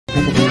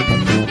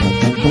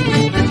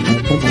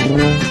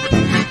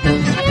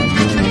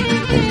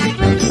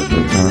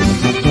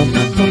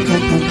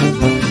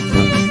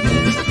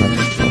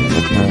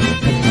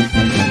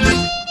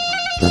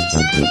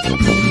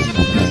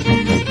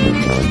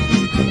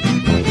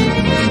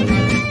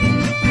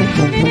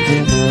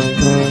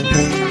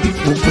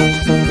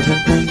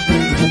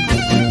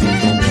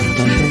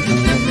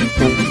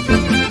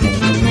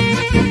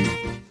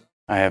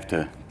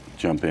to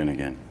jump in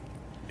again,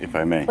 if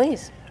I may.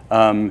 Please.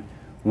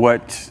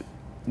 What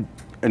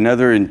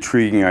another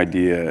intriguing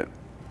idea,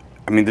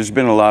 I mean, there's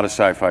been a lot of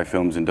sci-fi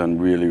films and done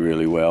really,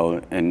 really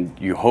well, and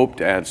you hope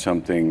to add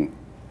something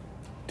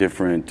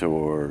different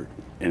or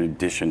in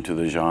addition to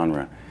the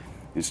genre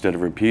instead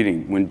of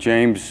repeating. When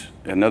James,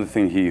 another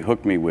thing he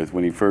hooked me with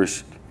when we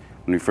first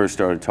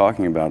started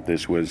talking about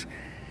this was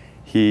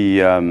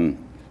he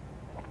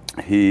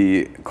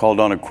called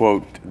on a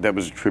quote that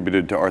was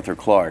attributed to Arthur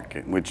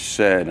Clarke, which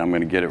said, I'm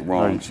going to get it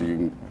wrong, so you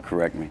can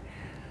correct me.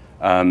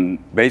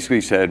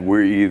 Basically said,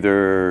 we're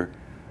either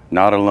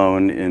not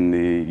alone in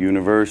the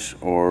universe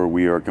or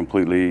we are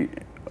completely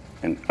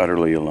and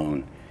utterly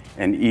alone.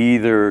 And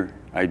either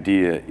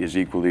idea is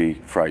equally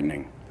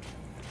frightening.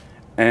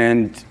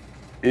 And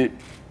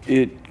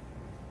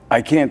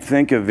I can't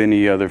think of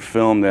any other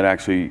film that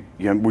actually,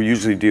 we're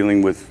usually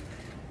dealing with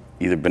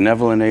either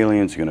benevolent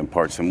aliens who are going to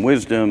impart some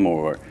wisdom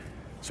or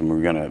some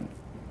are going to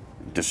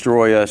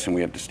destroy us and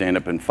we have to stand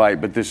up and fight.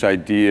 But this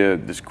idea,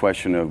 this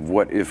question of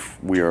what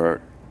if we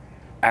are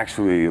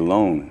actually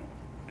alone,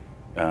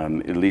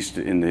 at least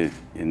in the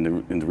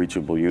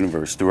reachable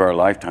universe through our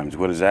lifetimes,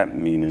 what does that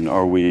mean? And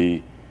are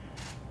we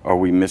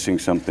missing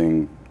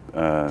something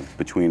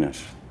between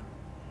us?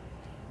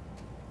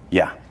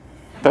 Yeah.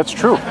 That's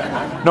true.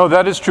 No,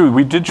 that is true.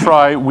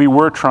 We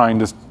were trying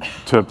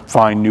to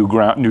find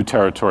new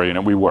territory in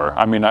it. We were.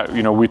 I mean,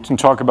 we can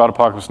talk about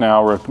Apocalypse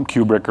Now or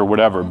Kubrick or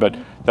whatever, but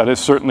that is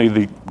certainly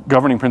the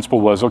governing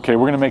principle was, okay,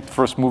 we're going to make the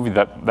first movie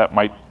that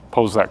might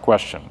pose that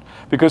question.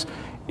 Because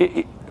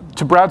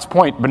to Brad's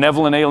point,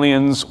 benevolent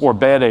aliens or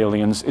bad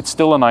aliens, it's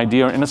still an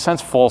idea, in a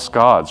sense, false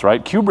gods,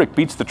 right? Kubrick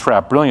beats the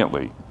trap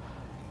brilliantly.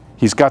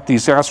 He's got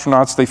these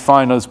astronauts, they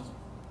find a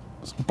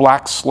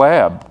black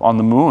slab on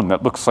the moon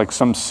that looks like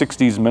some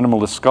 60s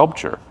minimalist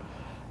sculpture.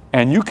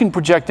 And you can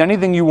project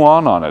anything you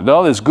want on it.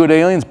 Oh, there's good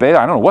aliens, bad,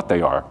 I don't know what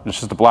they are. It's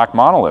just a black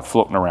monolith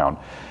floating around.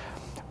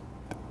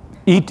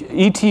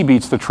 E.T.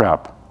 beats the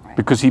trap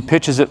because he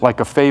pitches it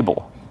like a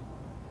fable.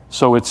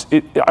 So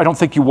I don't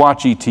think you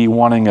watch E.T.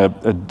 wanting a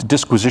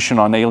disquisition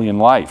on alien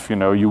life.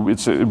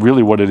 It's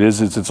really what it is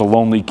it's a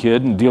lonely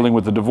kid and dealing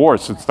with a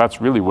divorce. That's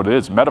really what it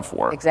is,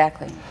 metaphor.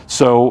 Exactly.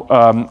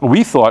 So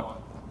we thought,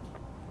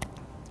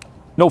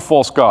 no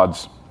false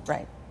gods.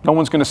 Right. No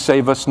one's going to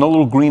save us. No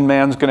little green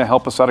man's going to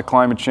help us out of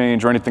climate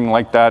change or anything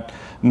like that.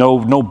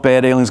 No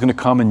bad alien's going to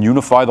come and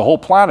unify the whole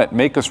planet,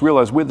 make us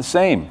realize we're the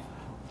same.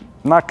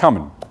 Not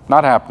coming.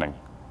 Not happening.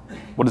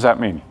 What does that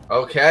mean?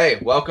 Okay,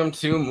 welcome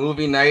to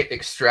Movie Night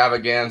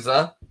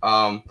Extravaganza.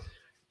 I'm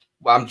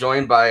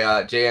joined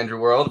by J. Andrew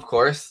World, of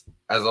course,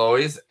 as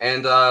always,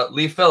 and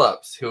Leigh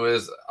Phillips, who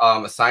is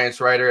a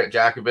science writer at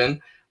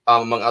Jacobin,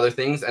 among other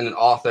things, and an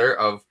author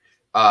of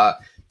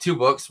two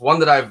books. One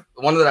that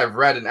I've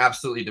read and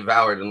absolutely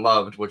devoured and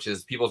loved, which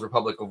is People's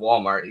Republic of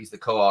Walmart. He's the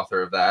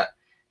co-author of that,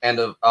 and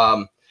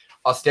of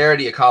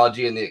Austerity,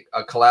 Ecology, and the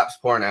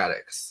Collapsed Porn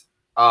Addicts.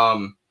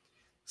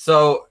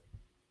 So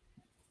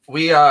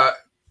we're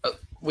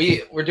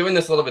doing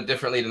this a little bit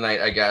differently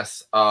tonight, I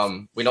guess.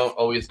 We don't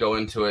always go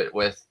into it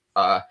with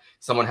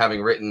someone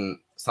having written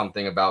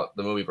something about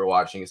the movie we're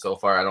watching. So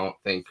far, I don't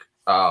think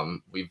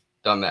we've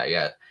done that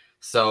yet.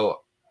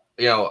 So,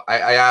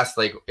 I asked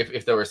like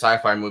if there were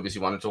sci-fi movies you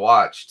wanted to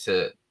watch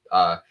to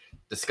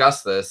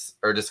discuss this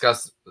or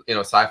discuss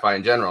sci-fi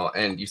in general,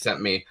 and you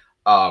sent me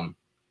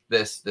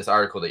this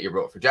article that you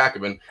wrote for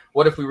Jacobin.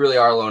 What if we really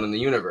are alone in the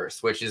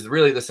universe? Which is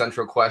really the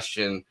central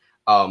question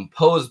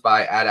posed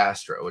by Ad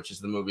Astra, which is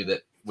the movie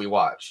that we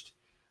watched.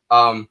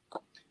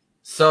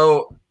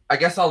 So I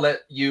guess I'll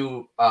let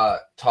you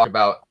talk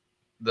about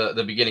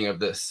the beginning of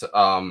this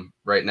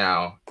right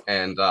now,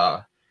 and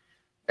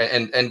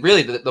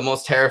really the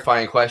most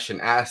terrifying question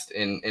asked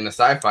in a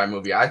sci-fi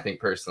movie, I think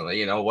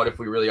personally. What if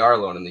we really are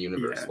alone in the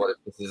universe? Yeah.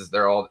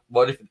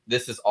 What if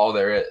this is all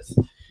there is?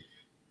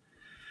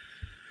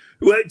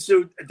 Well,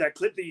 so that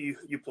clip that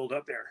you pulled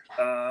up there,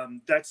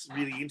 that's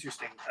really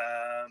interesting.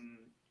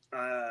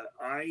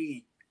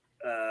 I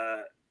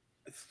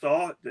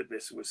thought that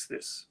this was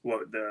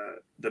what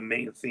the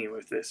main theme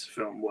of this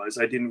film was.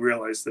 I didn't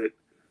realize that.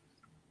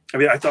 I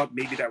mean, I thought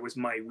maybe that was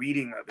my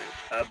reading of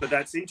it, but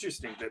that's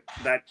interesting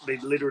that they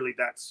literally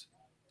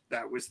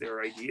that was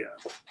their idea.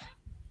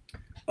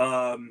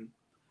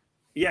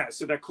 Yeah.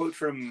 So that quote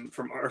from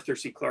Arthur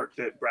C. Clarke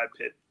that Brad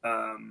Pitt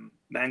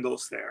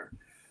mangles there.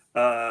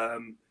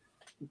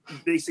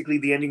 Basically,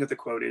 the ending of the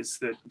quote is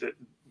that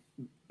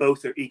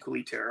both are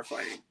equally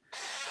terrifying.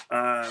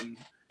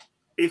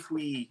 If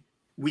we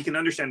can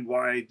understand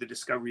why the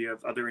discovery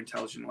of other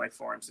intelligent life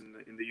forms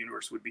in the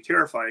universe would be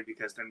terrifying,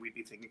 because then we'd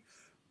be thinking,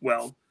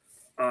 well,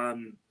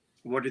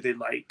 what are they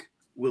like?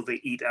 Will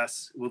they eat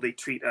us? Will they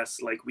treat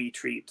us like we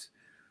treat,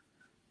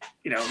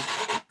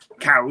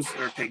 cows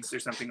or pigs or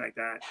something like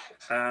that?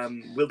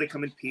 Will they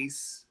come in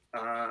peace?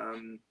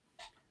 So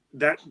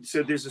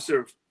there's a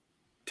sort of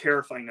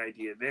terrifying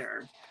idea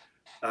there.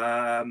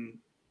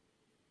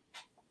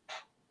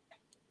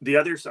 The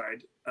other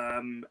side,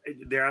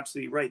 they're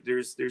absolutely right.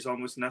 There's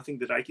almost nothing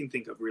that I can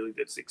think of really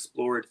that's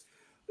explored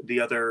the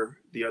other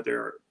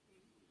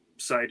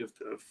side of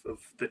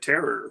the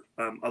terror,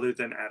 other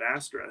than Ad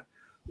Astra,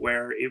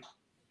 where it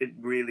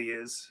really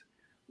is.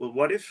 Well,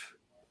 what if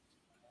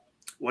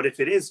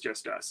it is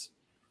just us?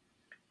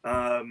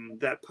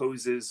 That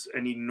poses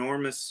an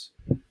enormous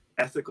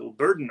ethical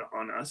burden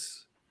on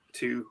us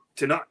to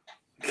not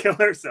kill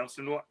ourselves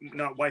and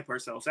not wipe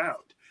ourselves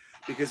out,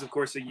 because of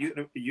course a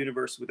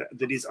universe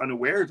that is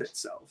unaware of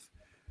itself,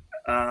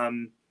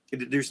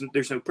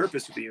 there's no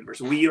purpose to the universe.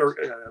 We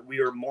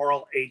are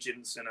moral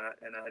agents in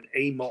an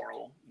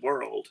amoral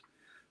world.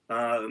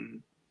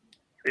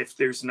 If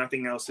there's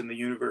nothing else in the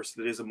universe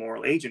that is a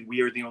moral agent,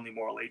 we are the only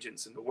moral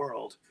agents in the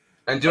world,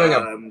 and doing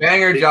a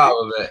banger job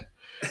of it.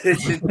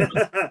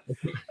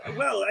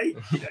 Well,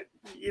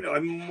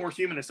 I'm more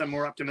humanist. I'm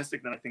more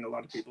optimistic than I think a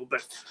lot of people,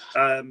 but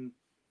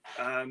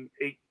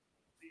it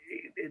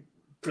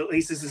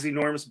places this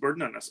enormous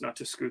burden on us not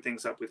to screw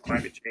things up with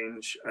climate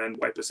change and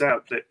wipe us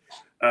out. That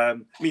I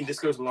mean, this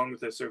goes along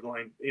with the sort of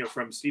line,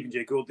 from Stephen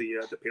Jay Gould,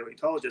 the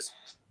paleontologist,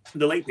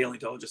 the late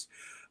paleontologist,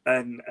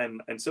 and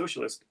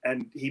socialist,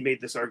 and he made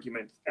this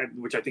argument,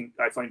 which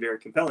I find very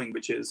compelling,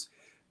 which is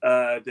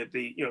that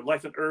the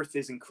life on Earth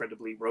is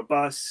incredibly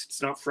robust.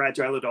 It's not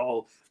fragile at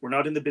all. We're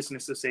not in the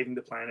business of saving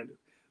the planet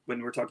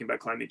when we're talking about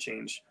climate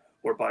change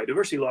or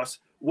biodiversity loss.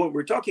 What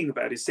we're talking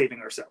about is saving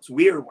ourselves.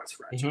 We're what's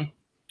fragile. Mm-hmm.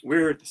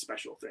 We're the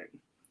special thing.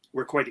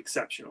 We're quite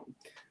exceptional.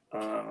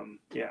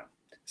 Yeah.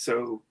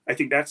 So I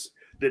think that's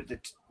the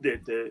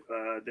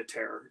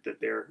terror that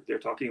they're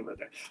talking about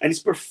there, and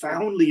it's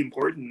profoundly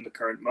important in the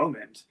current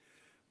moment.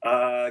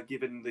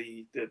 Given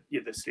the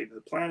state of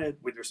the planet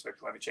with respect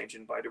to climate change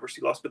and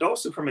biodiversity loss, but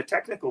also from a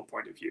technical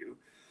point of view,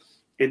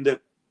 in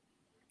that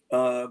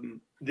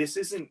this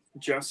isn't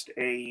just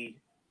an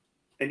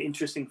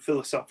interesting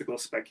philosophical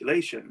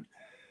speculation.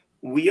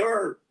 We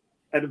are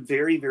at a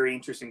very, very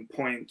interesting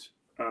point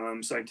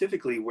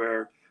scientifically,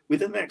 where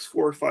within the next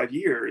 4 or 5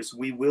 years,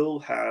 we will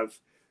have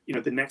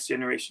the next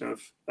generation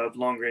of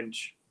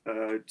long-range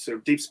sort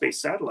of deep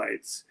space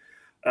satellites,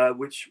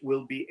 which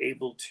will be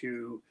able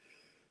to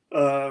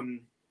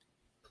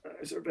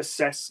sort of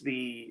assess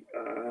the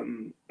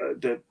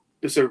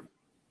sort of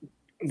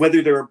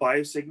whether there are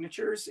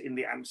biosignatures in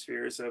the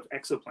atmospheres of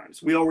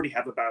exoplanets. We already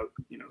have about,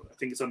 I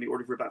think it's on the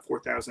order of about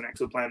 4,000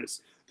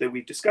 exoplanets that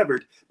we've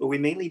discovered, but we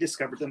mainly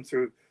discovered them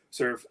through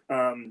sort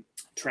of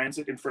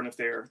transit in front of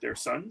their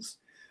suns.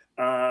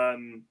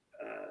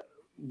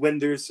 When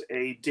there's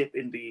a dip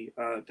in the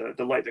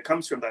light that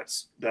comes from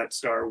that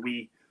star,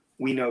 we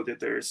know that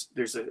there's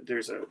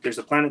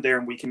a planet there,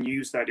 and we can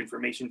use that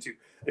information to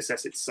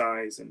assess its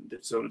size and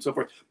so on and so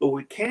forth. But what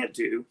we can't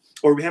do,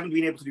 or we haven't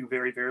been able to do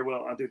very, very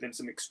well, other than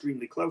some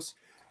extremely close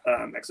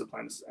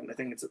exoplanets, and I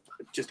think it's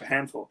just a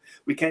handful,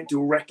 we can't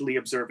directly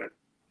observe it.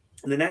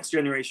 And the next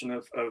generation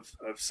of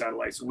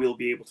satellites will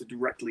be able to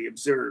directly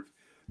observe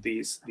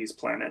these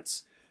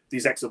planets,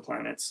 these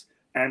exoplanets,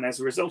 and as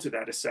a result of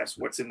that, assess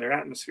what's in their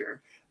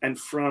atmosphere. And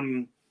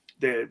from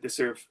the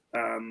sort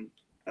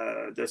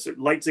of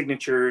light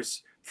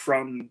signatures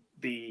from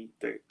the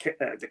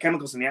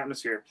chemicals in the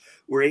atmosphere,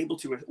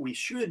 we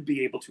should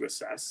be able to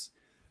assess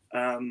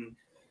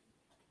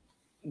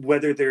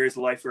whether there is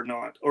life or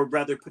not, or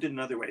rather, put it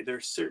another way, there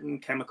are certain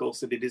chemicals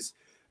that it is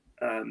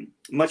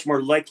much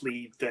more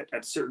likely that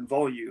at certain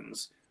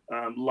volumes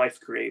life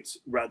creates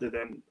rather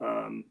than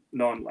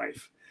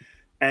non-life.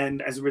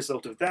 And as a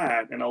result of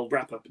that, and I'll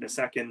wrap up in a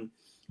second,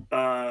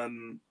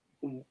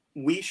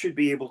 we should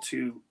be able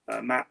to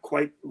map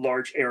quite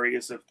large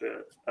areas of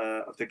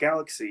the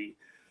galaxy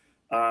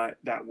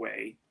that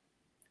way,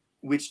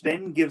 which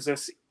then gives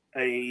us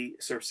a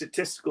sort of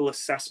statistical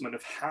assessment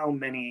of how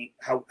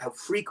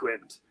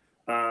frequent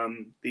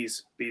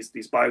these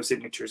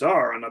biosignatures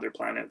are on other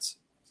planets.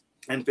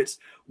 And if it's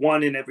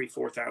 1 in every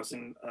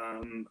 4,000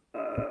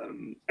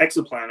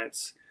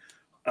 exoplanets,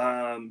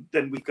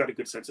 then we've got a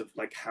good sense of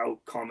like how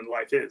common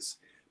life is.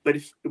 But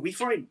if we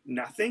find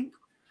nothing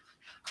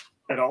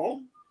at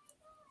all,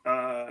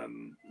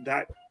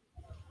 that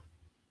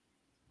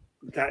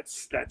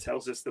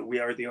tells us that we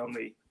are the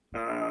only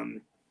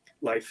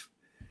life,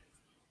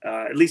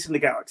 at least in the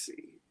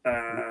galaxy,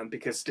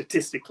 because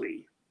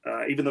statistically,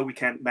 even though we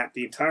can't map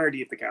the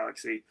entirety of the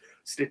galaxy,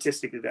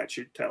 statistically that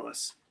should tell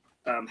us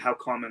how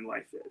common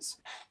life is.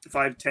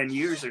 5-10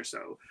 years or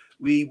so,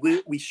 we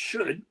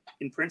should,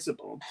 in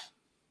principle,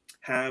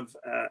 have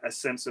a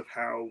sense of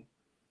how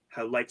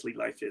likely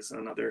life is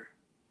on other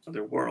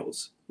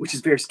worlds, which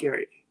is very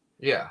scary.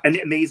 Yeah. And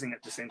amazing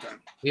at the same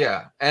time.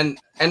 Yeah. And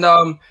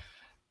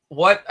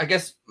what I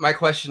guess my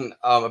question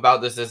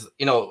about this is,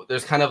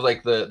 there's kind of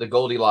like the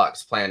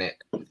Goldilocks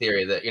planet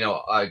theory that,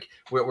 like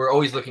we're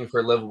always looking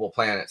for livable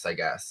planets, I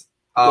guess.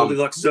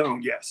 Goldilocks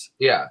zone, yes.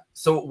 Yeah.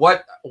 So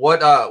what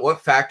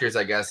factors,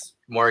 I guess,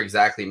 more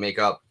exactly make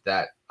up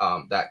that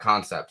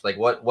concept? Like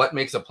what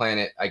makes a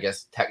planet, I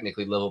guess,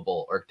 technically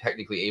livable or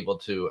technically able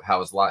to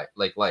house life?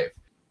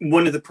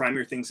 One of the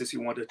primary things is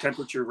you want a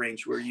temperature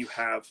range where you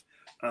have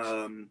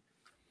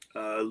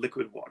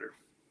liquid water,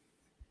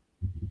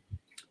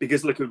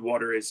 because liquid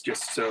water is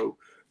just so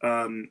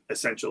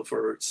essential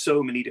for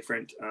so many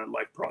different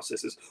life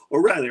processes,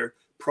 or rather,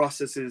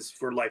 processes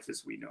for life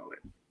as we know it.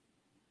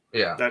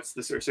 Yeah. That's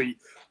the sort. So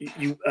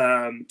you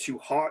too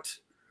hot,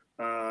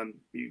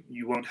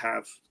 you won't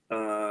have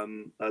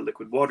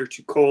liquid water.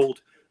 Too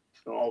cold,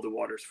 all the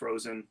water's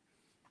frozen.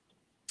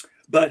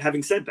 But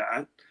having said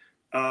that,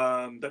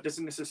 that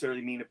doesn't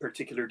necessarily mean a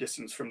particular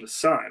distance from the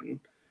sun,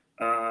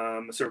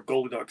 a sort of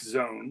Goldilocks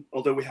zone.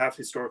 Although we have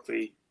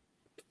historically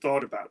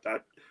thought about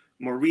that.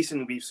 More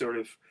recently, we've sort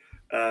of,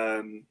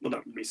 well,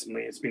 not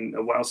recently. It's been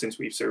a while since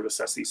we've sort of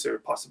assessed these sort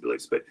of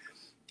possibilities. But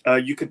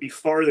you could be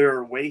farther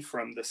away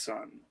from the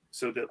sun,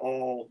 so that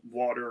all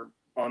water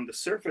on the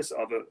surface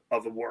of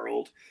a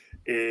world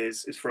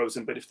is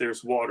frozen. But if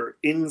there's water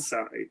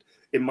inside,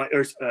 it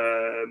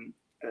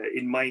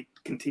might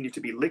continue to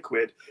be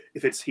liquid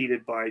if it's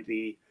heated by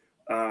the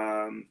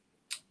so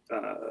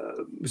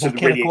the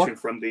radiation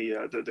from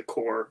the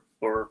core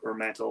or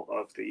mantle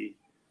of the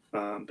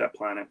that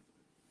planet.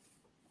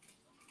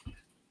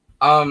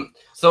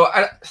 So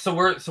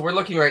we're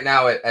looking right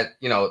now at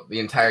the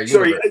entire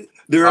universe. Sorry,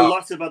 there are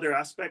lots of other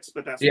aspects,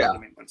 but that's one of the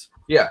main ones.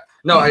 Yeah.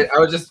 No, I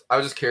was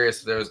just curious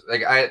if there was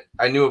like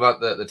I knew about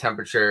the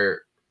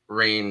temperature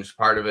range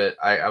part of it.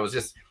 I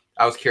was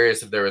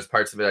curious if there was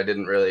parts of it I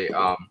didn't really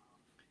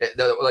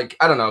like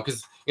I don't know,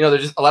 because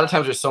there's just a lot of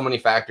times there's so many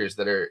factors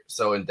that are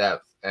so in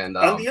depth. And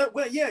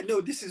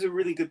this is a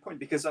really good point,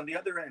 because on the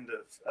other end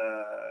of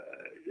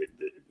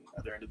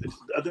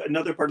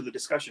another part of the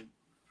discussion,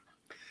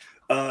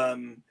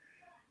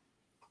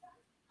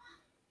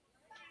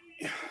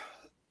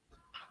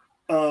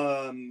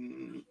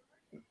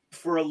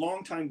 for a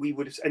long time we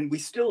would have, and we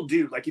still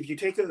do, like if you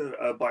take an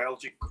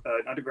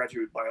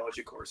undergraduate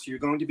biology course, you're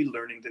going to be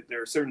learning that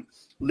there are certain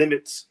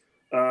limits,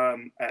 but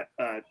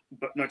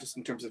not just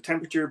in terms of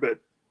temperature, but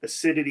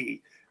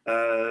acidity,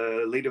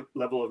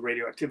 level of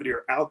radioactivity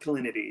or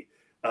alkalinity,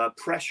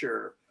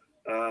 pressure.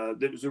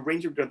 There's a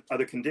range of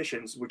other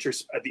conditions which are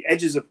at the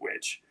edges of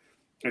which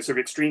are sort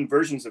of extreme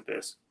versions of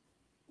this,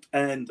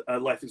 and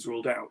life is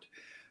ruled out.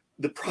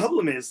 The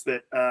problem is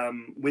that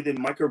within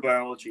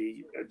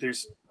microbiology,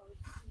 there's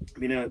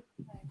been a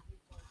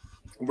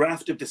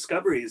raft of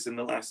discoveries in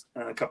the last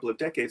couple of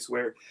decades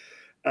where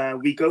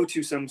we go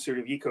to some sort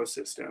of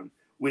ecosystem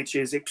which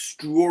is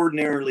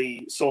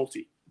extraordinarily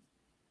salty,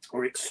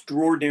 or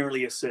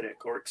extraordinarily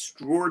acidic, or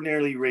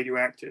extraordinarily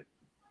radioactive,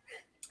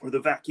 or the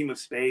vacuum of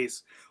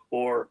space,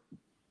 or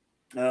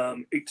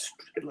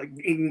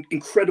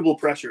incredible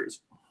pressures,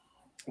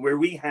 where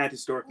we had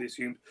historically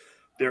assumed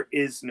there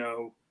is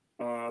no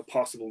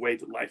possible way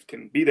that life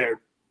can be there.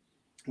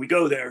 We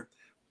go there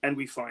and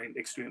we find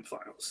extreme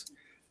files.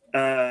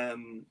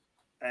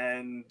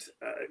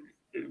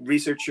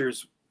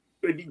 Researchers,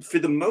 for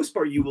the most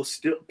part,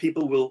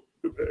 people will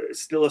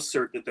still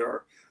assert that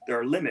there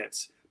are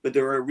limits, but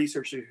there are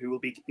researchers who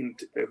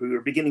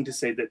are beginning to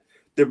say that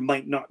there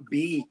might not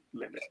be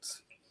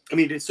limits. I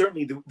mean, it's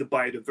certainly the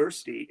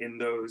biodiversity in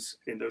those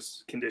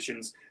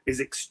conditions is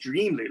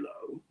extremely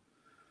low.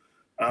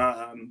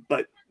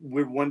 But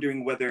we're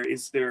wondering whether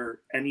is there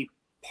any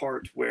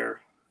part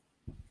where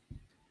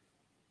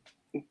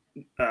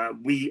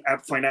we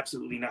find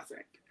absolutely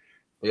nothing.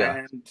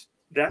 Yeah. And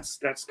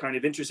that's kind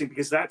of interesting,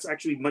 because that's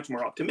actually much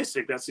more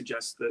optimistic. That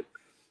suggests that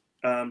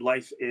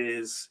life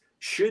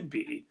should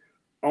be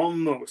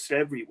almost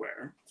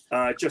everywhere.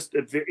 Just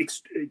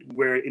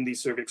where in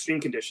these sort of extreme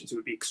conditions it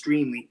would be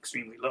extremely,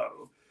 extremely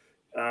low,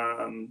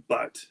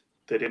 but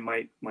that it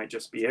might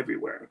just be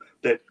everywhere.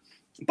 That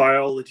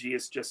biology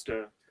is just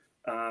a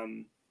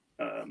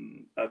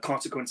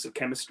consequence of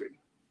chemistry.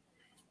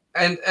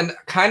 And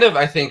kind of,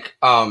 I think,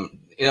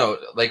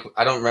 like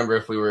I don't remember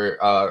if we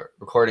were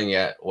recording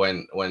yet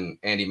when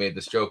Andy made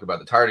this joke about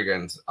the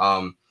tardigrades.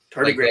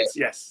 Tardigrades,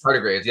 yes.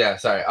 Tardigrades, yeah.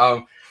 Sorry.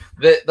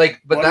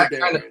 That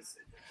kind of,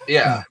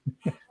 yeah.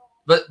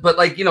 But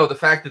like, the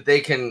fact that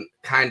they can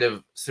kind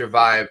of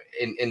survive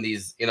in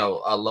these,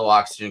 low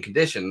oxygen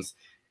conditions,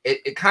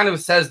 it kind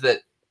of says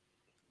that,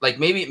 like,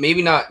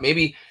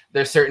 maybe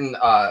there's certain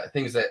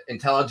things that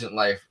intelligent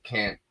life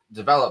can't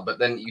develop, but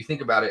then you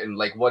think about it and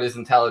like, what is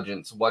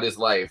intelligence? What is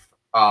life?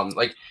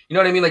 Like, you know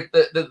what I mean? Like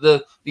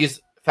these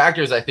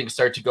factors, I think,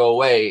 start to go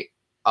away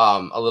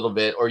a little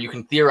bit, or you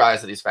can theorize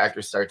that these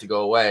factors start to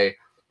go away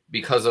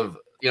because of,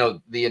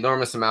 the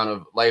enormous amount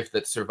of life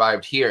that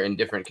survived here in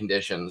different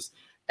conditions.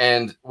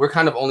 And we're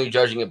kind of only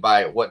judging it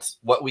by what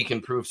we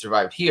can prove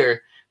survived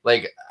here.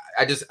 Like,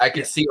 I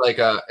could see like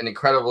an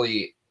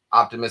incredibly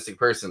optimistic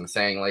person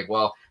saying like,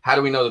 well, how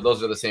do we know that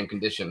those are the same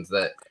conditions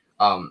that,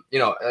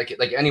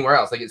 like anywhere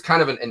else? Like, it's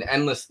kind of an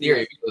endless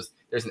theory, because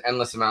there's an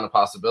endless amount of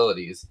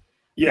possibilities.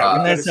 Yeah,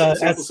 and that's a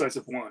sample size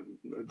of one.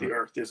 The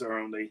Earth is our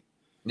only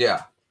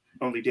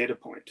data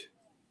point.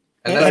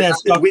 But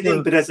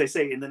as I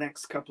say, in the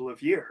next couple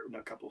of years,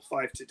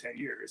 5 to 10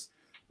 years,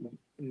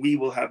 we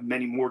will have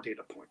many more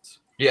data points.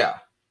 Yeah.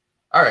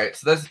 All right.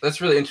 So that's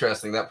really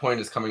interesting. That point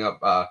is coming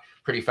up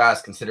pretty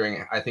fast,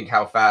 considering I think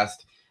how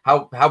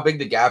big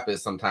the gap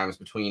is sometimes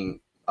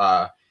between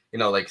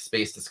like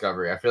space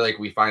discovery. I feel like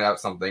we find out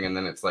something and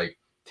then it's like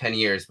 10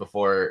 years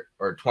before,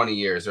 or 20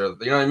 years, or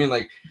you know what I mean?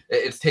 Like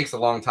it takes a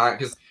long time,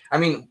 because I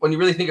mean, when you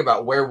really think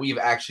about where we've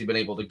actually been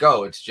able to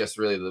go, it's just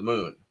really the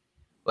moon.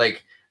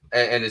 Like,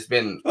 and it's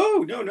been.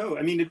 Oh, no.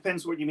 I mean, it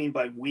depends what you mean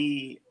by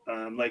we.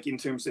 Like in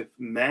terms of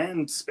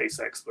manned space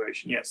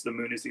exploration, yes, the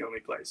moon is the only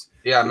place.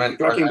 Yeah, if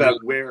you're talking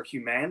about where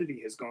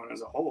humanity has gone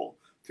as a whole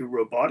through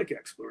robotic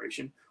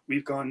exploration,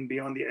 we've gone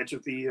beyond the edge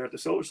of the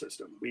solar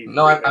system.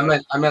 I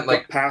meant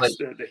like past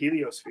the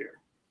heliosphere.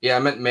 Yeah, I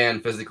meant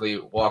man physically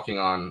walking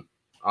on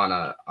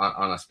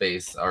a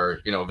space, or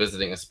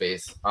visiting a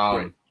space.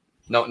 Right.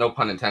 No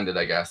pun intended,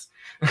 I guess.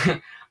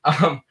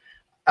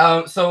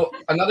 So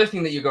another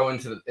thing that you go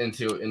into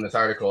in this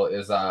article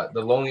is the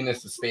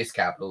loneliness of space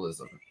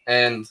capitalism,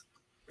 and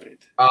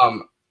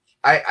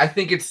I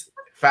think it's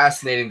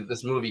fascinating that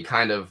this movie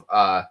kind of,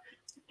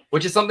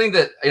 which is something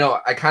that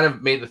I kind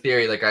of made the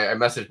theory. Like I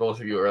messaged both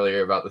of you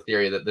earlier about the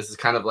theory that this is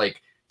kind of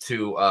like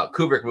to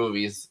Kubrick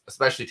movies,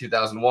 especially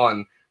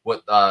 2001,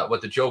 what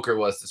the Joker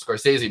was to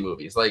Scorsese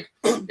movies. Like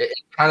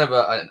it's kind of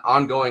an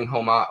ongoing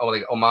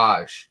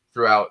homage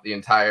throughout the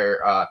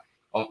entire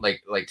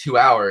like 2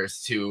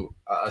 hours to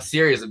a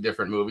series of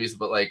different movies.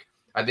 But like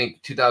I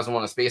think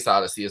 2001: A Space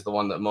Odyssey is the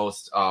one that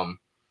most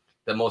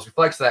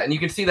reflects that, and you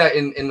can see that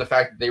in the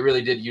fact that they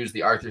really did use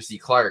the Arthur C.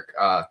 Clarke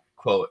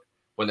quote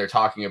when they're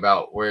talking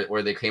about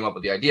where they came up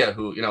with the idea.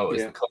 Who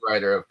is the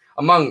co-writer of,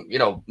 among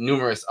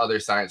numerous other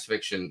science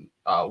fiction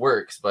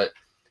works, but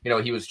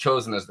he was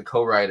chosen as the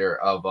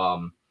co-writer of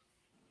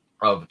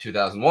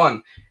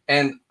 2001.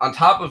 And on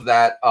top of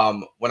that,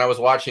 when I was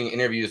watching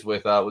interviews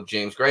with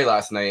James Gray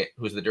last night,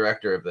 who's the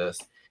director of this,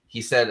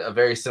 he said a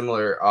very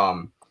similar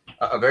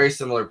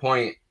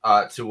point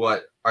to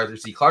what Arthur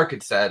C. Clarke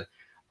had said,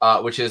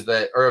 which is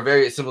that, or a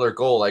very similar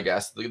goal, I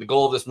guess. The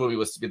goal of this movie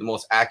was to be the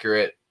most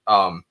accurate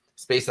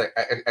space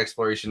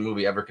exploration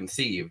movie ever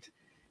conceived,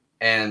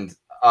 and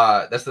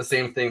that's the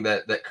same thing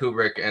that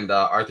Kubrick and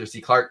Arthur C.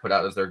 Clarke put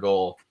out as their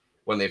goal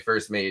when they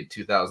first made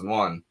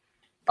 2001.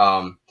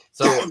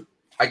 So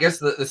I guess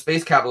the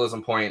space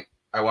capitalism point,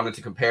 I wanted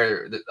to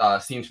compare the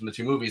scenes from the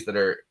two movies that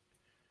are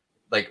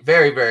like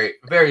very, very,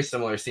 very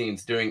similar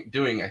scenes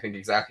doing I think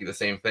exactly the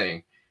same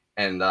thing,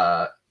 and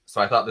so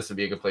I thought this would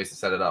be a good place to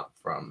set it up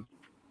from.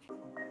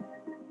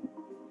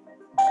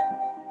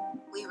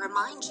 We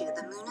remind you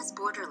the moon is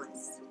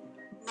borderless.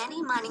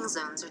 Many mining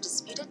zones are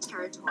disputed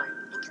territory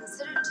and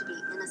considered to be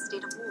in a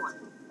state of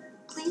war.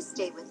 Please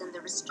stay within the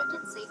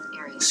restricted safe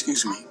area.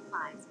 Excuse me.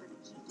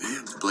 May I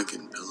have the blanket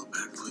and pillow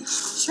back,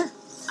 please? Sure.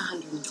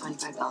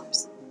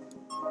 $125.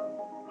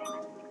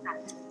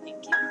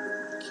 Thank you.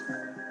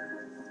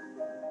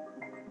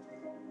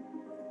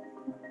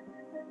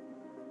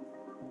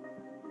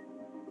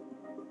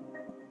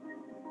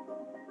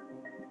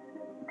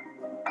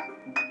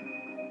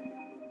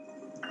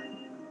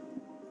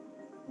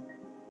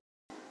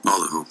 All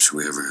the hopes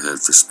we ever had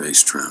for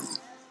space travel,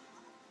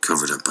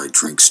 covered up by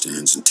drink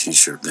stands and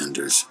t-shirt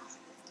vendors.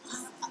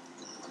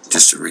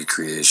 Just a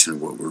recreation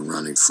of what we're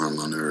running from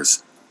on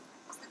Earth.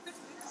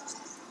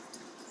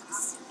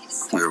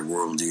 We're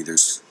world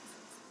eaters.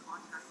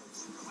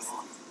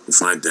 If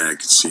my dad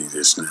could see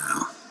this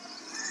now,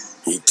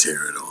 he'd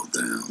tear it all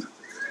down.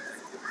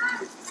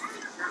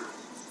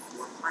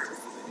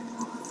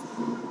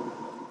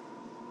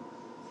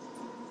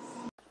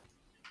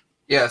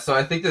 Yeah, so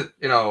I think that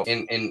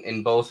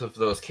in both of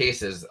those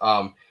cases,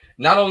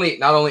 not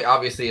only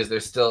obviously is there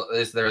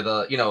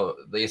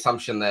the the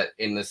assumption that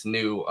in this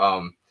new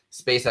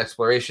space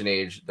exploration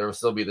age there will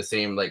still be the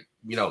same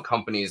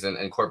companies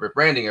and corporate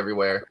branding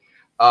everywhere,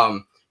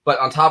 but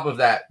on top of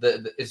that,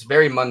 it's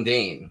very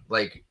mundane.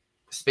 Like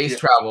space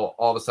travel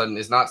all of a sudden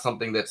is not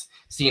something that's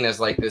seen as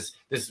like this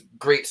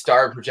great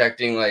star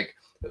projecting like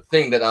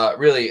thing that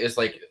really is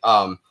like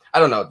I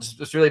don't know,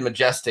 just really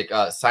majestic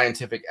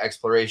scientific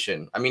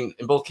exploration. I mean,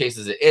 in both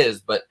cases it is,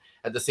 but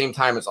at the same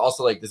time, it's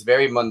also like this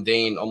very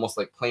mundane, almost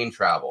like plane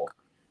travel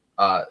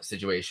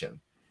situation.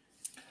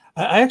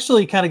 I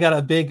actually kind of got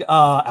a big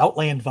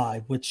Outland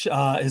vibe, which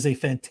is a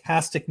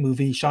fantastic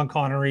movie. Sean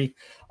Connery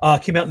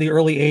came out in the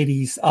early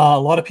 80s. A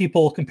lot of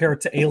people compare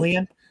it to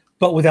Alien,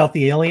 but without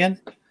the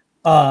alien.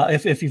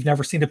 If you've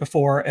never seen it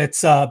before,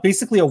 it's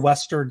basically a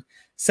Western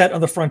set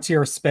on the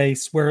frontier of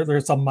space where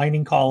there's a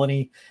mining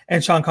colony,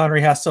 and Sean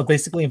Connery has to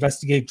basically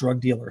investigate drug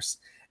dealers.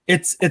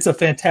 It's a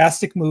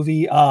fantastic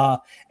movie,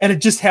 and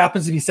it just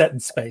happens to be set in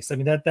space. I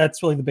mean,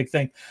 that's really the big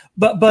thing.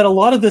 But a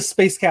lot of this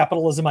space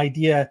capitalism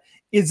idea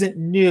isn't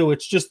new.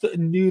 It's just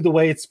new the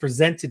way it's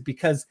presented,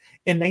 because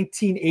in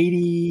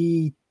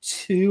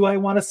 1982, I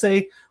want to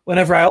say,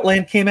 whenever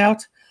Outland came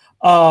out,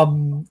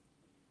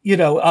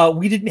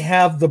 we didn't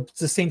have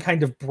the same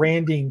kind of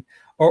branding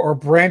or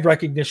brand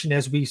recognition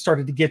as we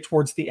started to get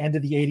towards the end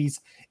of the 80s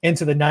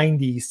into the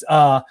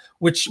 90s,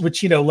 which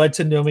led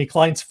to Naomi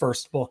Klein's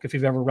first book. If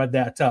you've ever read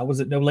that, was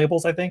it No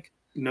Labels? I think.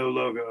 No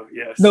Logo.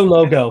 Yes. No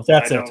Logo.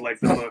 That's it. I don't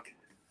like the book.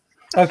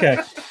 Okay,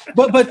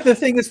 but the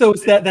thing is, though,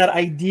 is that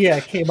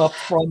idea came up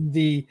from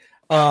the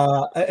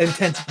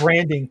intense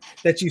branding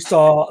that you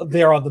saw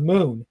there on the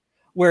moon,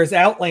 whereas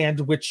Outland,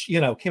 which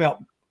came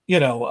out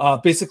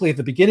basically at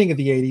the beginning of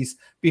the 80s,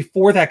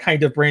 before that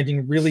kind of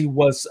branding really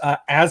was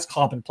as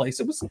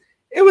commonplace.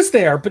 it was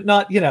there, but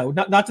not,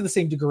 not to the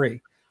same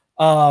degree.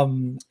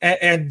 So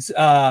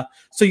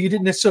you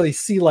didn't necessarily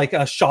see like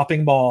a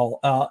shopping mall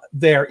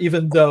there,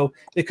 even though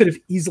they could have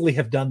easily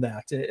have done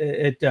that.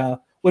 It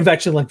would have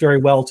actually linked very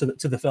well to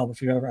the film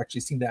if you've ever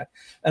actually seen that.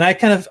 And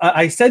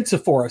I said to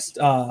Forrest,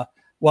 the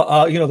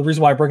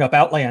reason why I bring up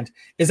Outland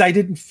is I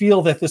didn't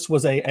feel that this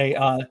was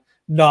a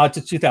nod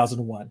to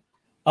 2001.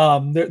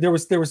 There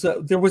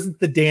wasn't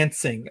the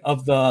dancing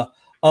of the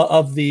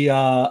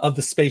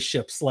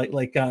spaceships like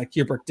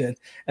Kubrick did,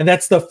 and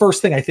that's the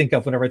first thing I think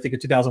of whenever I think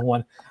of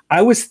 2001.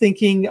 I was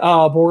thinking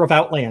more of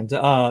Outland,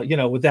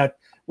 with that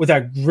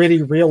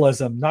gritty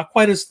realism, not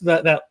quite as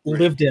that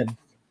lived in,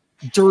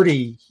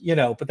 dirty,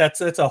 but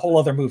that's a whole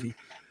other movie.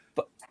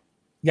 But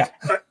yeah,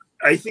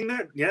 I think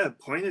that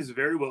point is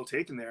very well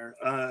taken there.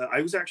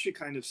 I was actually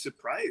kind of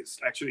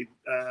surprised. Actually,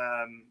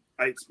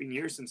 it's been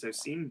years since I've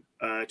seen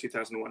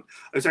 2001. I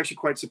was actually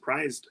quite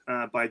surprised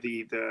by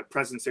the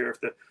presence there of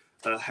the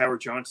Howard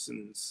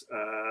Johnson's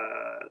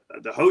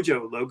the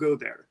Hojo logo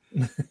there,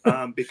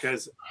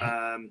 because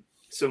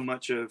so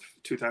much of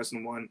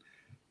 2001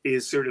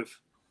 is sort of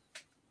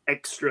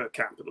extra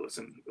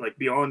capitalism, like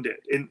beyond it,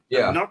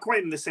 not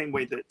quite in the same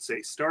way that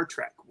say Star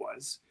Trek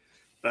was,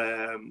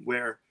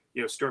 where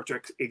Star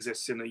Trek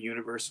exists in a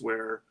universe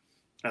where,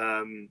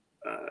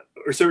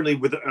 or certainly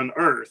on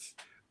Earth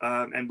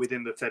and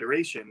within the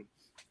Federation,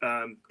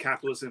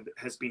 capitalism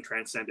has been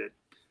transcended.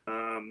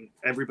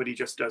 Everybody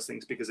just does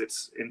things because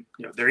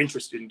they're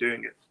interested in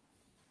doing it.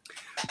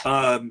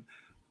 I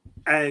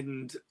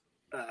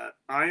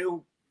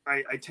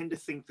tend to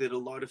think that a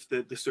lot of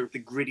the sort of the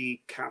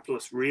gritty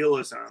capitalist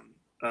realism,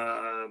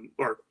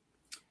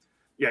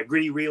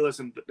 gritty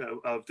realism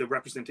of the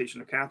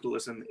representation of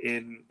capitalism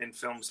in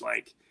films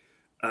like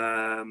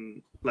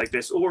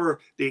this, or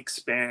The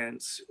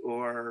Expanse,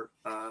 or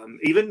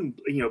even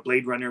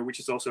Blade Runner, which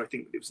is also, I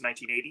think it was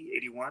 1980,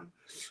 81.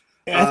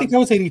 I think that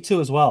was 82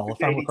 as well,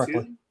 if I remember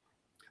correctly.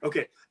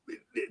 Okay,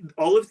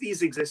 all of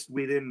these exist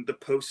within the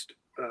post,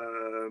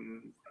 so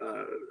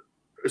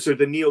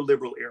the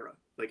neoliberal era,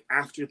 like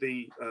after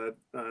the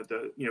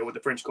what the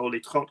French call les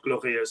 30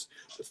 glorieuses,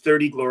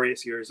 30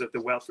 glorious years of the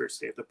welfare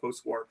state, the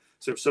post-war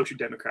sort of social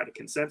democratic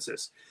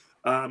consensus,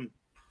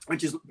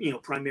 which is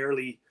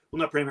primarily, well,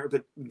 not primarily,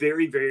 but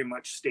very, very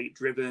much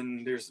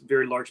state-driven. There's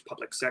very large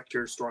public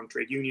sector, strong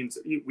trade unions.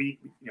 We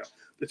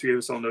the three of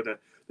us all know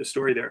the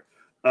story there.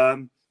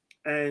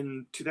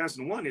 And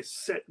 2001 is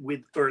set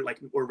with, or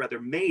rather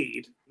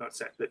made, not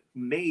set, but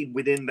made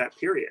within that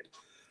period.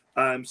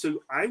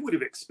 So I would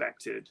have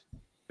expected,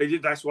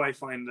 that's why I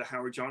find the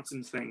Howard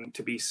Johnson thing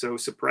to be so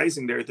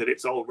surprising there, that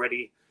it's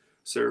already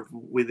sort of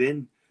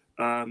within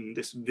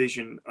this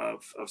vision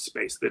of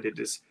space, that it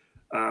is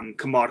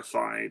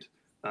commodified,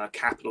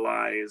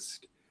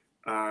 capitalized.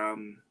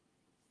 And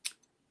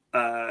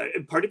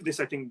part of this,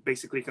 I think,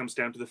 basically comes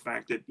down to the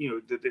fact that,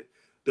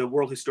 the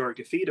world historic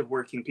defeat of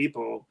working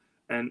people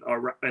and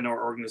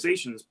our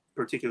organizations,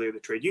 particularly the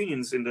trade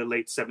unions in the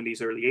late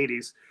 70s, early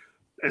 80s,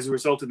 as a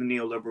result of the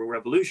neoliberal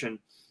revolution,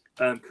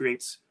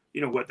 creates,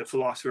 what the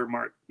philosopher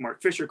Mark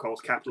Fisher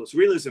calls capitalist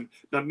realism.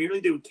 Not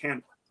merely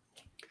that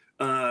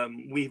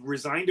we've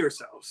resigned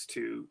ourselves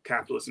to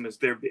capitalism as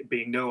there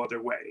being no other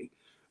way,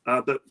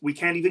 but we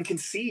can't even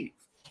conceive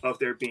of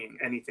there being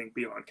anything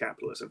beyond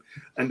capitalism.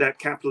 And that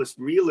capitalist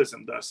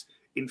realism thus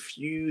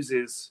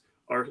infuses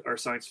our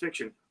science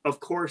fiction. Of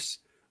course,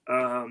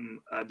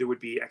 there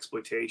would be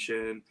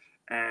exploitation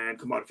and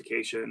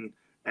commodification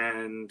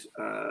and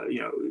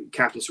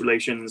capitalist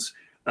relations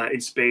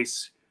in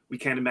space. We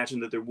can't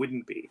imagine that there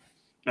wouldn't be.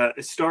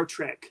 A Star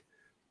Trek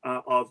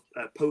of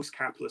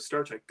post-capitalist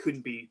Star Trek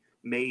couldn't be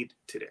made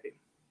today.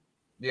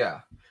 Yeah.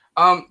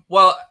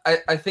 Well,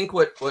 I think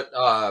what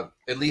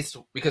at least,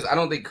 because I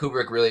don't think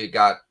Kubrick really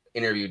got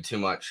interviewed too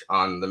much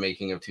on the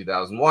making of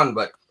 2001,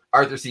 but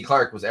Arthur C.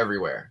 Clarke was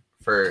everywhere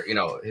for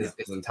his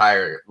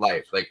entire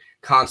life, like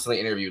constantly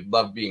interviewed,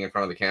 loved being in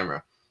front of the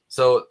camera.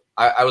 So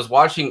I was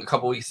watching a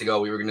couple weeks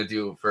ago, we were going to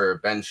do for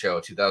Ben's show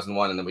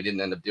 2001, and then we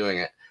didn't end up doing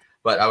it.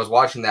 But I was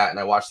watching that, and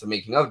I watched the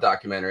making of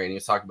documentary, and he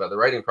was talking about the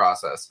writing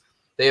process.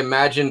 They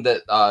imagined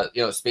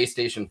that Space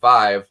Station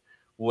 5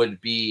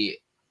 would be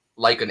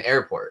like an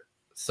airport.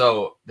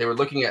 So they were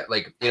looking at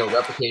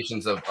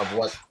replications of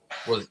what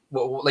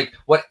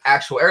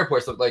actual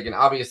airports look like, and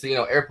obviously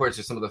airports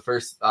are some of the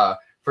first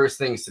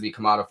things to be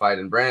commodified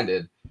and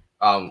branded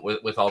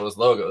with all those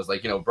logos,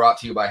 brought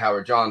to you by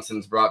Howard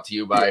Johnson's, brought to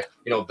you by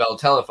Bell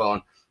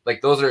Telephone.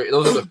 Like those are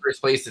the first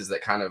places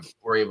that kind of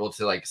were able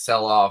to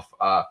sell off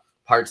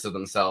parts of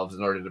themselves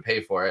in order to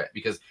pay for it,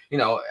 because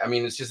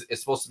it's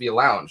supposed to be a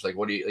lounge. Like,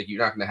 what do you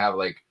you're not going to have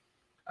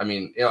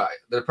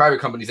they're private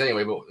companies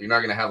anyway, but you're not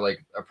going to have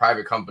a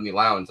private company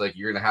lounge.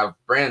 You're going to have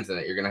brands in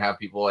it. You're going to have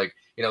people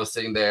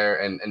sitting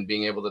there and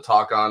being able to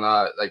talk on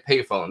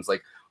payphones,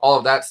 all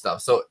of that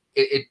stuff. So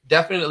it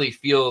definitely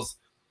feels,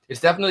 it's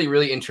definitely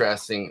really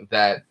interesting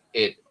that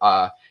it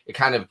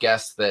kind of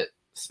guessed that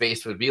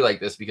space would be like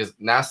this, because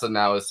NASA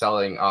now is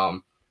selling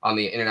on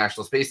the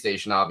International Space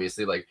Station,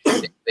 obviously,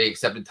 they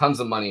accepted tons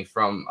of money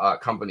from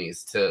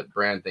companies to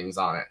brand things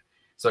on it.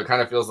 So it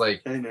kind of feels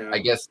like, I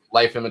guess,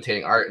 life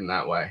imitating art in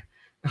that way.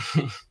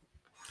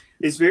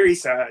 It's very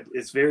sad.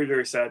 It's very,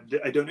 very sad.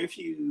 I don't know if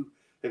you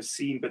have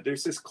seen, but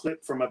there's this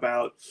clip from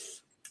about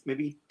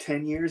maybe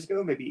 10 years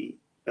ago, maybe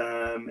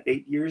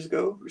 8 years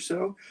ago or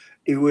so.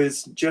 It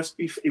was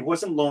it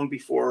wasn't long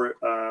before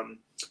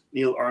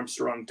Neil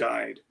Armstrong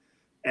died.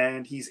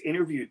 And he's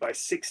interviewed by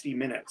 60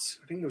 Minutes.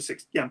 I think it was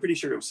 60. Yeah, I'm pretty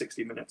sure it was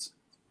 60 Minutes.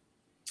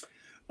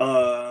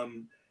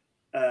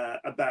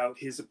 About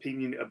his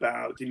opinion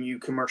about the new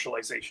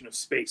commercialization of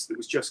space that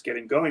was just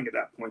getting going at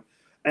that point.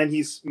 And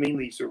he's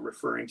mainly sort of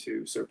referring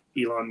to sort of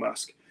Elon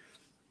Musk.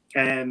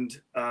 And,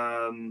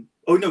 oh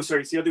no,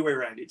 sorry, it's the other way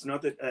around. It's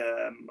not that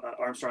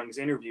Armstrong is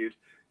interviewed.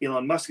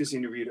 Elon Musk is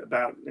interviewed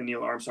about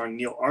Neil Armstrong.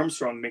 Neil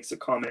Armstrong makes a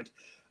comment.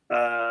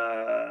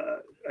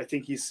 I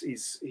think he's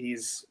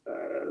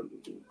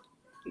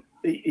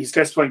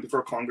testifying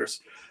before Congress.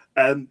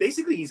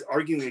 Basically, he's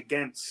arguing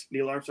against,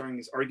 Neil Armstrong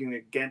is arguing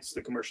against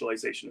the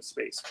commercialization of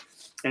space.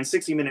 And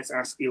 60 Minutes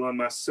asked Elon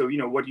Musk, so,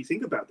 what do you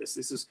think about this?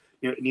 This is,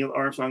 Neil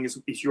Armstrong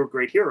is your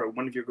great hero,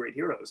 one of your great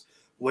heroes.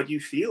 What do you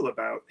feel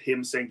about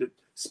him saying that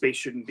space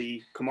shouldn't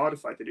be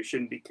commodified, that it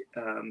shouldn't be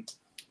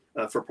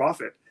for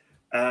profit?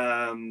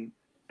 And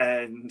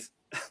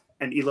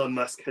Elon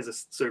Musk has a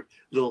sort of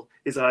little,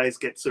 his eyes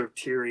get sort of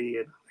teary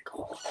and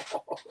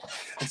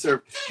I'm sort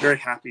of very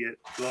happy at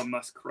Elon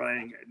Musk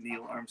crying at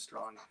Neil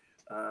Armstrong.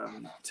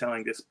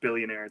 Telling this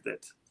billionaire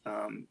that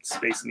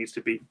space needs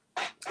to be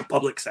a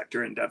public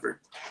sector endeavor.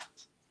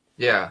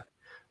 Yeah.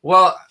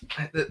 Well,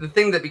 the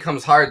thing that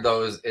becomes hard,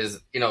 though, is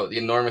the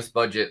enormous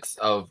budgets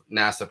of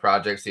NASA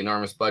projects, the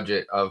enormous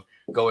budget of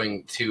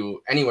going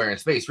to anywhere in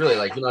space.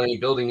 Really,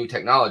 building new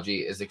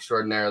technology is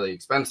extraordinarily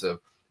expensive.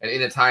 And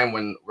in a time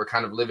when we're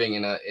kind of living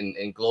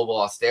in global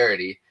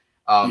austerity,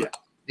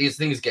 these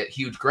things get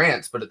huge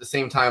grants. But at the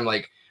same time,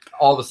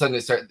 all of a sudden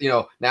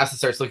NASA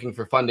starts looking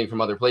for funding from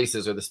other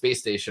places or the space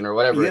station or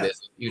whatever it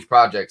is, huge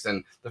projects.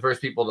 And the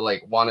first people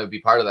to want to be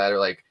part of that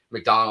are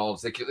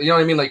McDonald's, you know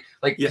what I mean?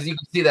 Because you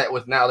can see that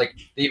with now, they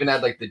even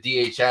had the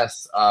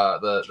DHS,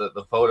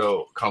 the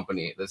photo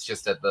company that's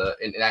just at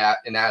in Ad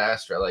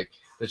Astra,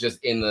 that's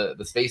just in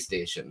the space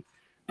station.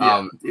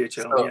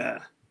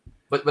 DHL,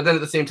 But then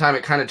at the same time,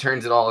 it kind of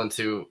turns it all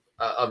into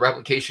a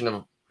replication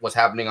of what's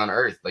happening on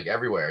Earth,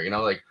 everywhere,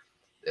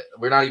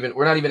 we're not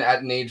even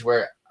at an age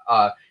where,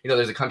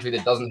 there's a country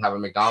that doesn't have a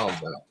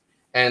McDonald's in it.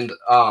 And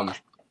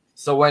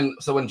so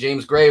when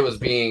James Gray was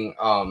being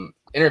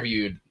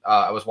interviewed,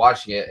 I was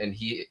watching it, and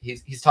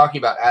he's talking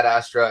about Ad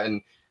Astra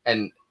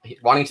and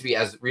wanting to be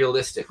as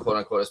realistic, quote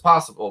unquote, as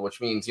possible, which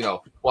means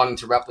wanting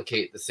to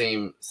replicate the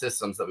same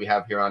systems that we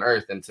have here on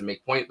Earth and to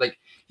make point.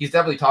 He's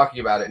definitely talking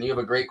about it. And you have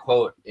a great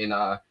quote in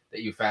that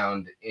you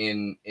found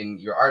in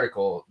your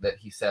article that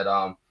he said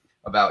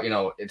about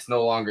it's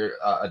no longer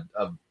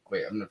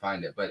wait, I'm gonna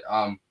find it, but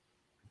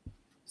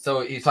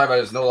so he's talking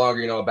about it's no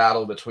longer, a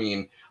battle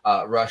between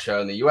Russia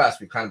and the U.S.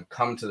 We've kind of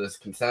come to this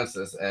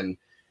consensus, and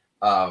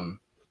hold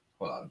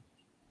on.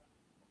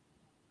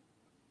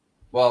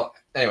 Well,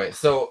 anyway,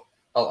 so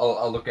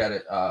I'll look at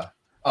it.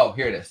 Oh,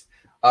 here it is.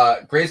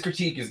 Gray's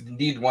critique is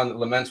indeed one that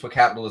laments what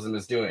capitalism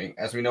is doing,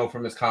 as we know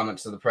from his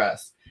comments to the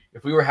press.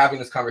 If we were having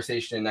this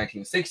conversation in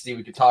 1960,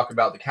 we could talk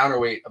about the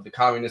counterweight of the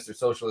communist or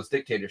socialist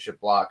dictatorship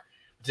bloc.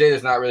 Today,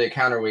 there's not really a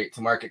counterweight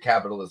to market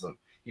capitalism,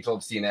 he told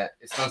CNET.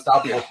 It's an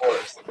unstoppable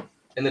force.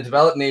 In the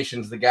developed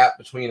nations, the gap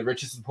between the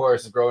richest and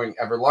poorest is growing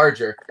ever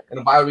larger.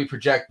 And why would we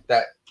project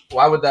that?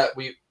 Why would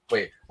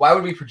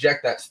we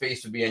project that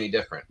space would be any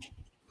different?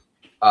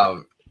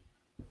 So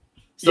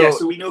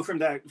we know from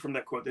that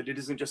quote that it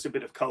isn't just a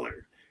bit of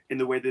color in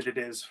the way that it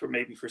is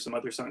for some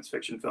other science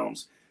fiction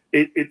films.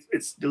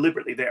 It's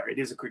deliberately there. It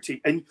is a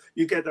critique, and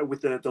you get that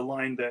with the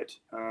line that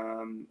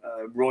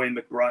Roy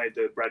McBride,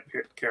 the Brad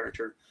Pitt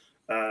character,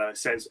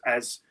 says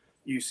as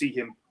you see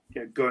him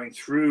going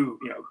through,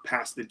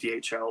 past the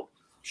DHL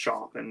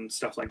shop and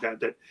stuff like that,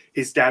 that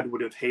his dad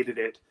would have hated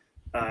it.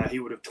 He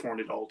would have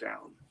torn it all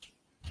down.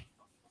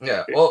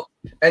 Yeah, well,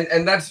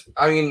 and that's,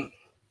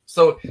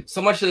 so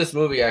much of this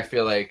movie, I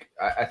feel like,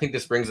 I think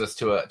this brings us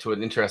to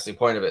an interesting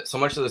point of it. So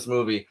much of this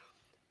movie,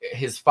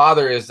 his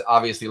father is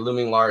obviously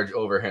looming large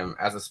over him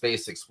as a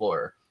space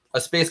explorer,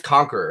 a space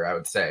conqueror, I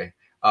would say,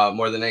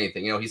 more than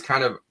anything. He's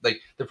kind of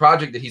the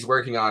project that he's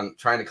working on,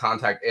 trying to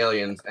contact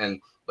aliens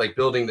and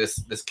building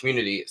this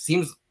community,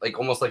 seems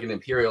almost like an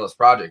imperialist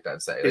project,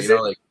 I'd say.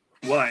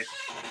 Why?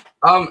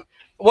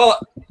 Well,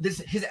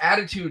 his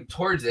attitude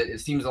towards it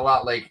seems a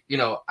lot like,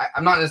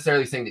 I'm not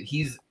necessarily saying that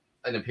he's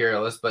an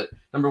imperialist, but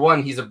number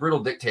one, he's a brutal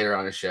dictator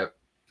on his ship.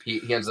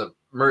 He ends up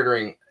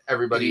murdering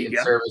everybody in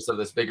service of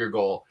this bigger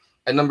goal.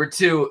 And number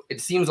two, it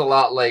seems a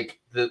lot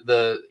like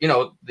the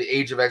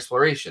age of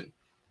exploration.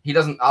 He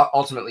doesn't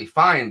ultimately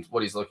find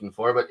what he's looking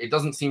for, but it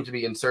doesn't seem to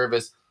be in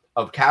service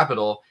of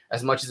capital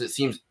as much as it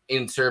seems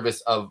in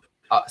service of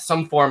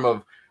some form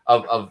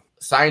of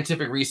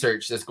scientific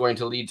research that's going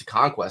to lead to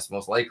conquest,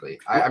 most likely.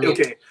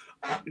 Okay,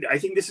 I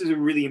think this is a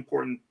really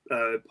important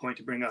point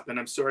to bring up, and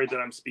I'm sorry that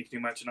I'm speaking too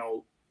much, and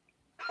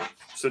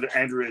So that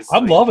Andrew is.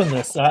 I'm loving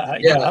this. No,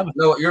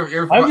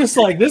 I'm just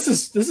like, this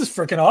is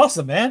freaking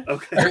awesome, man.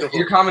 Okay.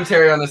 Your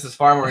commentary on this is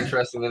far more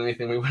interesting than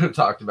anything we would have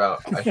talked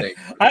about, I think.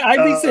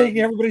 I'd be saying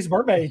everybody's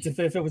mermaids if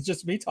it was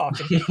just me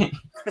talking.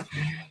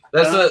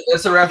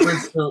 That's a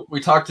reference to, we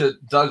talked to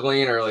Doug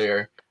Lane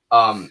earlier.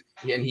 And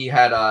he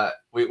had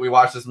we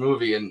watched this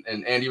movie and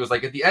Andy was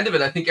like, at the end of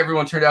it, I think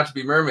everyone turned out to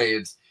be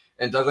mermaids.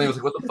 And Doug Lane was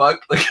like, what the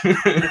fuck? Like,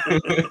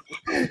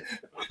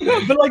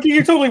 yeah, but like, you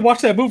can totally watch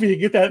that movie and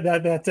get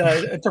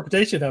that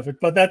interpretation of it.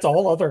 But that's a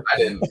whole other.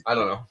 I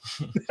don't know.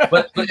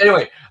 But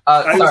anyway,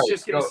 I was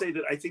just going to say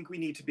that I think we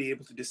need to be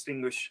able to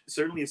distinguish,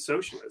 certainly as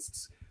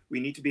socialists, we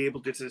need to be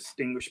able to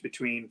distinguish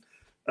between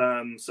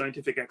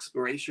scientific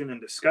exploration and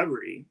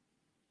discovery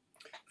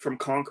from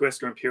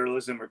conquest or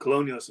imperialism or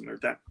colonialism or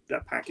that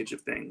package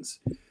of things.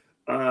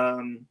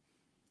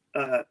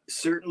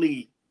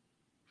 Certainly,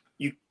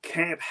 you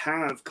can't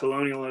have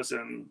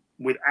colonialism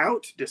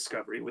without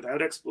discovery,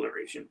 without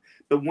exploration.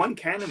 But one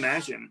can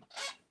imagine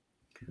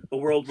a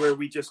world where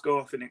we just go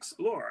off and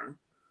explore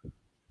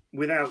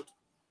without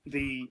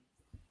the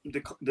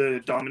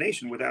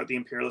domination, without the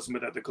imperialism,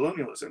 without the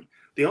colonialism.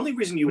 The only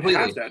reason you would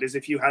have that is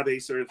if you have a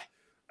sort of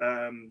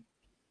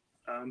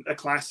a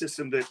class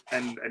system that,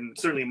 and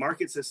certainly a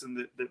market system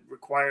that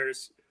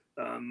requires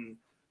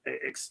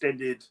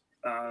extended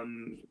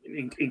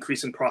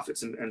increase in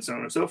profits and so on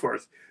and so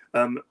forth.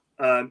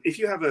 If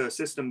you have a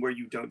system where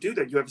you don't do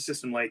that, you have a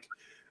system like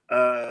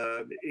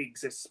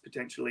exists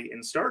potentially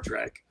in Star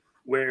Trek,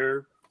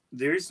 where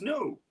there's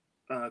no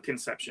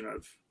conception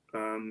of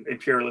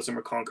imperialism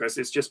or conquest.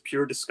 It's just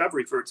pure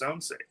discovery for its own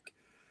sake.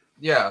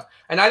 Yeah,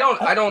 and I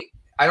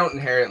don't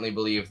inherently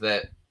believe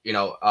that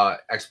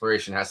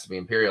exploration has to be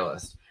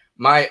imperialist.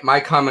 My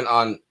comment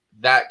on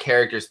that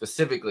character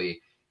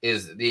specifically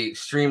is the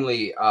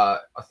extremely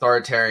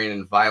authoritarian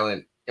and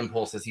violent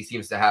impulses he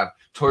seems to have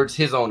towards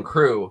his own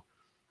crew,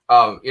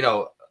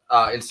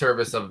 in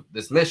service of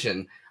this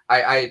mission.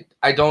 I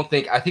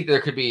think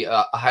there could be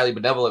a highly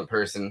benevolent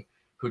person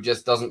who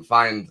just doesn't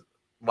find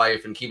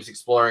life and keeps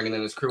exploring, and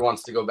then his crew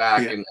wants to go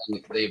back and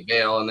they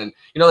bail, and then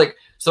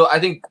so I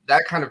think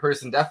that kind of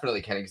person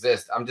definitely can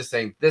exist. I'm just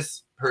saying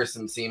this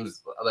person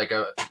seems like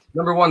a,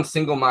 number one,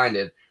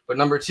 single-minded, but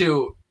number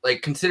two,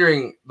 like,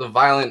 considering the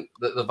violent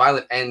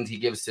end he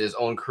gives to his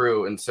own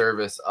crew in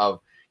service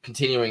of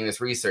continuing this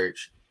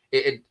research.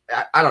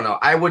 I don't know.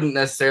 I wouldn't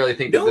necessarily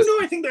think that. No,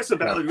 I think that's a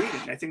valid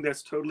reading. I think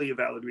that's totally a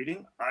valid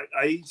reading.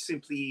 I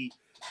simply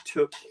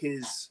took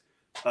his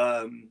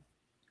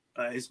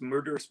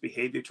murderous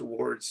behavior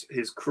towards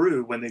his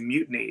crew when they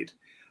mutinied.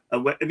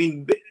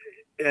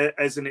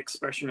 As an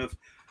expression of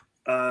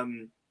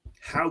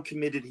how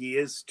committed he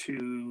is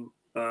to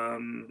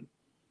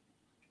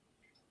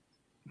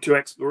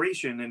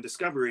exploration and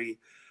discovery,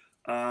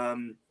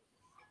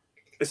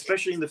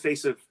 especially in the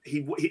face of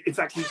he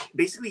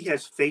basically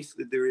has faith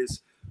that there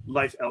is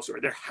life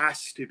elsewhere. There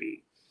has to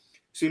be.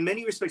 So in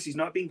many respects, he's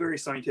not being very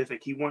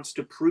scientific. He wants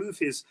to prove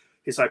his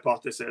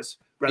hypothesis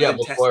rather than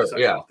test his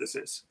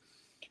hypothesis.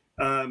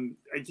 I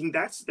think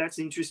that's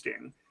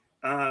interesting.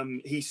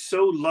 He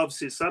so loves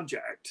his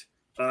subject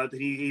that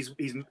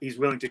he's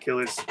willing to kill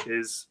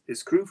his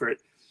crew for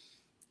it.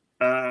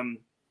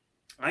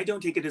 I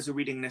don't take it as a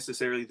reading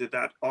necessarily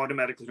that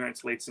automatically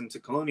translates into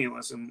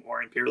colonialism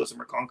or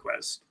imperialism or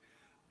conquest.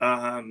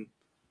 I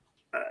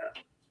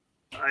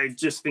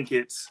just think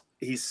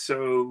he's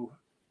so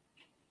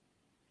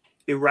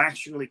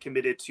irrationally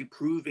committed to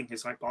proving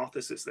his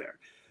hypothesis there.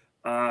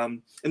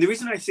 And the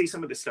reason I say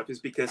some of this stuff is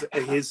because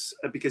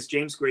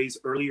James Gray's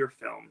earlier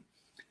film,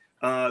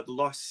 The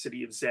Lost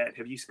City of Zed.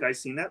 Have you guys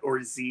seen that,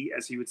 or Z,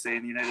 as you would say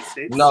in the United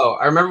States? No,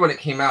 I remember when it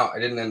came out. I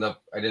didn't end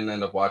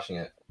up watching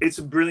it. It's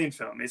a brilliant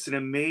film. It's an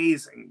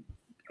amazing.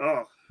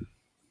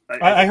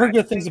 I heard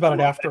good things about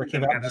it after it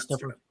came out.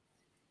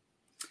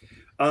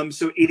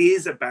 So it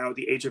is about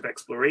the age of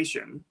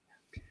exploration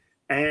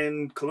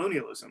and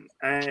colonialism,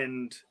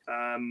 and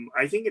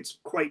I think it's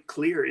quite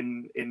clear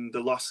in The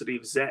Lost City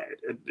of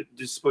Zed.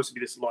 There's supposed to be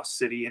this lost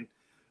city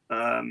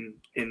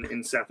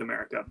in South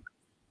America,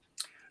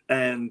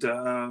 and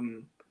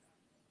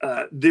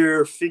there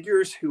are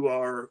figures who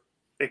are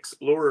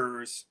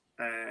explorers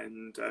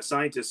and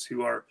scientists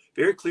who are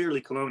very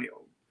clearly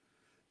colonial,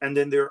 and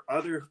then there are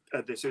other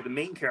the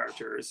main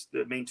characters,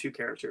 the main two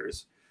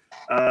characters,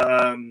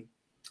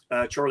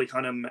 Charlie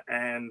Hunnam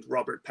and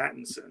Robert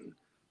Pattinson,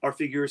 are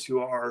figures who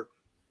are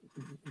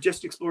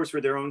just explorers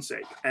for their own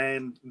sake.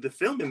 And the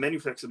film, in many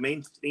respects, the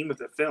main theme of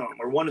the film,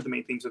 or one of the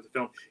main themes of the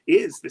film,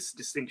 is this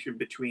distinction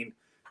between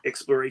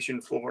exploration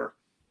for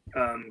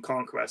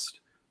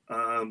conquest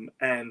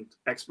and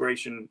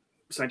exploration,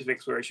 scientific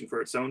exploration for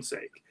its own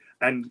sake,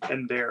 and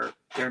their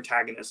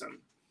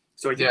antagonism.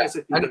 So I think that's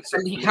a thing that's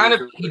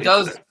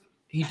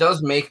he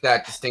does make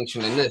that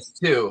distinction in this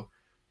too.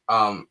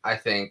 I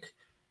think.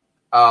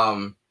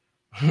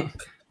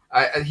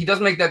 He does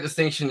make that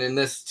distinction in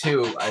this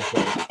too, I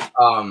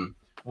think,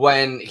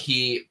 when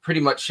he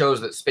pretty much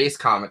shows that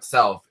Spacecom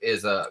itself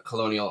is a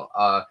colonial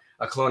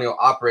a colonial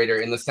operator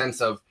in the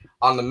sense of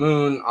on the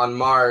moon, on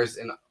Mars,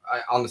 and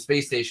on the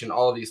space station,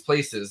 all of these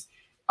places,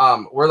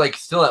 we're like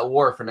still at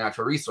war for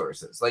natural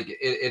resources. Like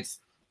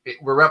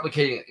we're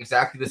replicating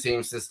exactly the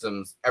same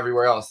systems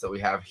everywhere else that we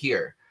have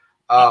here.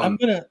 I'm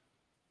gonna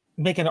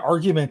make an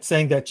argument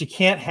saying that you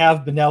can't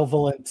have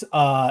benevolent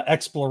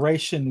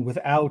exploration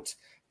without,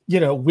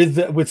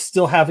 with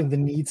still having the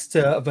needs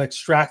of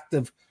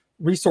extractive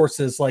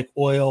resources like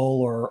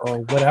oil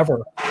or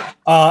whatever.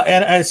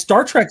 And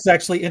Star Trek's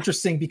actually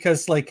interesting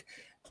because like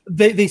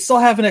they still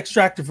have an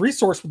extractive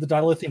resource with the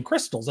dilithium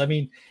crystals. I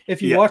mean,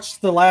 if you watch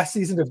the last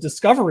season of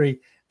Discovery,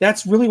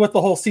 that's really what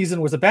the whole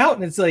season was about.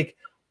 And it's like,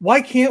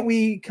 why can't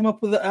we come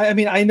up with? I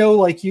mean, I know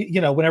like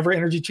whenever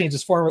energy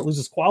changes form, it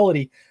loses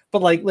quality.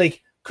 But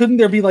like, couldn't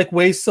there be like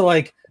ways to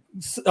like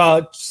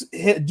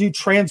do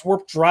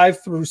transwarp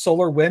drive through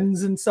solar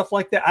winds and stuff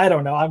like that? I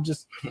don't know. I'm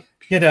just,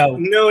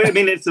 No, I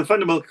mean it's a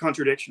fundamental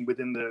contradiction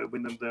within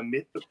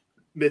the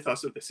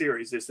mythos of the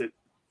series is that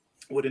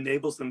what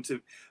enables them to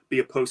be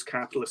a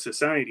post-capitalist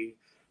society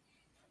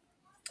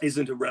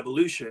isn't a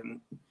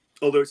revolution,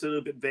 although it's a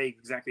little bit vague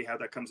exactly how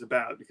that comes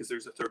about because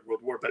there's a Third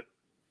World War, but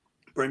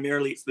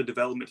primarily it's the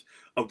development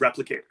of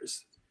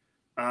replicators.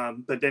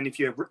 But then it's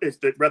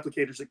the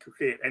replicators that could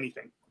create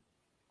anything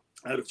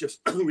out of just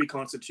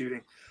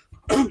reconstituting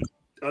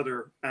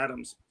other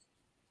atoms,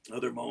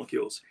 other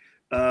molecules.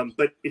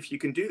 But if you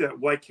can do that,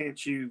 why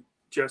can't you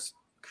just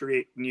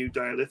create new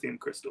dilithium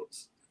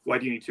crystals? Why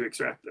do you need to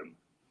extract them?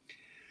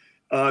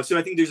 So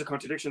I think there's a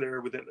contradiction there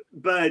within it.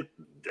 But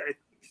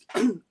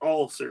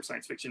all sort of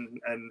science fiction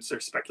and sort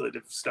of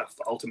speculative stuff,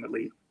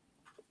 ultimately,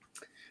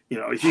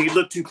 if you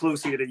look too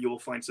closely at it, you will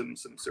find some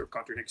sort of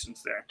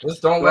contradictions there.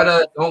 Just don't let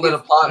a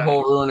plot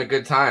hole ruin a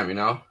good time,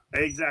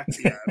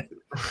 Exactly. Yeah.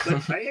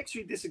 But I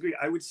actually disagree.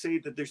 I would say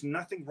that there's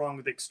nothing wrong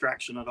with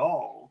extraction at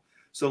all,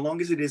 so long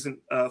as it isn't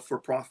for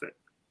profit.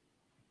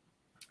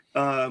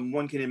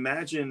 One can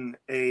imagine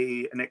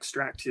an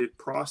extractive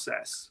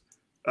process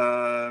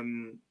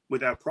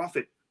without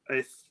profit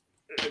if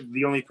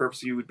the only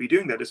purpose you would be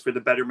doing that is for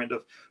the betterment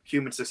of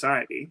human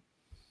society,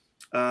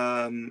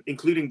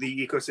 including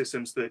the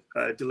ecosystems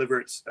that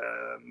deliver its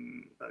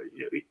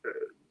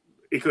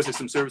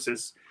ecosystem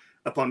services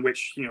upon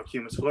which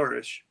humans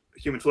flourish.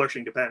 Human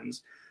flourishing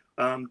depends.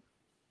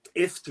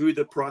 If through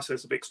the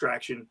process of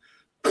extraction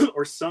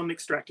or some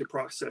extractive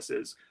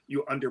processes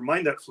you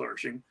undermine that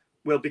flourishing,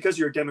 well, because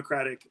you're a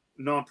democratic,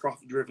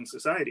 non-profit driven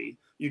society,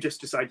 you just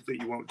decided that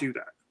you won't do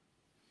that.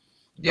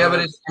 Yeah,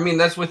 but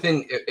that's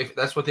within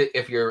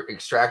if you're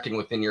extracting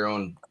within your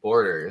own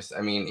borders.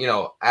 I mean,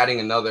 adding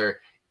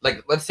another,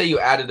 like, let's say you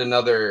added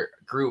another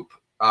group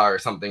or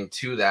something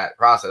to that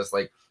process.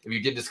 Like if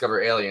you did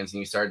discover aliens and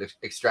you started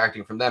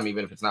extracting from them,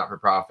 even if it's not for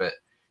profit,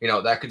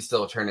 that could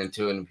still turn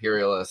into an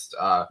imperialist.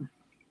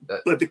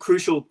 But the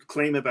crucial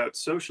claim about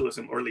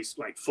socialism, or at least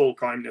like full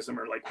communism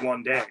or like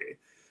one day,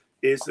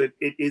 is that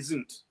it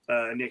isn't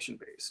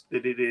nation-based,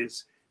 that it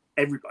is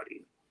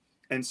everybody.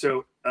 And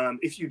so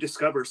if you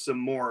discover some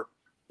more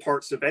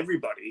parts of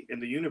everybody in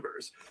the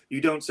universe, you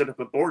don't set up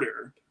a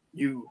border.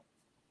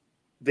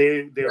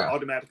 They're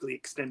automatically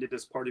extended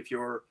as part of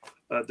your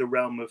the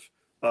realm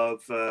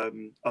of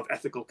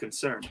ethical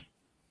concern.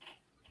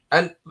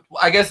 And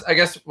I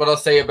guess what I'll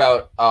say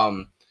about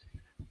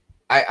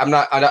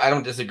I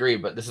don't disagree,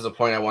 but this is a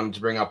point I wanted to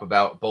bring up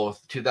about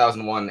both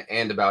 2001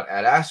 and about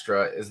Ad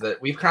Astra is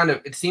that we've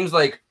it seems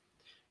like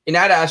in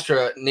Ad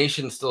Astra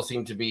nations still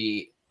seem to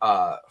be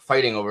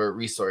fighting over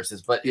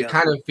resources, but it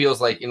kind of feels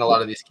like in a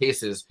lot of these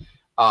cases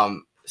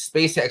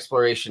space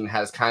exploration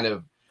has kind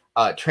of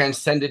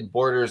transcended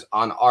borders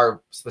on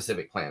our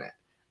specific planet.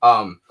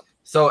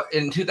 So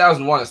in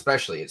 2001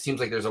 especially, it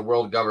seems like there's a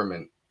world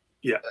government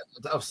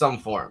of some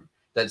form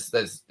that's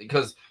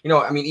because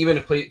even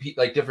if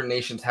like different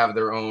nations have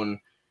their own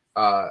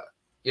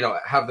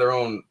have their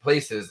own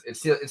places, it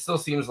still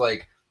seems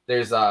like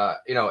there's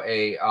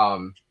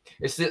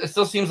it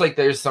still seems like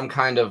there's some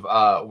kind of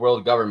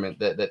world government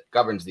that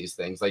governs these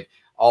things. Like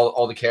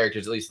all the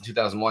characters, at least in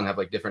 2001, have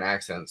like different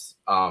accents,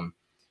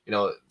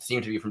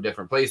 seem to be from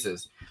different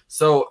places.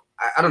 So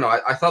I don't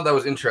know. I thought that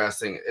was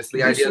interesting. It's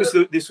the idea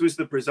this was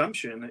the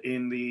presumption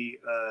in the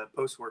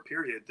post-war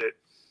period that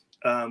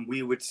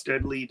we would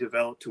steadily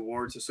develop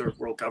towards a sort of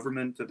world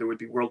government, that there would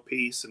be world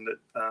peace, and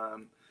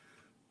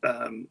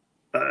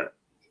that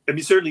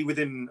certainly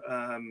within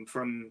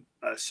from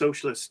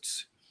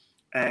socialists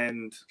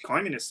and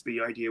communists, the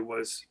idea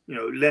was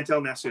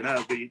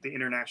l'international, the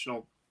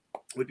international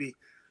would be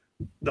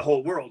the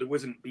whole world. It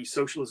wouldn't be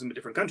socialism in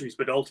different countries,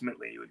 but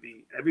ultimately it would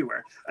be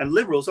everywhere. And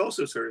liberals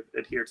also sort of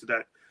adhere to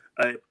that,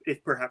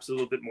 if perhaps a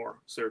little bit more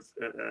sort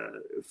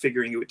of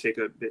figuring it would take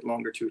a bit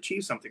longer to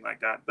achieve something like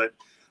that. But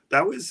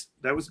that was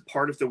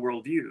part of the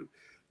worldview.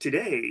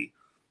 Today,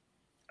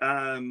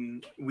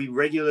 we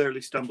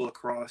regularly stumble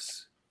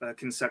across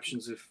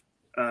conceptions of,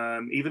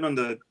 even on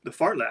the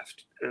far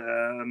left,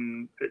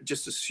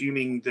 just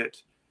assuming that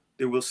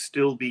there will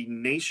still be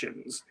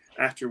nations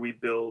after we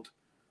build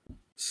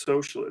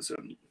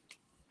socialism.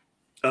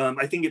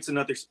 I think it's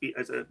another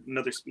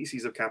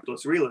species of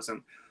capitalist realism.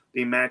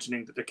 the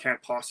imagining that there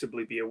can't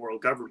possibly be a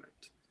world government.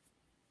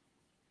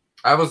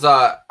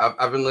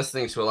 I've been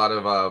listening to a lot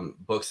of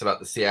books about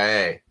the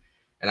CIA,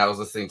 and I was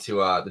listening to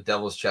The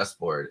Devil's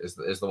Chessboard is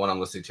the one I'm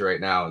listening to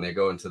right now, and they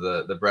go into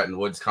the Bretton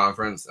Woods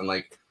conference and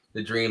like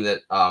the dream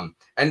that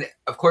and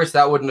of course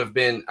that wouldn't have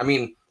been, I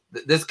mean,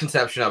 this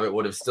conception of it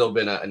would have still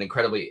been an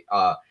incredibly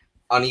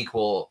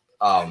unequal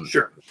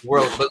Sure.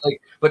 world,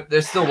 but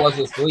there still was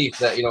this belief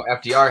that, you know,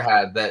 FDR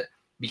had that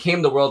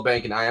became the World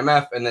Bank and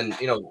IMF, and then,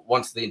 you know,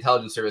 once the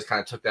intelligence service kind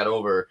of took that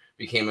over,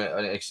 became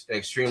an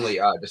extremely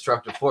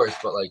destructive force.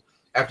 But like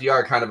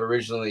FDR kind of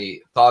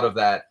originally thought of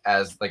that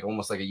as like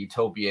almost like a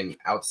utopian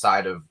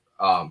outside of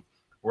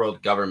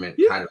world government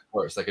kind of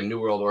force, like a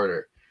new world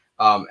order.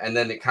 And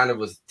then it kind of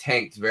was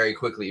tanked very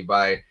quickly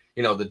by,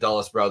 you know, the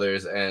Dulles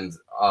brothers and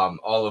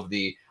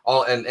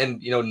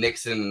and you know,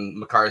 Nixon,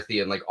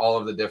 McCarthy, and like all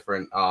of the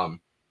different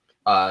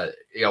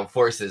you know,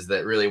 forces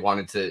that really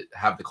wanted to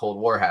have the Cold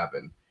War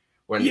happen.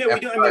 When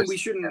we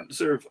shouldn't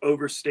sort of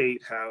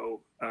overstate how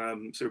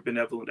sort of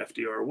benevolent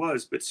FDR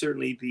was, but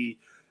certainly the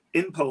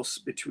impulse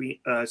between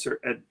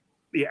sort of at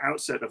the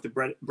outset of the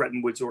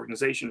Bretton Woods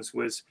organizations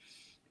was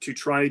to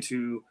try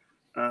to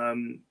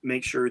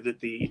make sure that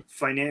the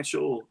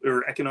financial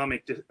or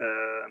economic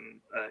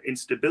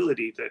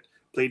instability that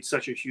played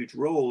such a huge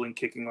role in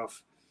kicking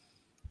off,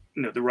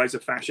 you know, the rise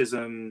of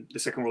fascism, the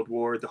Second World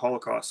War, the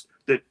Holocaust,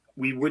 that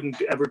we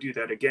wouldn't ever do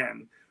that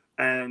again.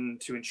 And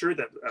to ensure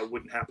that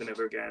wouldn't happen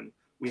ever again,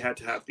 we had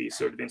to have these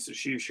sort of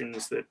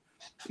institutions that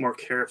more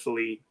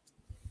carefully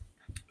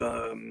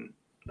sort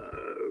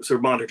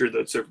of monitor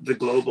the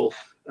global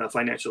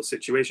financial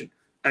situation.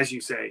 As you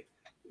say,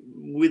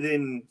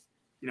 within,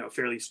 you know,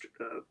 fairly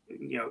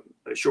you know,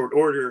 a short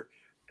order,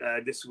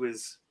 this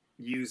was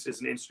used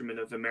as an instrument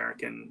of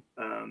American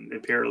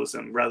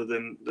imperialism rather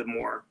than the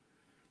more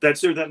that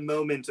sort of that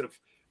moment of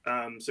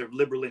sort of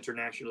liberal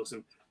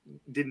internationalism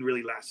didn't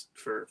really last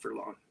for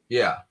long.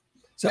 Yeah.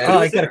 So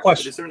I got a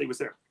question. It certainly was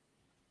there.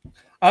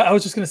 I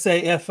was just going to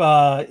say, if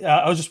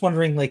I was just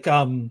wondering, like,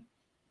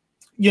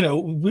 you know,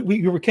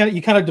 we were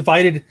you kind of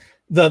divided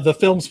the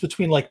films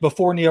between like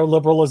before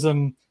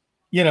neoliberalism,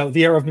 you know,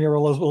 the era of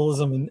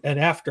neoliberalism, and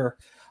after.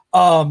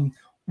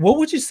 What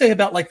would you say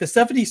about like the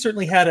 70s?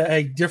 Certainly had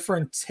a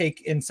different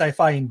take in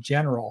sci-fi in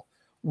general,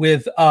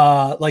 with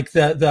like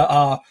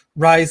the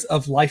rise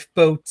of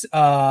lifeboat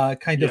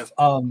kind of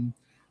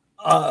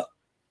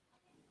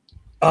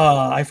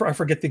I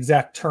forget the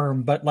exact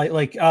term, but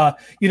like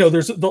you know,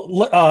 there's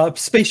the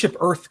spaceship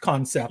Earth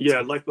concept,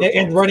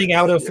 and running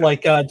out of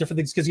like different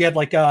things, because you had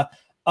like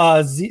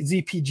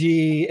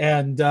ZPG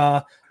and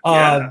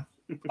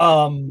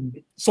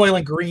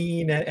Soylent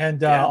Green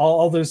and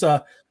all those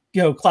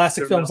you know,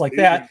 classic films like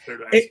that,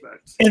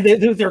 and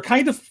they're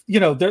kind of, you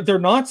know, they're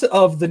not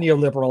of the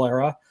neoliberal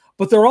era,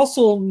 but they're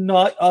also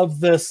not of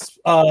this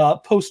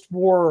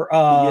post-war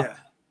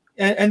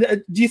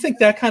and do you think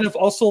that kind of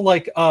also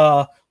like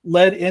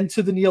led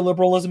into the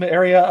neoliberalism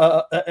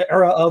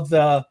era of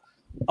the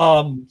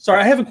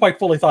sorry, I haven't quite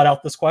fully thought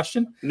out this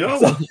question. No,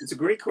 it's a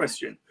great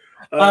question.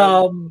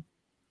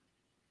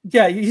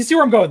 Yeah, you see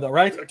where I'm going though,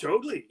 right?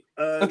 Totally.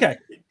 Okay.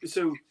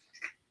 So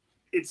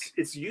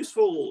it's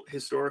useful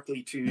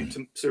historically to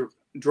sort of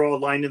draw a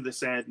line in the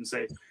sand and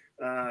say,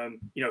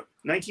 you know,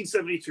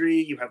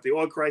 1973, you have the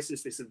oil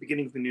crisis. This is the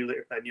beginning of the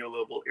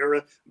neoliberal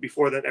era.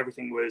 Before that,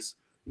 everything was,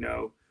 you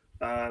know,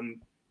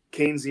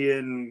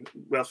 Keynesian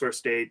welfare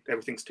state.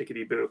 Everything's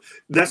tickety-boo.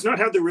 That's not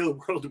how the real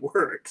world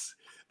works.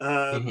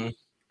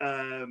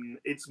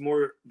 It's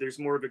more. There's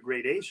more of a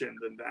gradation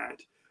than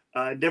that.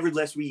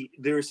 Nevertheless,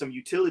 there is some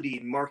utility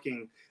in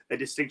marking a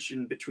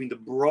distinction between the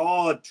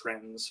broad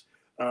trends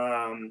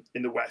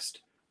in the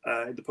West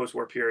in the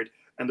post-war period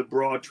and the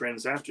broad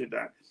trends after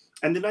that.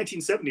 And the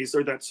 1970s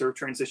are that sort of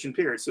transition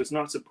period. So it's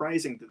not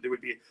surprising that there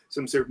would be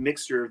some sort of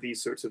mixture of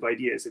these sorts of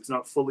ideas. It's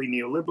not fully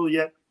neoliberal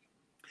yet,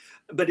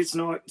 but it's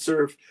not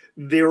sort of,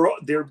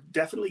 they're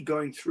definitely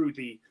going through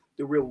the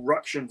real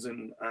ructions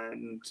and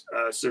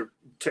sort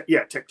of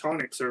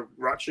tectonic sort of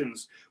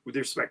ructions with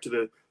respect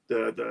to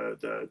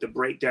the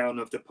breakdown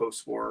of the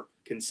post-war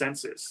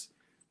consensus.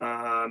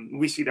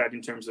 We see that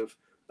in terms of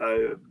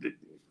the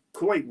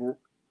quite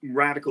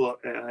radical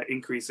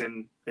increase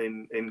in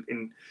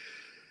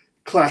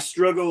class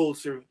struggle,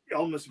 sort of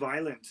almost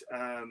violent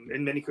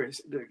in many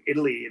cases.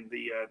 Italy in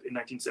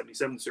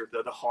 1977, sort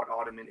of the hot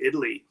autumn in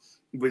Italy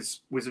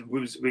was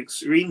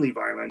extremely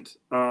violent.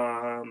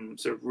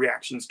 Sort of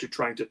reactions to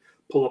trying to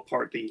pull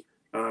apart the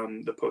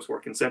post-war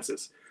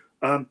consensus.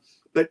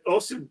 But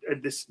also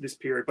at this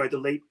period, by the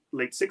late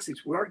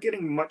 60s, we are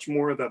getting much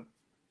more of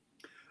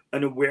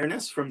an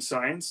awareness from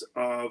science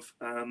of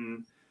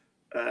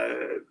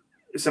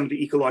some of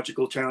the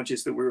ecological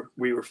challenges that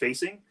we were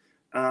facing.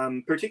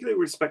 Particularly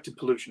with respect to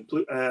pollution,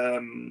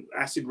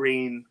 acid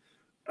rain,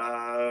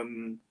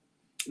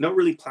 not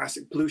really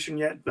plastic pollution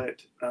yet,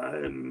 but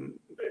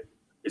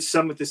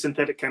some of the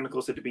synthetic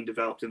chemicals that have been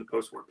developed in the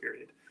post-war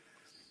period.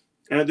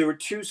 And there were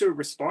two sort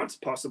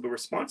of possible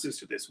responses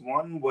to this.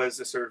 One was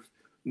a sort of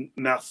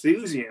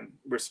Malthusian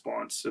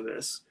response to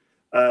this,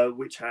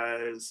 which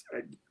has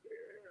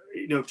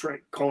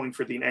calling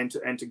for the end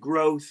to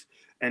growth,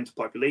 end to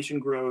population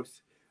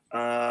growth,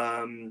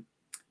 and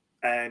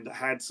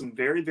had some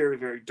very, very,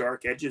 very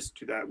dark edges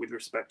to that with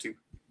respect to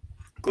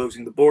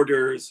closing the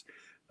borders,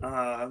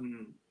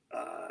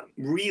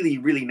 really,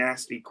 really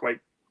nasty, quite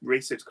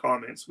racist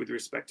comments with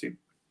respect to,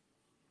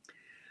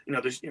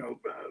 there's,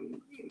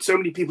 so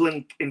many people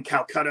in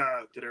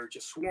Calcutta that are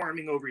just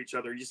swarming over each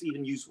other. Just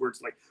even use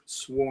words like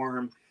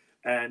swarm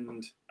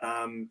and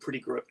pretty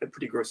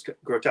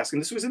grotesque.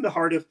 And this was in the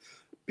heart of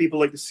people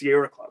like the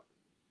Sierra Club,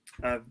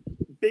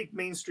 big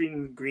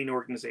mainstream green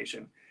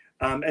organization.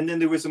 And then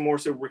there was a more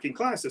sort of working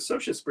class, a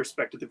socialist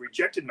perspective that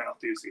rejected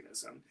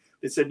Malthusianism.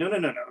 That said,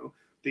 no.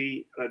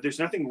 There's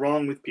nothing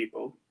wrong with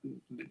people.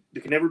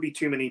 There can never be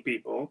too many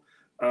people.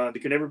 There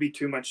can never be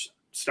too much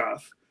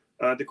stuff.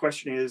 The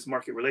question is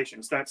market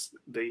relations. That's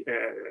the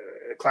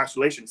class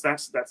relations.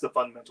 That's the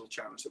fundamental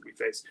challenge that we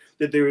face.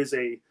 That there is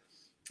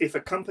if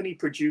a company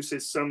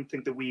produces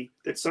something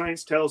that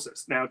science tells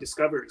us now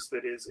discovers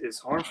that is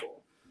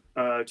harmful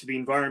to the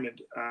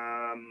environment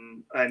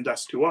and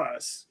thus to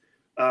us,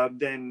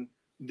 then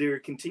there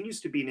continues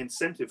to be an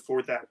incentive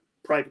for that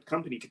private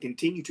company to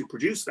continue to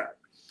produce that,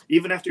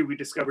 even after we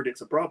discovered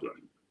it's a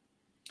problem.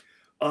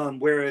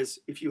 Whereas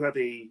if you have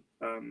a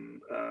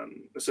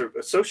sort of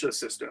a socialist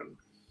system,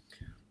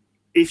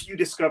 if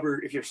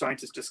your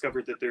scientists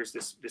discover that there's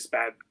this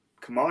bad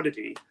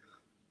commodity,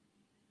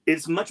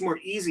 it's much more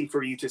easy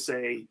for you to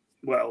say,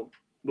 well,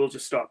 we'll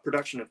just stop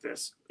production of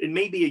this. It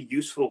may be a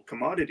useful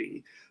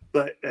commodity,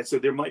 but so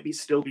there might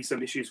still be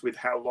some issues with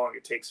how long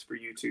it takes for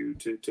you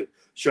to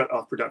shut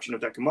off production of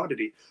that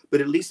commodity.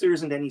 But at least there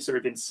isn't any sort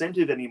of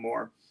incentive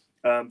anymore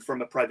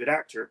from a private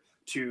actor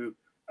to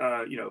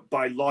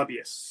by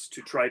lobbyists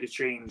to try to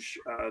change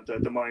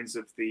the minds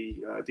of the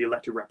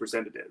elected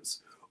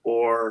representatives,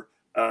 or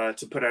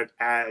to put out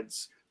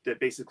ads that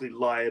basically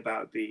lie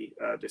about the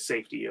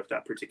safety of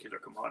that particular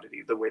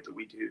commodity, the way that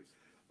we do.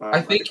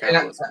 I think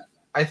that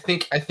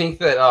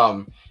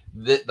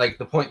like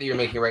the point that you're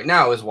making right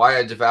now is why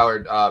I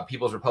devoured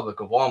People's Republic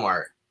of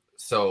Walmart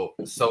so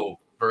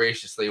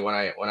voraciously when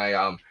I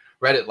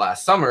read it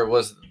last summer,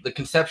 was the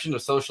conception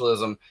of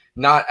socialism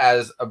not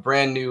as a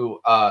brand new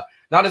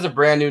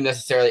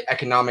necessarily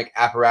economic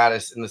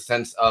apparatus in the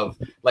sense of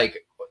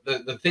like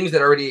the things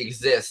that already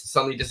exist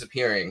suddenly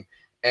disappearing,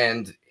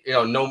 and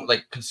no,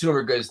 like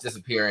consumer goods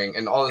disappearing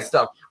and all this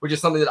stuff, which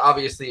is something that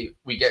obviously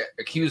we get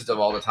accused of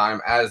all the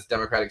time as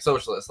democratic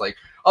socialists. Like,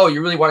 oh,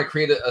 you really want to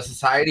create a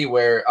society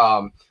where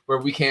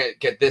we can't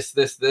get this,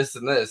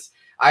 and this.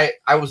 I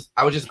was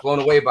just blown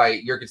away by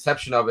your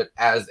conception of it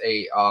as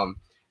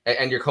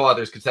and your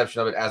co-author's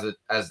conception of it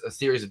as a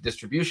series of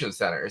distribution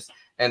centers.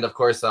 And of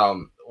course,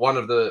 one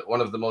of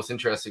the most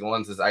interesting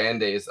ones is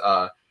Allende's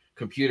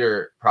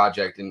computer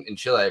project in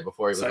Chile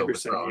before he was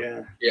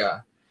overthrown.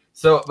 Yeah.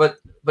 So, but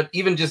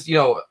even just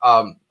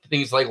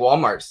things like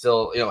Walmart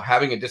still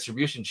having a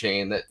distribution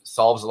chain that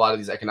solves a lot of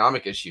these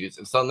economic issues,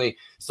 and suddenly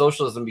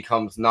socialism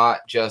becomes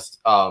not just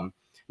all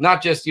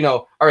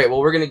right, well,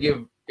 we're going to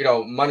give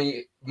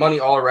money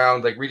all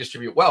around, like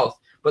redistribute wealth,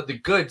 but the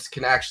goods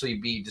can actually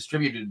be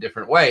distributed a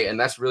different way, and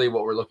that's really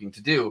what we're looking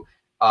to do.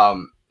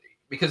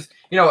 Because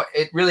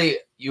it really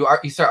you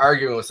start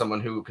arguing with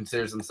someone who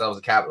considers themselves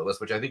a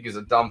capitalist, which I think is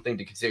a dumb thing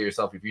to consider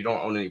yourself if you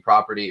don't own any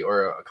property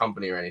or a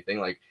company or anything.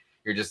 Like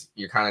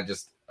you're kind of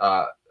just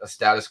a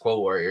status quo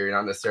warrior. You're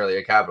not necessarily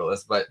a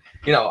capitalist, but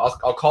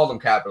I'll call them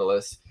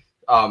capitalists.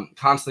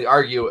 Constantly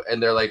argue,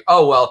 and they're like,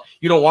 oh well,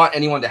 you don't want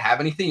anyone to have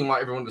anything, you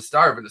want everyone to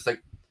starve, and it's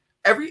like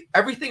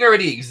everything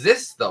already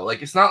exists though.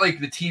 Like it's not like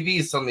the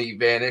TVs suddenly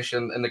vanish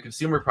and the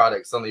consumer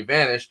products suddenly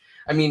vanish.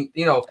 I mean,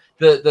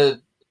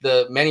 the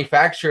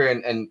manufacture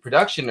and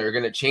production are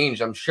going to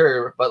change, I'm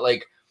sure, but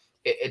like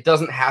it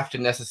doesn't have to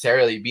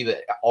necessarily be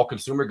that all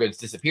consumer goods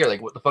disappear.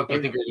 Like what the fuck do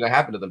you think is going to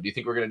happen to them? Do you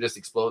think we're going to just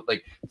explode,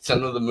 like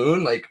send them to the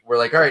moon? Like we're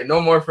like, all right,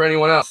 no more for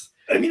anyone else.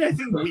 I mean, I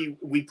think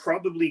we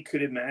probably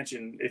could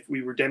imagine, if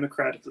we were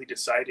democratically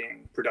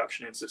deciding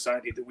production in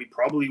society, that we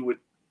probably would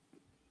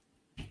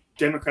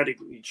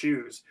democratically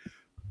choose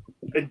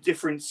a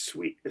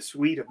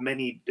suite of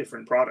many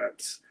different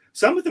products.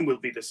 Some of them will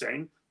be the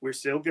same. We're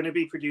still going to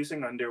be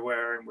producing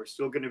underwear, and we're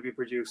still going to be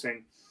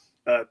producing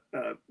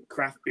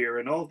craft beer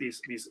and all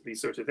these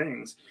sorts of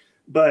things.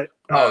 But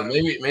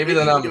maybe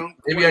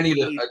I need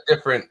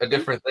a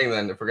different thing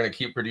then, if we're going to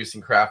keep producing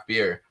craft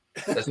beer.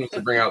 That seems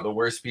to bring out the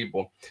worst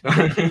people.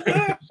 But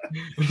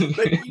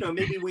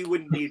maybe we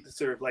wouldn't need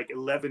sort of like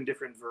 11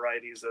 different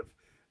varieties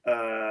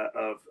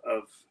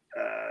of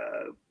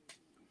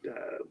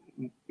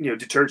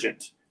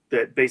detergent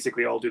that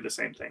basically all do the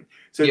same thing.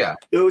 So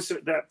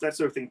that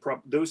sort of thing,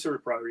 those sort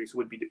of priorities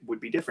would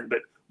be different.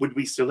 But would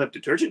we still have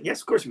detergent?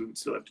 Yes, of course we would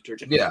still have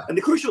detergent. Yeah. And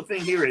the crucial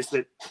thing here is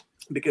that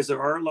because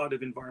there are a lot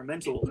of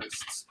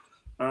environmentalists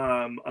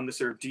on the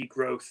sort of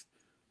degrowth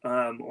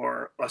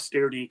or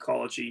austerity,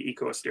 ecology,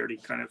 eco-austerity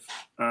kind of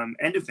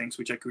end of things,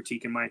 which I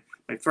critique in my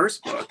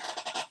first book.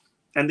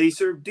 And they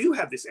sort of do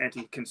have this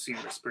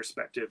anti-consumerist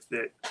perspective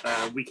that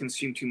we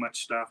consume too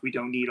much stuff. We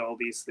don't need all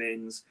these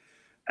things.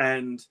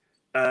 And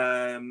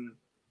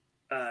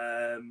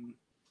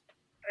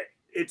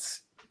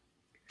it's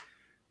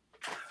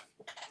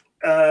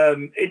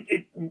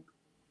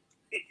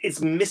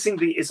it's missing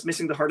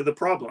the heart of the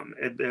problem,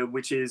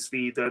 which is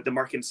the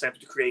market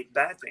incentive to create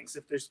bad things.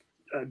 If there's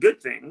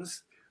good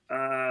things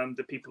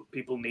that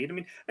people need, I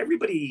mean,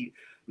 everybody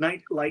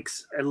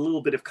likes a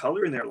little bit of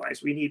color in their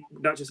lives. We need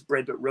not just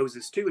bread but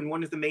roses too. And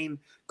one of the main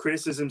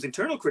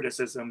internal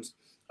criticisms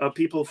of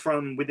people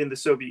from within the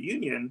Soviet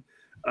Union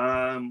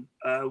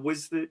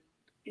was that,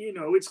 you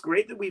know, it's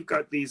great that we've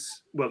got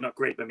these. Well, not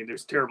great. I mean,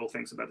 there's terrible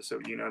things about the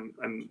Soviet Union.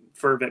 I'm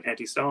fervent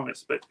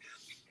anti-Stalinist, but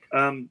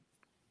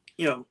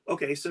you know,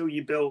 okay, so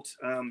you built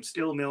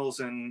steel mills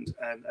and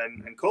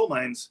coal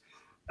mines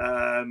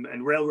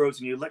and railroads,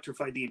 and you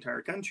electrified the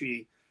entire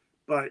country,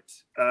 but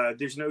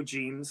there's no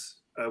jeans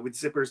with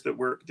zippers that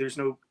work. There's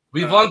no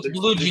we want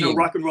blue there's jeans. no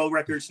rock and roll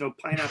records, no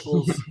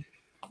pineapples.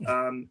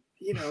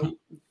 You know,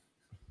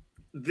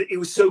 it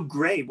was so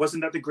gray.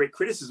 Wasn't that the great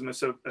criticism of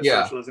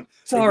socialism?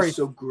 Sorry, it was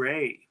so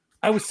gray.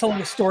 I was telling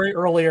a story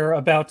earlier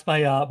about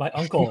my my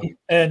uncle,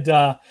 and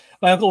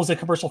my uncle was a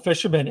commercial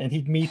fisherman, and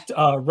he'd meet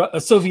a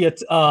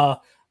Soviet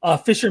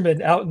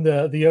fishermen out in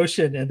the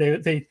ocean, and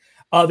they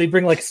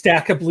bring like a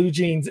stack of blue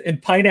jeans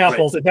and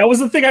pineapples, right. And that was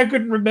the thing I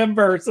couldn't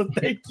remember. So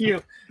thank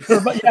you.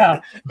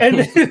 Yeah, and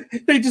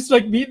they just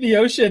like meet in the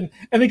ocean,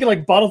 and they get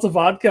like bottles of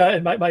vodka,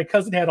 and my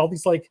cousin had all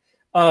these like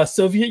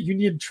Soviet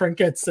Union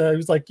trinkets. He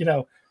was like, you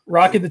know,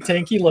 rocking the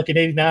tanky look in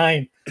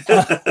 '89.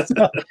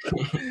 So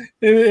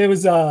it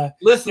was.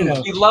 Listen, you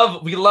know.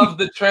 we love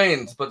the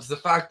trains, but it's the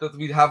fact that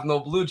we have no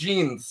blue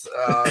jeans.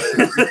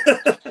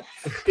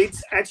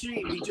 It's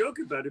actually, we joke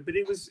about it, but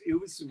it was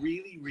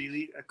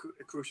really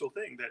a crucial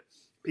thing that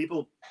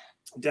people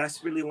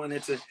desperately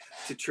wanted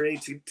to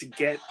trade to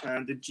get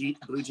the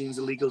blue jeans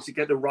illegal, to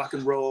get the rock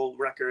and roll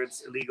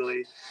records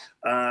illegally.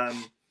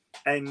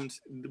 And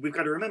we've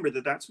got to remember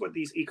that that's what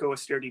these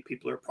eco-austerity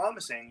people are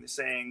promising,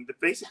 saying that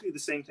basically the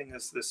same thing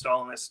as the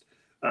Stalinist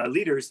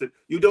leaders, that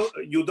you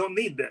don't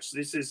need this.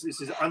 This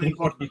is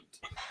unimportant.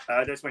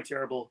 That's my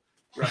terrible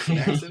Russian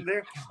accent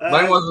there.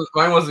 Mine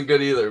wasn't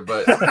good either,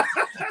 but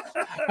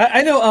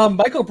I know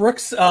Michael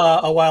Brooks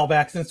a while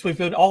back, since we've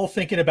been all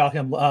thinking about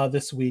him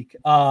this week.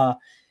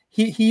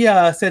 He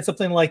said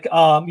something like,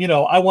 you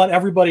know, I want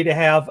everybody to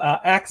have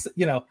access.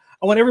 You know,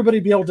 I want everybody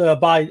to be able to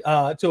buy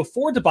to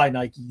afford to buy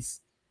Nikes.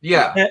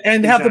 Yeah,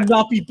 and have them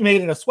not be made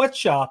in a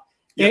sweatshop.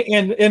 Yep.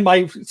 And in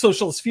my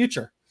socialist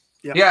future.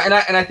 Yep. Yeah,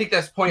 and I think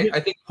that's point.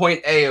 I think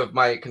point A of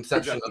my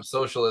conception of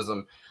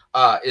socialism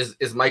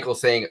is Michael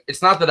saying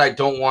it's not that I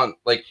don't want,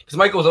 like, because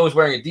Michael was always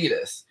wearing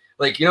Adidas,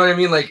 like, you know what I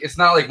mean, like it's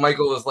not like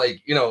Michael was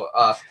like, you know,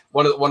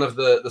 one of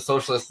the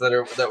socialists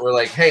that were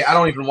like, hey, I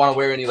don't even want to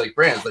wear any like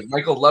brands. Like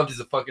Michael loved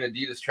his fucking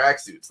Adidas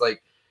tracksuits,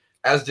 like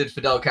as did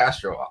Fidel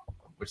Castro,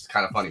 which is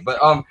kind of funny. But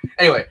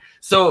anyway,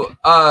 so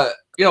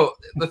you know,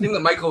 the thing that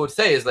Michael would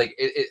say is like,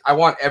 I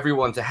want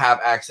everyone to have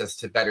access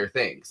to better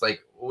things.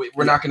 Like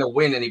we're not going to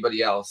win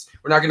anybody else.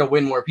 We're not going to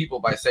win more people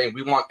by saying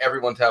we want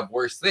everyone to have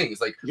worse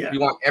things. Like we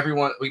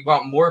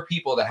want more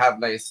people to have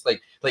nice,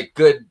 like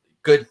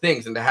good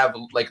things, and to have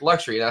like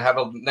luxury and to have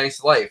a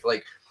nice life.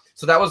 Like,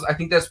 so that was, I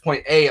think that's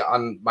point A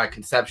on my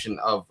conception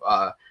of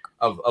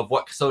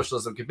what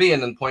socialism could be.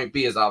 And then point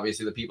B is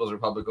obviously the People's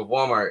Republic of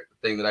Walmart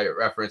thing that I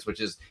referenced,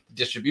 which is the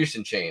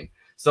distribution chain.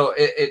 So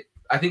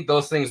I think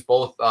those things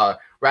both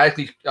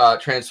radically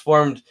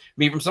transformed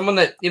me from someone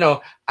that, you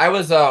know, I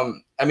was,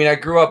 I mean, I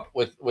grew up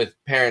with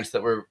parents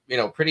that were, you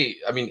know, pretty,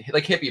 I mean,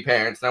 like hippie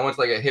parents. And I went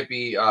to like a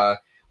hippie,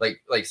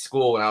 like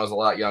school when I was a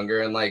lot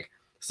younger. And like,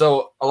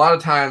 so a lot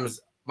of times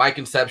my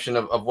conception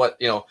of what,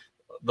 you know,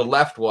 the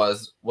left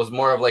was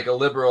more of like a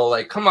liberal,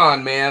 like, come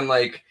on, man.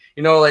 Like,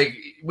 you know, like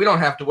we don't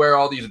have to wear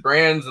all these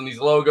brands and these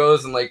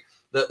logos, and like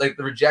the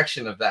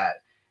rejection of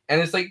that.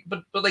 And it's like,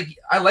 but like,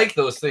 I like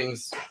those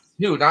things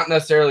too, not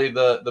necessarily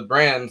the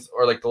brands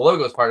or like the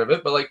logos part of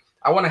it, but like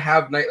I want to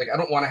have like I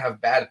don't want to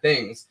have bad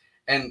things.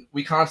 And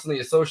we constantly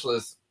as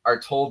socialists are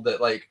told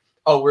that like,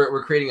 oh,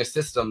 we're creating a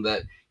system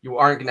that you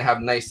aren't going to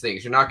have nice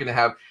things. You're not going to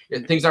have,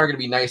 things aren't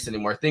going to be nice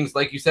anymore. Things,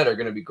 like you said, are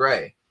going to be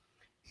gray.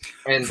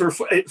 And for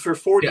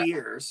 40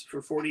 years,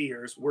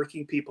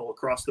 working people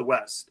across the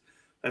West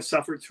have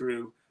suffered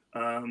through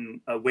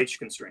wage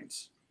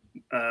constraints,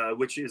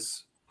 which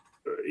is,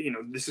 you know,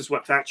 this is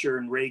what Thatcher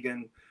and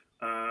Reagan,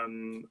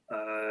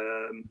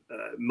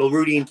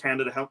 Mulrooney in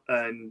Canada,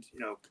 and you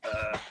know,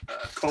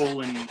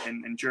 Kohl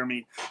in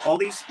Germany, all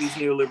these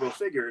neoliberal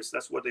figures.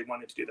 That's what they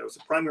wanted to do. That was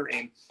the primary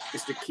aim,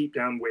 is to keep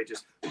down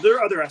wages. There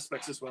are other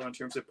aspects as well in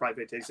terms of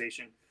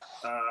privatization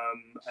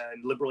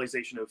and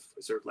liberalization of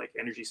sort of like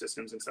energy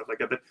systems and stuff like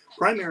that. But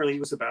primarily, it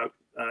was about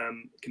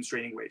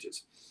constraining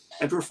wages.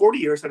 And for 40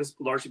 years, that has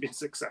largely been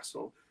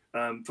successful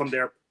from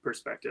their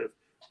perspective.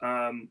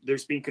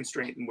 There's been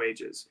constraint in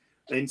wages.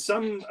 In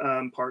some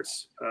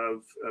parts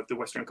of the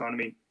Western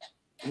economy,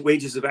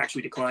 wages have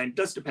actually declined. It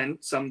does depend.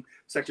 Some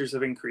sectors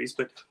have increased,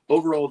 but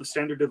overall, the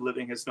standard of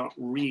living has not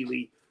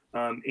really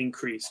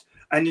increased.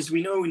 And as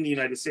we know in the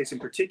United States in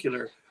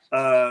particular,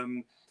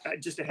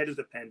 just ahead of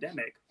the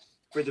pandemic,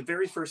 for the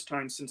very first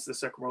time since the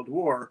Second World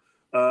War,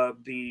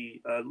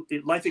 the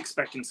life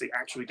expectancy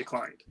actually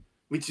declined,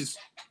 which is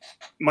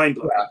mind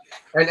blowing.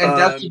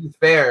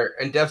 Yeah.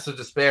 And deaths of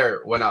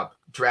despair went up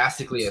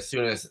drastically as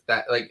soon as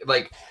that,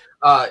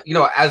 you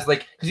know, as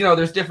like, because you know,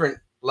 there's different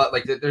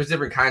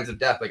kinds of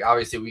death. Like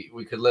obviously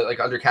we could live like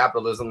under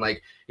capitalism,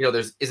 like, you know,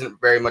 there's isn't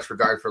very much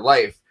regard for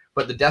life,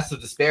 but the deaths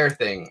of despair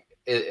thing,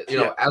 you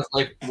know, as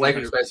life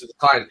expectancy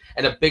declines,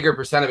 and a bigger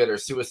percent of it are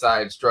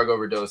suicides, drug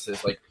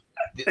overdoses, like.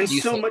 And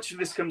so much of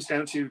this comes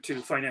down to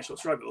financial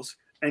struggles.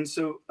 And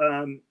so,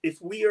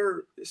 if we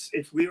are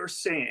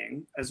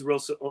saying, as a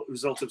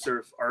result of sort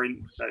of our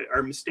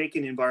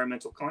mistaken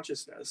environmental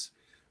consciousness,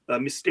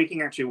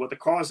 mistaking actually what the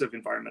cause of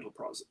environmental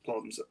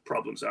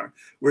problems are,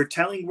 we're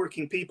telling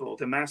working people,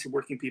 the mass of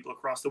working people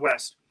across the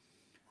West,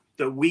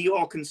 that we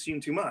all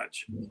consume too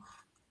much.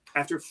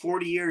 After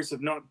 40 years of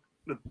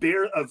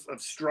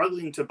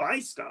struggling to buy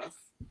stuff,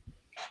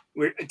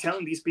 we're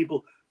telling these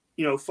people,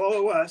 you know,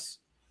 follow us.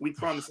 We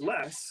promise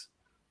less.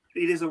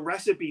 It is a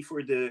recipe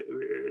for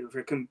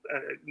absolutely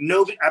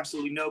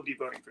nobody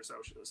voting for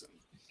socialism.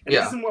 And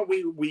this isn't what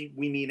we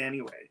mean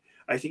anyway.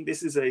 I think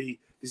this is a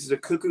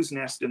cuckoo's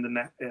nest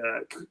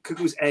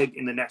cuckoo's egg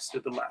in the nest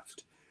of the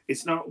left.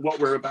 It's not what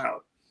we're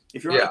about.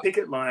 If you're on a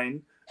picket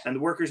line and the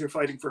workers are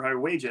fighting for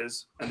higher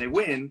wages and they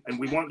win, and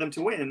we want them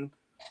to win,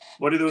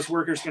 what are those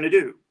workers going to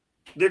do?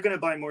 They're going to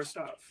buy more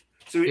stuff.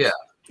 So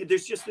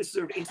there's just this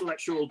sort of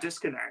intellectual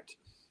disconnect.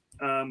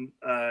 Telling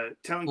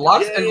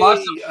lots of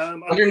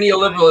under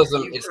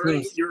neoliberalism, it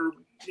seems you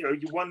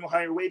won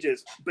higher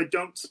wages, but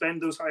don't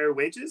spend those higher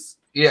wages.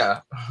 Yeah,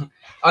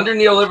 under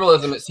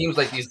neoliberalism, it seems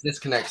like these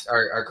disconnects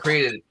are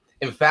created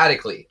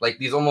emphatically, like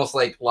these almost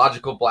like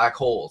logical black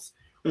holes,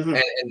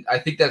 and I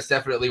think that's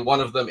definitely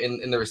one of them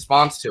in the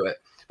response to it.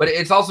 But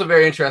it's also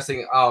very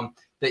interesting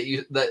that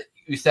you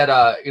said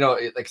you know,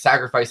 like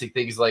sacrificing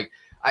things. Like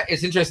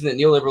it's interesting that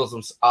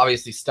neoliberalism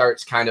obviously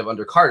starts kind of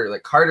under Carter.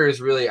 Like Carter is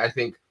really, I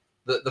think,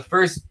 the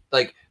first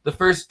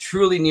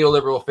truly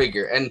neoliberal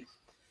figure, and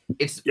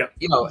it's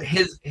you know,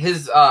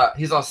 his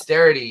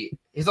austerity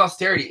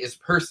is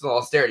personal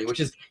austerity, which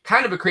is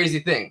kind of a crazy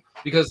thing,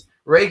 because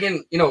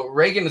Reagan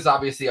is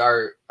obviously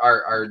our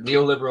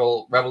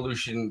neoliberal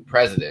revolution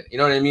president, you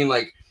know what I mean?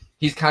 Like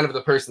he's kind of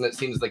the person that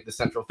seems like the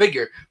central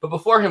figure, but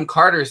before him,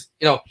 Carter's,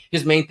 you know,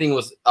 his main thing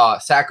was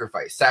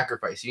sacrifice,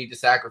 you need to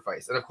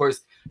sacrifice, and of course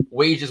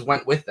wages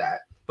went with that,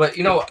 but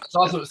you know, it's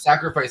also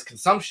sacrifice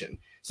consumption.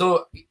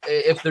 So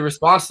if the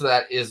response to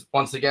that is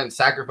once again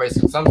sacrifice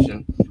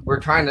consumption,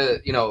 we're trying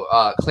to, you know,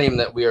 claim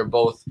that we are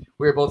both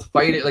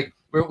fighting, like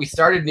we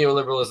started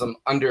neoliberalism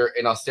under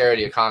an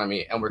austerity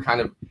economy, and we're kind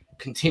of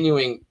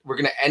continuing. We're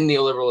going to end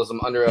neoliberalism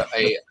under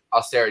a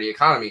austerity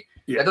economy.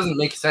 That doesn't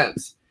make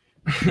sense.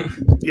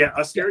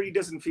 Austerity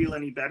doesn't feel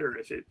any better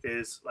if it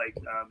is like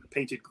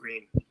painted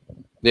green.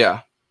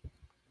 Yeah.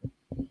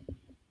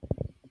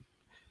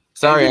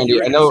 Sorry, Andy.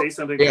 I know.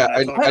 Yeah,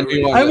 I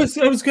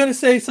was going to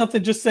say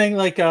something. Just saying,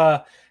 like,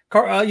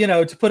 you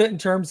know, to put it in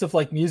terms of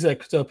like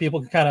music, so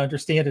people can kind of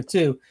understand it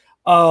too.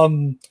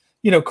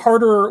 You know,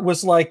 Carter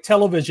was like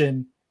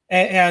television,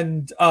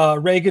 and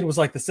Reagan was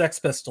like the Sex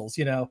Pistols.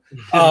 You know,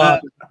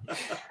 and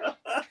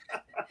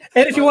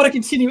if you want to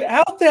continue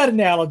out that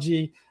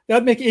analogy,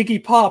 that'd make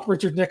Iggy Pop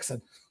Richard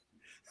Nixon.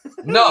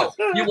 No,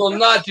 you will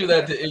not do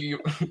that to Iggy.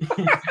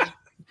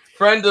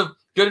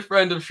 Good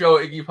friend of show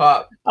Iggy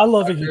Pop. I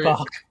love Iggy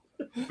Pop.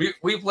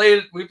 We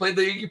played the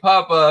Iggy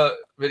Pop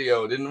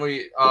video, didn't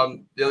we?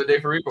 The other day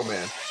for Repo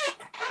Man.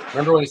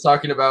 Remember when he's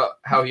talking about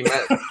how he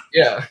met?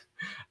 Yeah.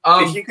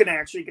 If you can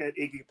actually get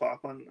Iggy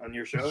Pop on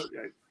your show,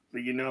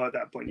 you know, at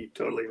that point you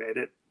totally made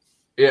it.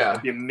 Yeah,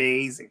 that'd be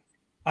amazing.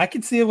 I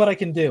can see what I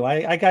can do.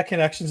 I got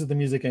connections in the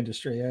music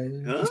industry.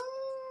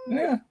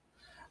 Yeah,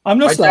 I'm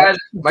no star.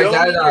 My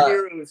dad.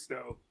 Heroes,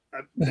 though.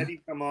 I bet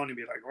he'd come on and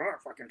be like, "Wow,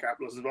 fucking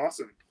capitalism is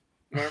awesome."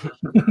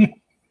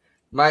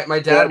 My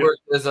dad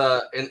worked as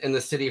in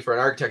the city for an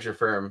architecture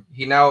firm.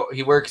 He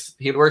works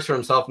for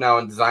himself now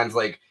and designs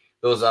like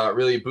those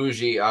really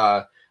bougie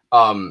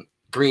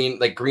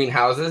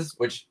greenhouses,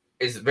 which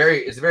is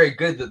very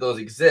good that those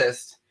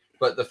exist.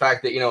 But the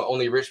fact that, you know,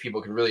 only rich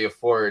people can really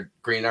afford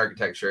green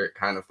architecture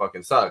kind of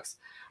fucking sucks.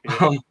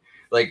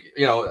 Like,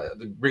 you know,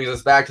 brings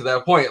us back to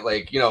that point.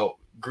 Like, you know,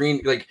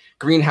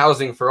 green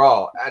housing for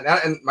all.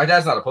 And my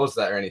dad's not opposed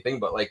to that or anything,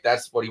 but like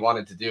that's what he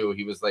wanted to do.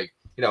 He was like,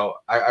 you know,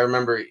 I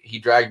remember he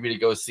dragged me to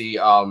go see.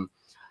 I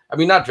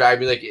mean, not drag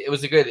me. Like it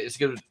was a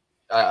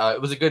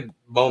good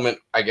moment,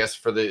 I guess,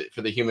 for the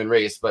human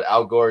race. But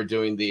Al Gore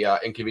doing the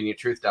Inconvenient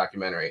Truth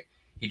documentary,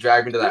 he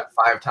dragged me to that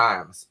 5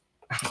 times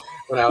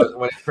when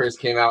it first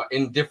came out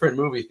in different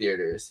movie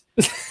theaters.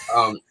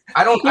 I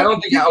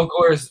don't think Al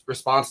Gore's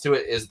response to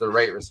it is the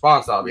right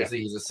response.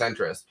 Obviously, he's a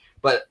centrist.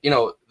 But you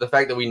know, the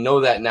fact that we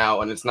know that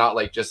now, and it's not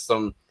like just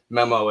some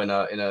memo in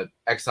a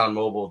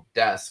ExxonMobil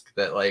desk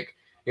that like,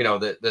 you know,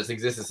 that's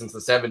existed since the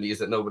 70s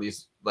that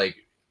nobody's like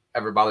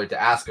ever bothered to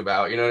ask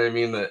about. You know what I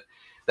mean?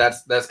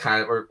 That's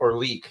kind of or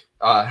leak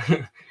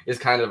is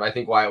kind of, I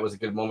think, why it was a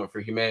good moment for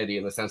humanity,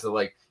 in the sense of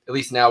like, at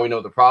least now we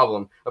know the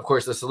problem. Of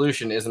course, the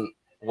solution isn't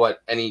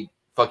what any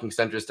fucking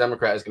centrist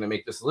Democrat is going to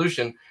make the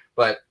solution.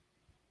 But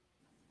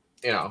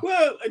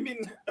well, I mean,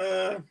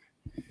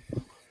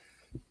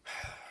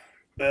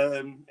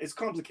 it's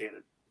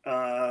complicated.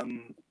 I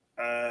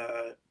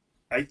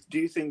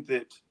do think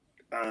that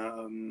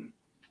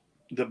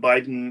the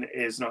Biden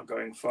is not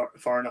going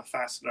far enough,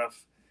 fast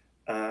enough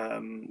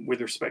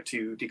with respect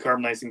to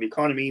decarbonizing the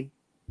economy.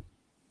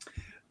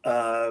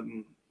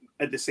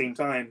 At the same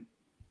time,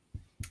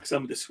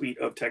 some of the suite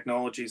of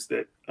technologies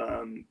that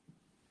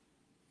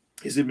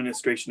his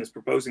administration is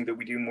proposing, that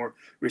we do more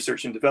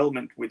research and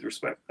development with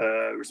respect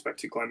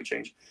to climate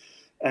change,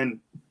 and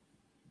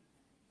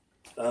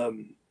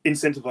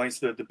incentivize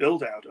the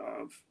build out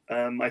of.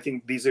 I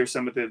think these are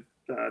some of the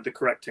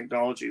correct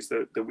technologies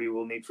that we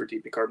will need for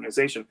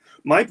decarbonization.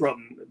 My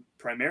problem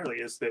primarily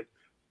is that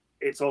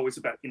it's always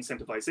about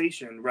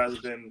incentivization rather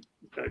than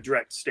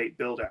direct state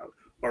build out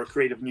or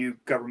creative new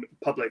government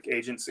public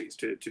agencies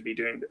to be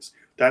doing this.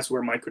 That's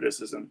where my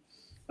criticism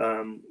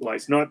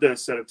lies, not the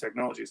set of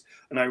technologies.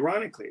 And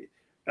ironically,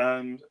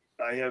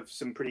 I have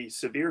some pretty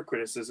severe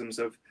criticisms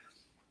of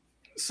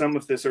some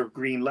of the sort of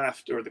green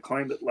left or the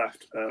climate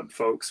left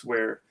folks,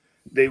 where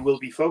they will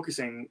be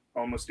focusing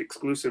almost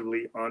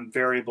exclusively on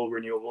variable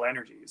renewable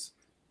energies,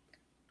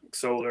 like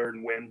solar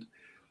and wind.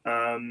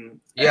 I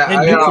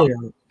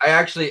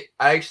actually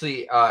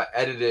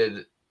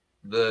edited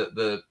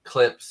the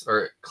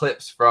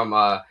clips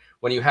from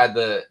when you had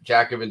the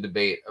Jacobin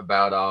debate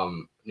about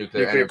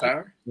nuclear energy.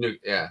 Power.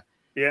 Yeah.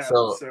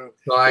 So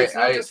it's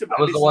not just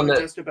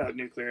about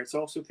nuclear. It's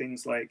also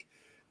things like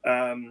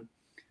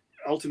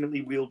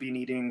ultimately we'll be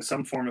needing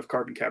some form of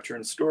carbon capture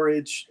and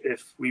storage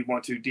if we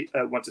want to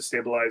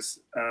stabilize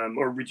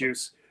or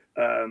reduce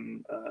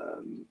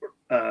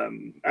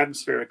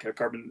atmospheric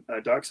carbon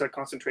dioxide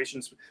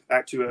concentrations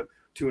back to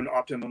an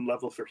optimum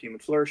level for human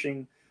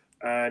flourishing.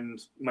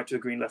 And much of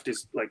the green left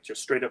is like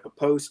just straight up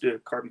opposed to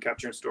carbon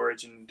capture and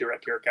storage and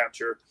direct air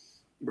capture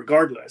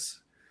regardless.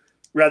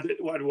 Rather,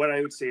 what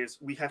I would say is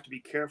we have to be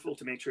careful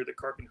to make sure that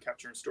carbon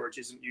capture and storage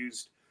isn't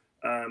used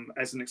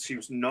as an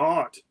excuse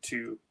not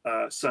to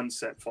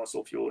sunset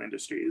fossil fuel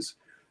industries.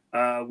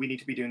 We need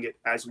to be doing it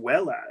as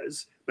well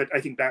as, but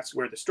I think that's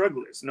where the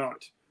struggle is,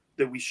 not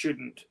that we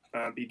shouldn't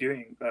be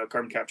doing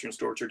carbon capture and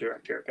storage or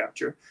direct air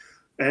capture.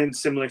 And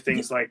similar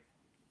things like...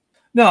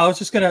 No, I was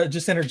just going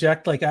to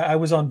interject. Like I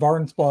was on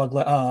Barnes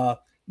blog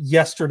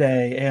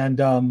yesterday, and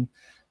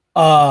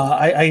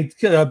I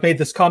made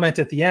this comment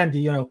at the end,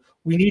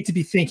 we need to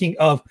be thinking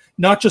of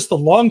not just the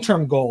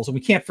long-term goals, and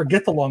we can't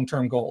forget the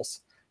long-term goals,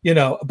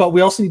 but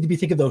we also need to be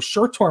thinking of those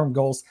short-term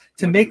goals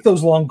to make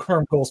those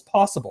long-term goals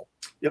possible.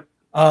 Yep.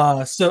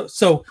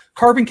 So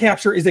carbon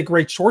capture is a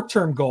great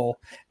short-term goal.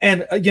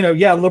 And,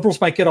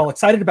 liberals might get all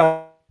excited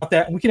about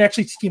that, and we can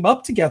actually team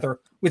up together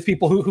with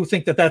people who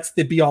think that that's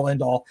the be-all,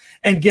 end-all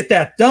and get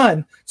that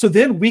done. So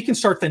then we can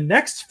start the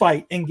next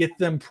fight and get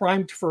them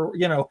primed for,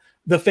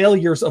 the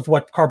failures of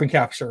what carbon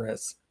capture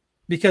is.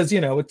 Because,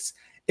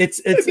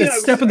 it's a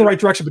step in the right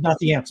direction, but not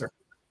the answer.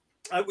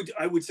 I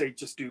would say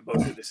just do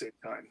both at the same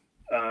time.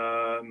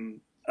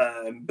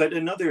 But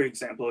another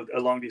example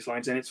along these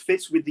lines, and it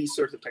fits with these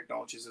sorts of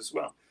technologies as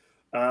well,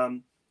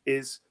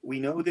 is we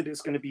know that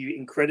it's going to be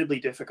incredibly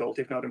difficult,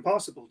 if not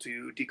impossible,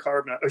 to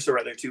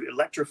to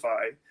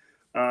electrify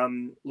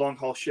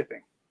long-haul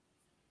shipping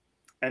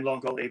and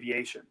long-haul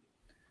aviation.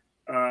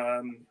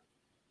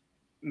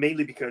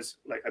 Mainly because,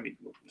 there's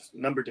a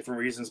number of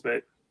different reasons,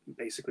 but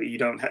basically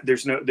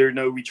there are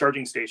no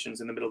recharging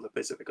stations in the middle of the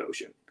Pacific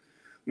Ocean. I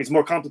mean, it's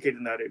more complicated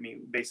than that. I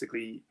mean,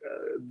 basically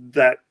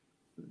that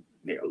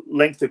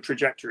length of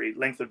trajectory,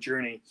 length of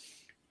journey.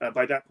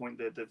 By that point,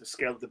 the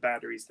scale of the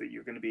batteries that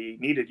you're going to be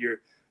needed,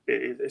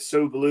 is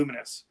so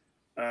voluminous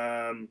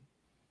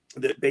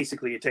that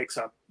basically it takes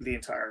up the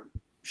entire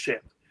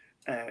ship,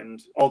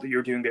 and all that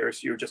you're doing there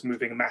is you're just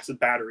moving a massive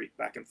battery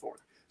back and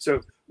forth.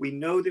 So we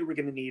know that we're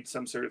going to need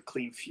some sort of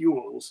clean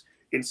fuels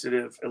instead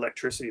of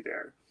electricity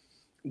there.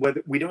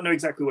 Whether we don't know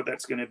exactly what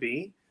that's going to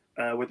be,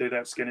 whether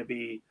that's going to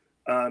be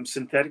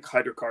synthetic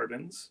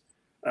hydrocarbons,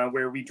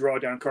 where we draw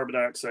down carbon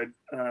dioxide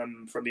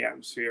from the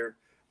atmosphere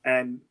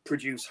and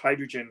produce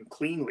hydrogen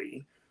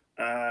cleanly,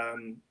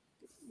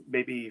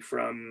 maybe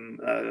from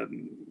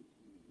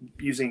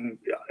using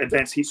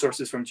advanced heat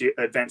sources from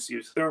advanced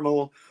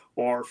geothermal,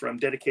 or from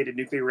dedicated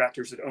nuclear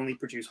reactors that only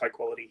produce high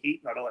quality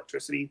heat, not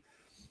electricity.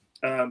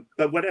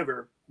 But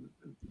whatever,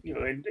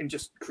 and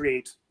just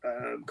create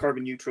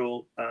carbon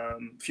neutral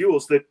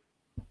fuels that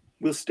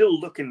will still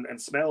look and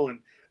smell. And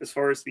as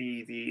far as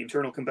the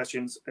internal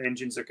combustion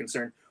engines are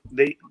concerned,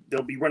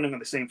 they'll be running on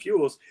the same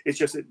fuels. It's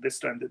just that this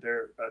time that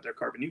they're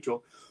carbon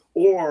neutral,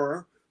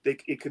 or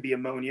it could be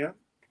ammonia.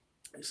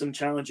 Some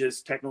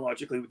challenges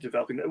technologically with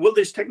developing that. Well,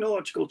 there's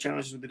technological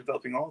challenges with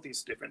developing all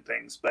these different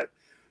things, but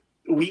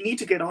we need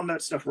to get on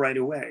that stuff right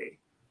away.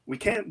 We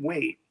can't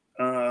wait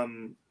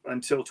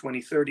until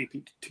 2030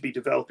 to be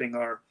developing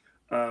our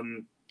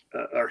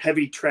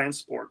heavy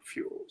transport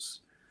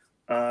fuels.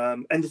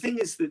 And the thing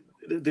is that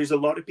there's a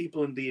lot of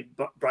people in the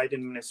Biden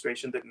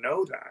administration that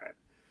know that.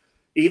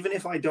 Even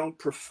if I don't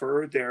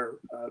prefer their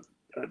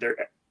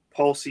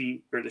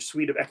policy or the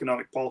suite of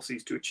economic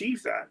policies to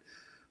achieve that,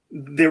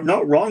 they're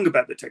not wrong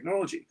about the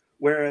technology.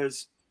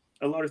 Whereas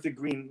a lot of the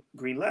green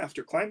left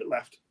or climate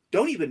left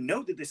don't even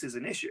know that this is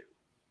an issue.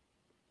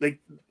 Like,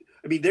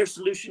 I mean, their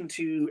solution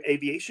to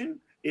aviation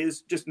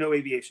is just no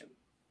aviation.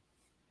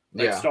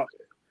 Like, Yeah. stop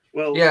it.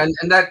 Well, yeah,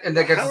 and that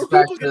gets how us are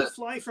back people to going to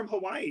fly from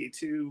Hawaii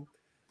to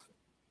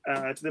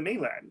the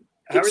mainland?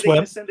 How are they swim.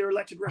 going to send their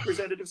elected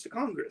representatives to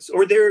Congress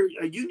or their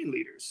union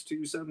leaders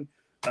to some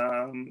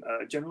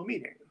general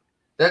meeting?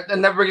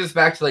 that brings us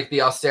back to like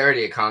the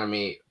austerity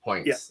economy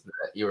points Yeah.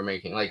 that you were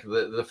making, like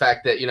the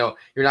fact that, you know,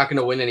 you're not going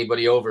to win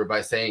anybody over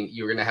by saying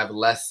you're going to have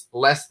less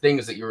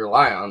things that you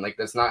rely on. Like,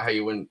 that's not how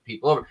you win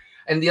people over.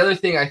 And the other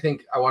thing I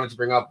think I wanted to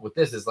bring up with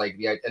this is like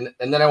and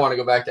then I want to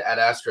go back to Ad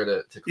Astra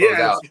to close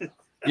out.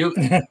 Do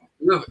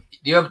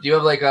you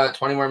have like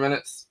 20 more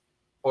minutes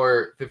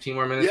or 15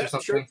 more minutes or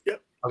something? Sure.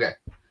 Yep. Okay.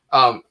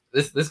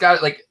 This guy,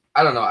 like,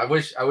 I don't know. I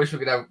wish we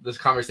could have this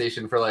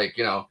conversation for like,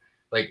 you know,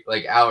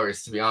 like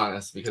hours, to be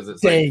honest, because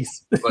it's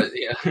days. Like, but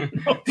yeah,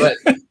 but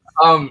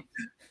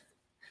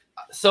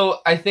so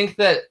I think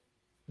that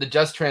the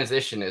just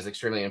transition is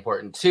extremely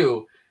important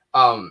too,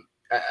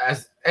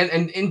 as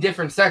and in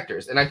different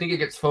sectors, and I think it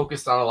gets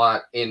focused on a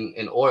lot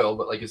in oil,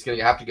 but like it's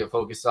gonna have to get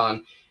focused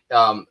on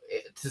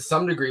to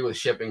some degree with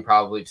shipping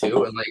probably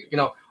too, and like, you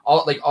know,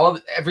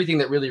 everything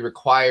that really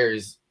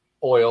requires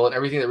oil and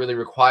everything that really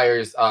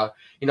requires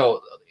you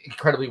know,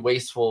 incredibly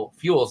wasteful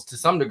fuels to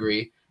some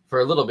degree for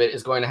a little bit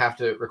is going to have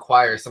to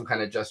require some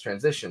kind of just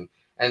transition.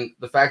 And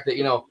the fact that,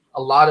 you know,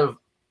 a lot of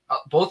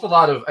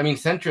I mean,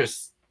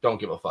 centrists don't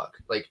give a fuck.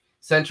 Like,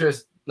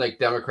 centrist, like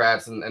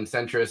Democrats and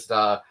centrist,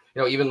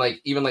 you know, even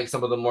like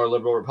some of the more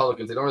liberal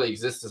Republicans, they don't really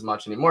exist as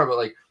much anymore, but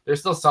like there's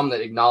still some that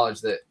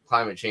acknowledge that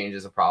climate change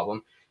is a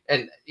problem.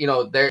 And, you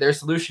know, their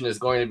solution is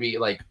going to be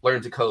like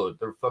learn to code,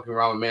 the fucking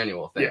Rahm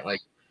Emanuel thing. Yeah.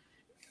 Like,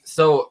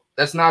 so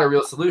that's not a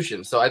real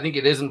solution. So I think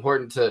it is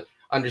important to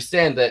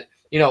understand that,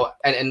 you know,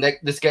 and that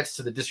this gets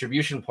to the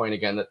distribution point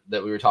again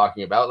that we were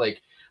talking about.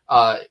 Like,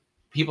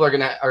 people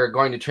are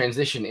going to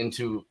transition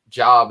into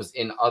jobs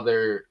in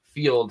other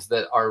fields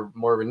that are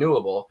more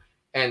renewable,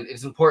 and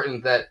it's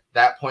important that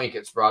that point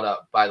gets brought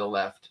up by the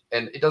left.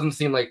 And it doesn't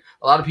seem like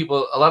a lot of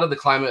the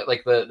climate,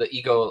 like the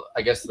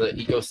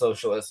eco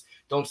socialists,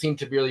 don't seem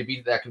to really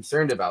be that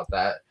concerned about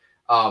that.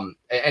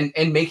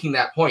 And making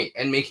that point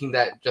and making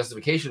that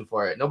justification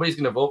for it. Nobody's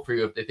going to vote for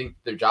you if they think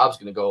their job's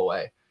going to go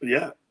away.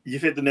 Yeah,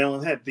 you've hit the nail on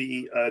the head.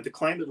 The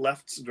climate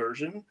left's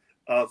version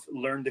of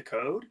learn to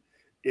code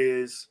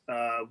is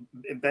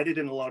embedded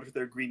in a lot of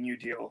their Green New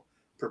Deal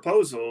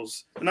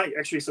proposals. And I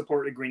actually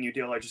support a Green New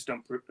Deal. I just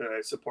don't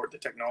support the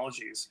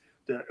technologies,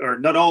 or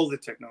not all the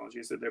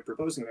technologies that they're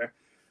proposing there.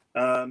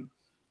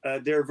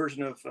 Their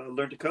version of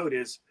learn to code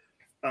is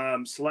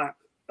slap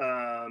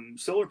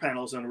solar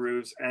panels on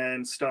roofs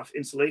and stuff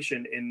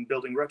insulation in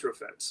building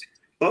retrofits,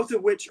 both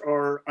of which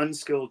are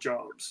unskilled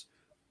jobs.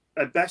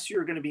 At best,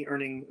 you're going to be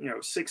earning, you know,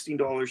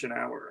 $16 an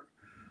hour,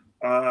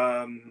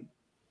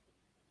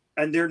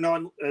 and they're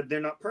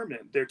not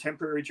permanent. They're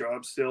temporary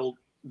jobs.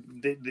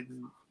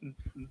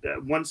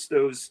 Once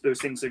those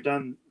things are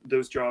done,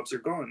 those jobs are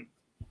gone.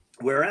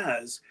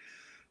 Whereas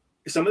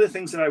some of the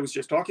things that I was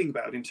just talking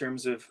about in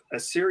terms of a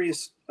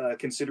serious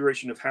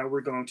consideration of how we're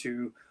going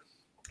to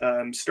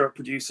start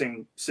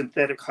producing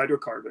synthetic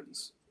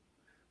hydrocarbons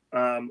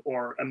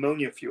or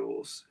ammonia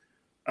fuels.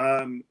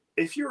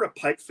 If you're a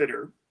pipe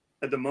fitter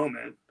at the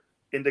moment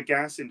in the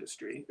gas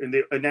industry, in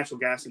the natural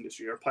gas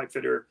industry, or pipe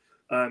fitter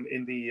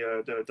in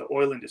the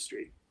oil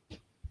industry,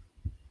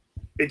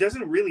 it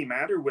doesn't really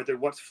matter whether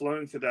what's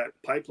flowing through that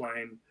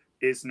pipeline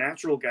is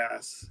natural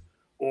gas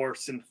or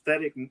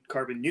synthetic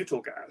carbon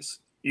neutral gas.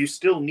 You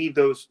still need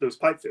those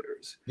pipe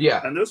fitters.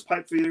 Yeah. And those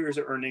pipe fitters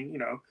are earning, you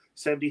know,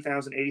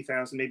 70,000,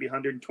 80,000, maybe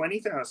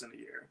 120,000 a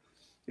year.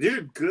 These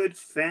are good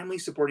family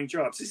supporting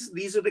jobs.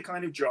 These are the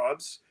kind of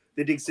jobs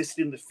that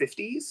existed in the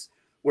 50s,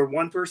 where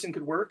one person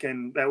could work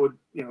and that would,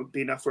 you know,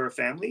 be enough for a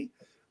family.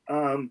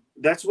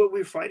 That's what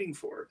we're fighting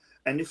for.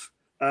 And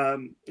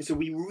so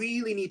we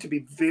really need to be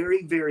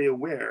very, very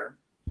aware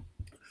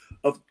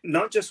of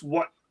not just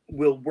what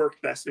will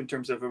work best in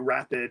terms of a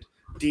rapid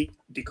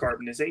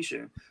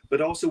decarbonization,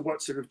 but also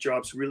what sort of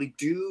jobs really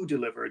do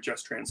deliver a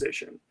just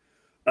transition.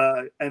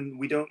 And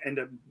we don't end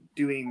up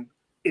doing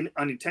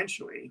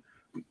unintentionally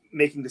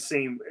issuing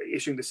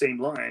the same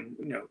line,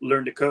 you know,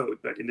 learn to code,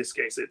 but in this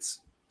case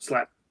it's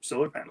slap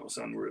solar panels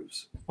on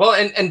roofs. Well,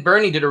 and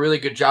Bernie did a really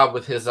good job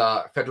with his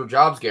federal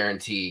jobs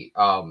guarantee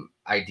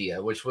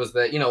idea, which was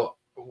that, you know,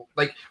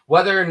 like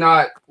whether or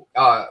not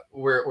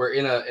we're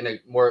in a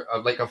more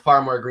like a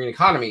far more green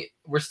economy,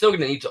 we're still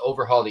going to need to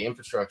overhaul the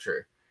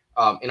infrastructure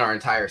in our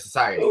entire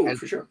society. Oh, and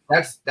for sure.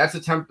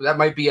 That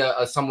might be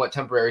a somewhat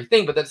temporary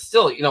thing, but that's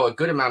still, you know, a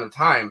good amount of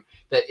time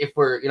that if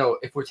we're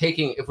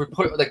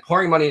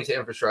pouring money into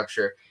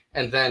infrastructure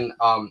and then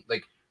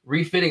like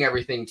refitting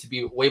everything to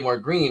be way more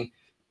green,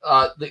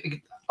 a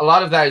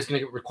lot of that is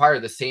going to require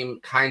the same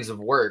kinds of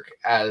work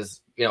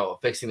as, you know,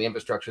 fixing the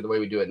infrastructure the way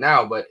we do it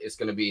now, but it's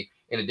going to be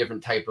in a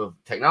different type of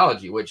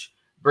technology, which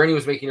Bernie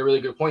was making a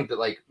really good point that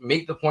like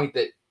make the point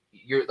that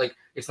you're like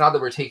it's not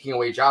that we're taking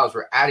away jobs,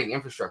 we're adding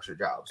infrastructure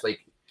jobs.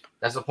 Like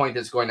that's the point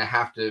that's going to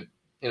have to,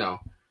 you know.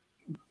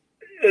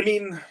 I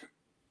mean,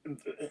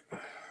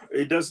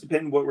 it does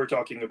depend what we're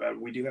talking about.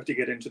 We do have to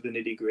get into the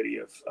nitty gritty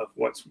of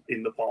what's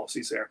in the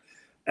policies there.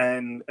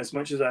 And as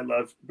much as I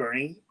love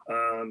Bernie,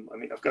 I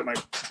mean, I've got my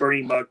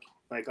Bernie mug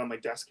like on my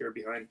desk here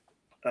behind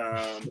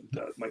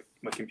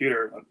my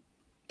computer. I'm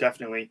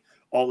definitely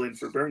all in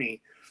for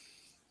Bernie.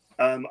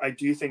 I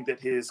do think that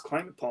his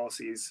climate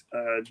policies,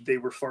 they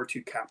were far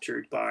too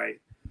captured by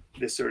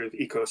this sort of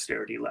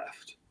eco-austerity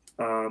left,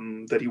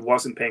 that he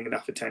wasn't paying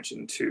enough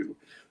attention to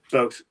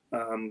both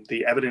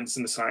the evidence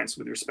and the science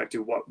with respect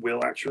to what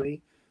will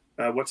actually,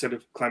 what set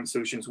of climate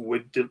solutions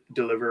would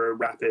deliver a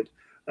rapid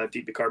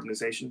deep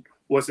decarbonization,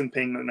 wasn't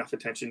paying enough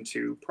attention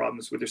to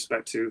problems with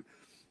respect to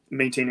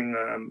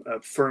maintaining a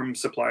firm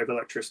supply of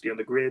electricity on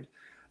the grid,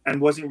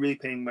 and wasn't really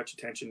paying much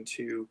attention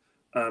to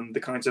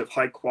the kinds of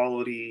high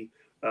quality,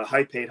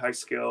 high paid, high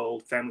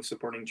skilled, family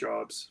supporting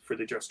jobs for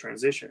the just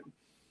transition.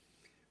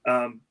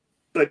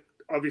 But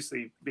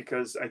obviously,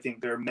 because I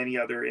think there are many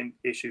other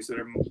issues that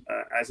are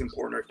as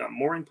important, or if not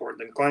more important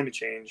than climate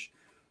change,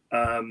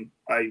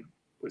 I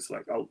was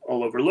like,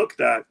 I'll overlook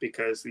that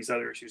because these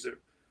other issues are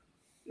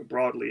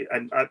broadly,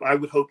 and I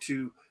would hope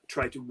to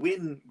try to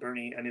win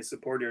Bernie and his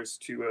supporters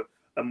to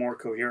a more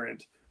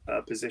coherent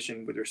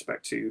position with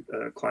respect to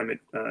climate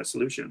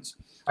solutions.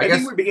 I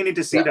think we're beginning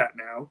to see that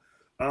now.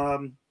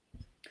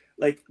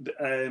 Like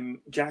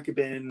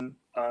Jacobin,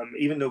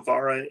 even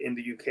Novara in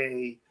the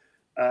UK,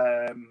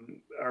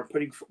 are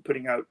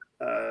putting out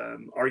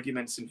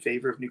arguments in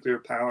favor of nuclear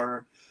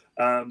power.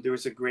 There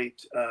was a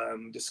great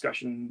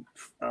discussion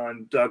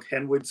on Doug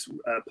Henwood's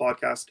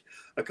podcast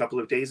a couple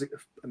of days ago,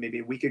 maybe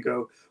a week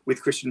ago,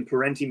 with Christian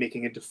Parenti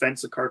making a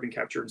defense of carbon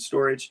capture and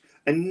storage.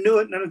 And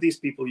none of these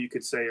people you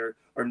could say are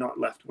not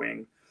left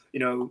wing. You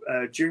know,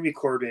 Jeremy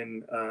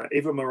Corbyn,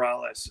 Evo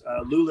Morales,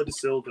 Lula da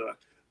Silva,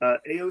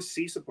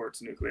 AOC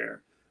supports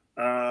nuclear.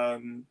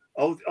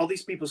 All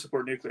these people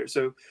support nuclear.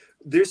 So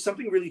there's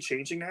something really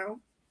changing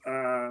now,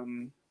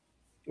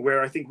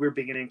 where I think we're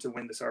beginning to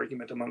win this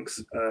argument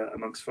amongst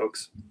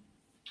folks.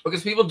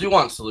 Because people do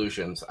want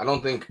solutions. I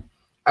don't think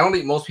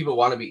most people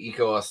want to be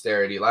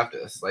eco-austerity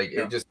leftists. Like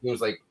it just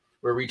seems like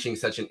we're reaching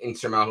such an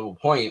insurmountable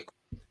point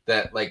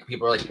that like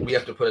people are like, we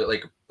have to put it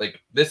like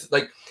this,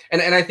 like,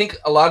 and I think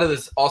a lot of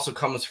this also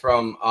comes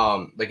from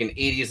like an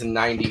 80s and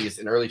 90s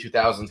and early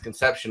 2000s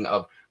conception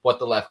of what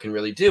the left can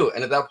really do.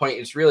 And at that point,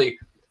 it's really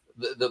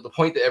the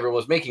point that everyone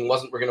was making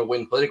wasn't we're going to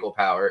win political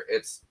power.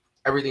 It's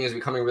everything is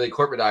becoming really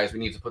corporatized. We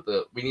need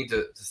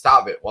to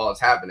stop it while it's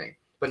happening.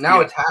 But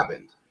now it's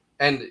happened,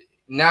 and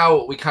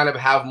now we kind of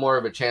have more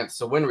of a chance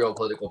to win real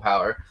political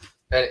power.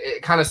 And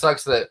it kind of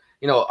sucks that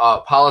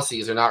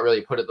policies are not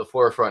really put at the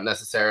forefront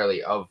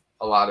necessarily of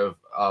a lot of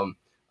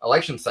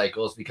election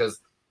cycles, because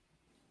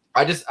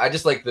I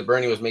just like that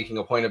Bernie was making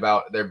a point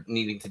about there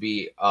needing to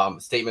be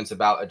statements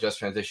about a just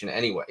transition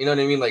anyway. You know what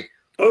I mean? Like,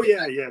 oh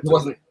yeah, it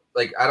wasn't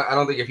like I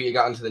don't think if he had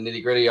gotten to the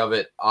nitty gritty of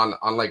it on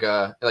like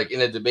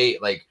in a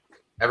debate, like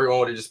everyone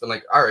would have just been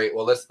like, all right,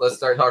 well let's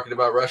start talking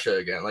about Russia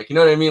again. Like, you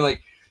know what I mean?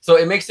 Like, so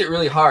it makes it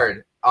really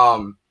hard.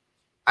 I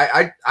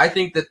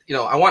think that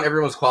I want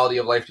everyone's quality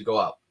of life to go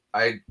up.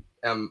 I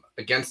am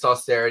against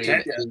austerity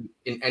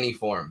in any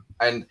form,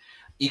 and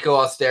eco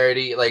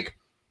austerity, like.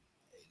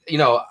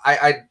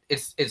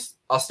 It's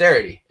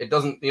austerity. It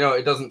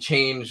doesn't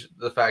change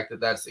the fact that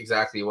that's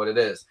exactly what it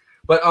is.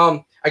 But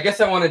I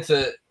guess I wanted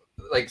to,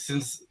 like,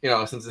 since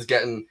it's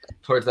getting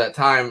towards that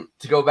time,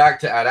 to go back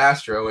to Ad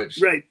Astra, which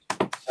right.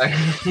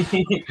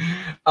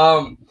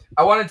 I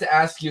wanted to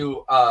ask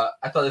you.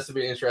 I thought this would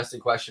be an interesting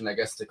question, I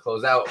guess, to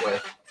close out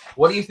with.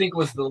 What do you think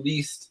was the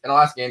least? And I'll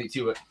ask Andy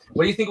too. But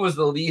what do you think was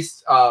the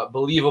least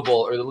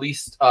believable or the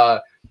least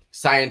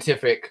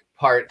scientific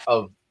part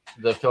of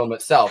the film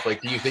itself?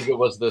 Like, do you think it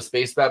was the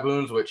space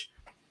baboons? Which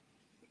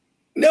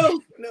no,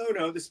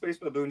 the space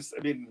baboons.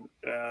 I mean,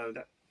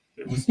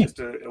 it was just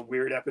a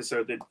weird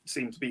episode that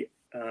seemed to be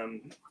out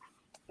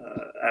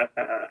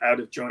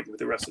of joint with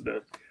the rest of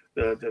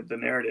the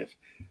narrative.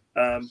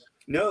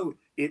 No,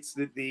 it's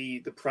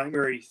the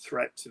primary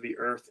threat to the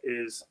Earth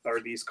are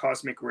these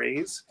cosmic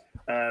rays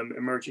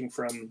emerging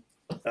from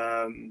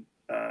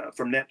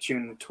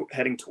Neptune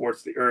heading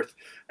towards the Earth.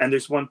 And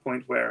there's one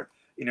point where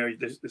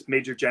there's this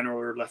major general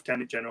or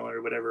lieutenant general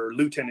or whatever,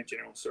 lieutenant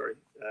general, sorry,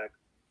 I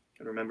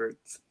can remember,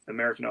 it's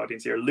American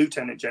audience here,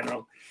 lieutenant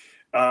general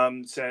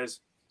says,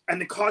 and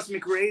the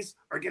cosmic rays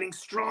are getting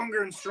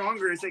stronger and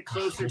stronger as they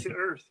closer to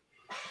Earth.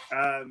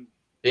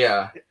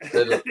 Yeah,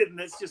 and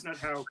that's just not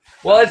how.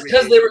 Well, it's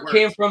because they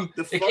came from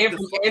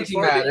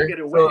antimatter.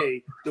 Get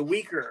away, the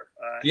weaker.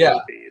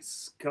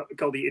 It's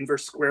called the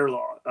inverse square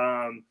law.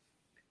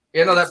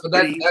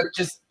 That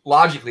just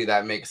logically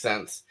that makes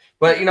sense.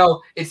 But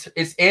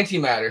it's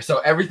antimatter, so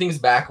everything's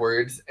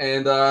backwards,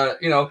 and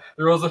the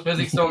rules of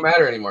physics don't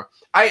matter anymore.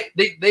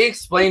 They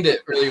explained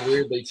it really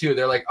weirdly too.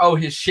 They're like, oh,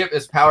 his ship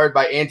is powered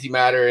by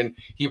antimatter, and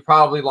he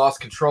probably lost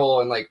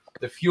control, and like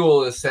the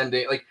fuel is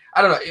sending, like,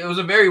 I don't know, it was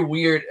a very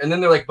weird, and then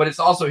they're like, but it's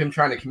also him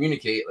trying to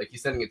communicate, like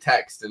he's sending a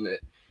text, and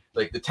it,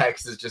 like the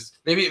text is just,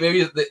 maybe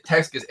the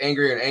text gets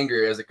angrier and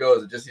angrier as it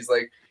goes. It just, he's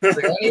like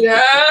I need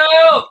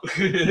help.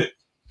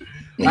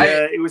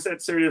 Yeah, it was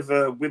that sort of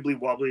wibbly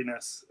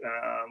wobbliness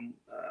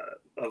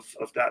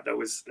of that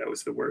was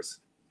the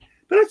worst.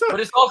 But I thought, but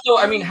it's also,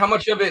 I mean, how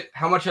much of it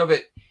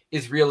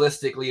is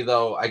realistically,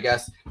 though, I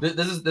guess this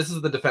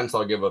is the defense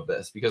I'll give of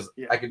this, because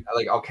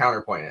I'll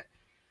counterpoint it.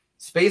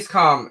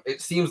 Spacecom,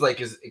 it seems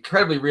like, is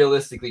incredibly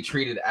realistically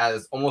treated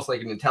as almost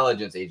like an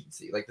intelligence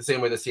agency, like the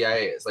same way the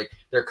CIA is. Like,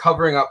 they're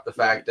covering up the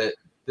fact that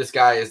this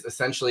guy is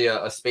essentially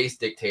a space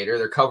dictator.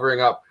 They're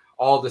covering up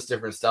all this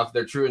different stuff,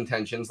 their true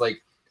intentions.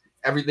 Like,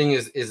 everything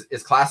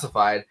is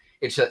classified.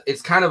 It's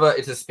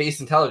a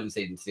space intelligence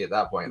agency at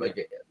that point,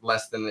 like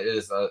less than it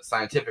is a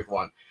scientific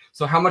one.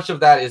 So how much of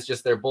that is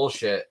just their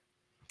bullshit,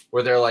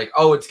 where they're like,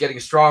 oh, it's getting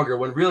stronger,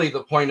 when really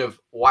the point of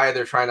why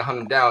they're trying to hunt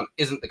him down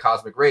isn't the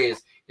cosmic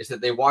rays, it's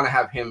that they want to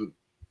have him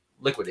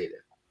liquidated.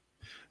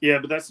 Yeah,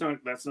 but that's not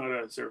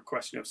a sort of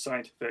question of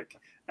scientific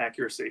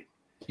accuracy.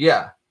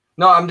 Yeah.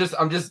 No, I'm just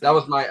that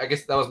was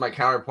my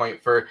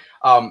counterpoint for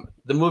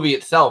the movie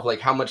itself. Like,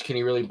 how much can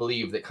you really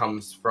believe that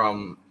comes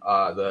from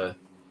the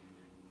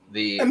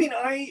I mean,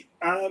 I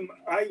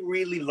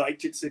really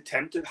liked its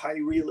attempt at high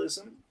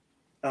realism.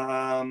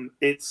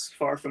 It's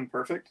far from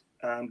perfect,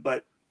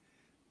 but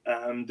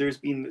there's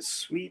been this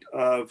suite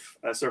of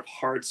sort of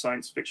hard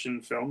science fiction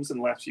films in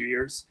the last few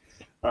years.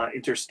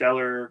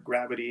 Interstellar,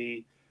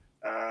 Gravity,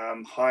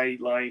 High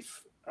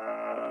Life,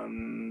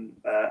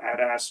 Ad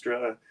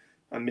Astra.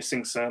 I'm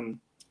missing some.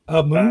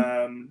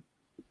 Moon?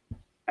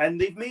 And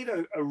they've made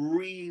a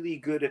really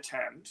good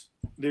attempt.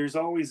 There's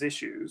always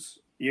issues.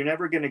 You're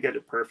never going to get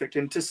it perfect.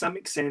 And to some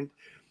extent,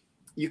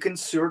 you can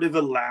sort of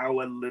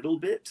allow a little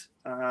bit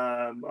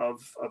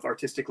of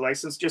artistic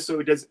license, just so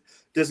it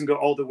doesn't go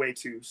all the way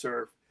to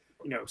sort of,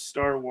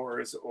 Star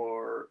Wars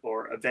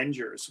or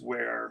Avengers,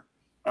 where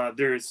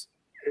there's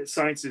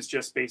science is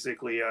just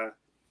basically a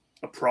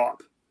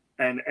prop.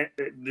 And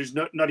there's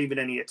not even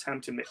any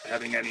attempt to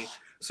having any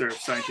sort of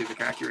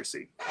scientific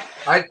accuracy.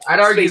 I'd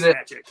argue space that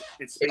magic.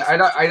 It's space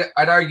magic.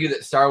 I'd argue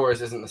that Star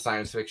Wars isn't a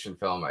science fiction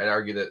film. I'd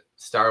argue that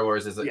Star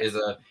Wars is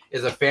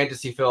a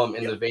fantasy film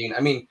in the vein.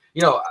 I mean,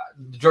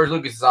 George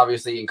Lucas is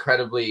obviously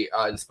incredibly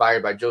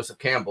inspired by Joseph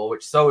Campbell,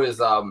 which so is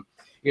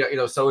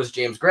so is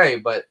James Gray,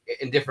 but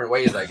in different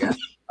ways, I guess.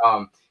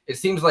 It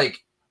seems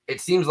like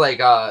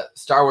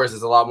Star Wars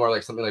is a lot more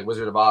like something like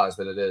Wizard of Oz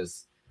than it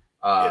is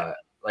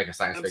like a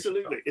science fiction.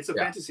 Absolutely, it's a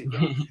fantasy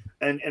film,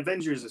 and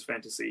Avengers is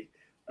fantasy.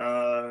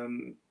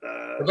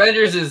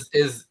 Avengers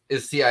is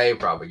CIA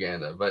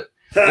propaganda, but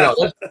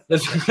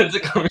that's a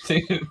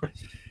conversation.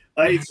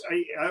 I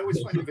always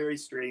find it very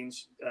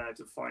strange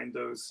to find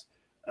those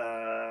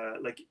I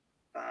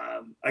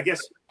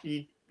guess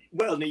you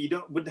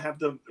wouldn't have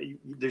them.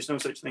 There's no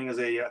such thing as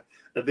a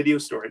video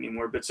store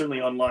anymore, but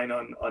certainly online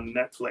on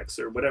Netflix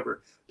or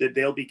whatever, that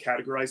they'll be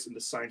categorized in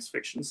the science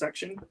fiction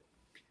section,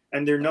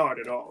 and they're not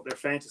at all. They're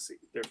fantasy.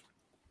 They're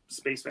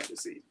space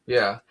fantasy.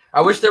 Yeah,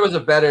 I wish there was a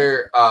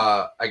better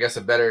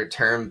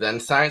term than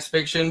science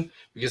fiction,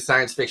 because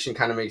science fiction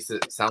kind of makes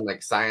it sound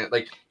like science.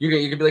 Like you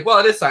could be like, well,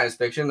 it is science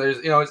fiction. There's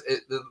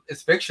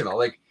it's fictional.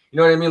 Like, you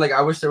know what I mean? Like,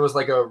 I wish there was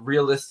like a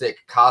realistic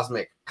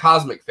cosmic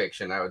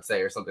fiction, I would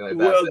say, or something like that.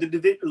 Well,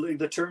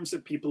 the terms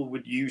that people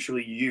would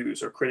usually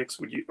use, or critics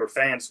would use, or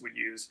fans would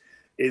use,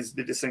 is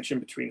the distinction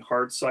between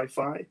hard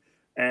sci-fi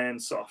and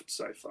soft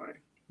sci-fi.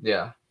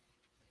 Yeah.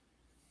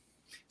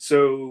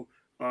 So,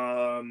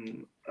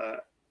 Ad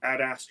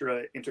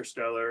Astra,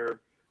 Interstellar,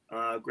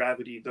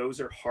 Gravity,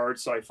 those are hard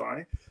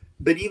sci-fi.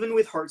 But even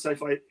with hard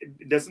sci-fi,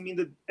 it doesn't mean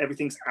that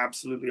everything's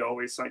absolutely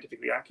always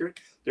scientifically accurate.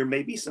 There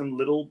may be some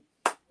little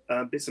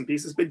bits and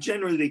pieces, but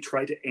generally they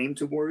try to aim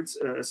towards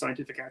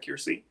scientific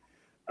accuracy.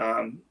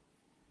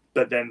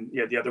 But then,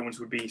 the other ones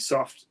would be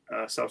soft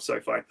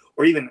sci-fi,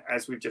 or even,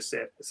 as we've just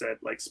said,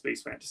 like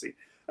space fantasy.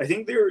 I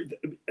think they're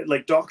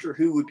like Doctor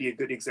Who would be a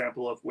good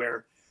example of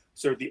where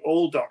sort of the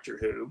old Doctor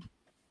Who,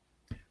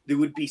 there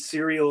would be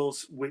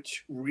serials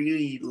which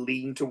really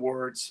lean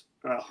towards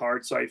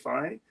hard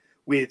sci-fi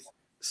with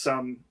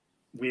some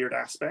weird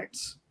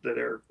aspects that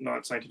are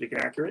not scientifically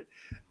accurate,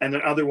 and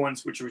then other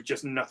ones which were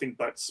just nothing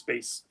but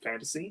space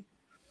fantasy.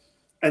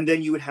 And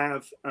then you would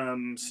have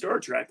Star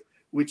Trek,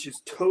 which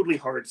is totally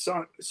hard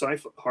sci-fi,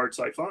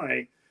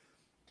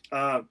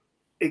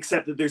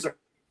 except that there's a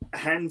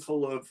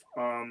handful of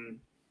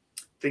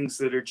things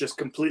that are just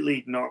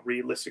completely not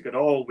realistic at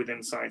all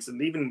within science,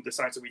 and even the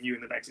science that we knew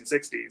in the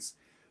 1960s.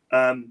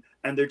 And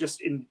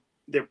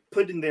they're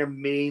put in there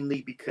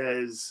mainly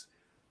because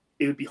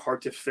it would be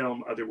hard to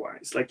film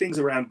otherwise, like things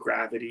around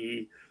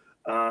gravity,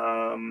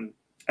 and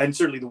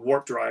certainly the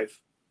warp drive.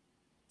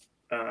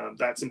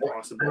 That's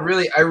impossible.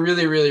 I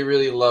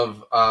really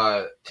love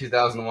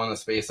 2001: A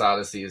Space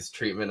Odyssey's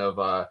treatment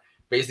of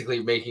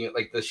basically making it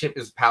like the ship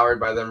is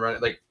powered by them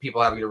running, like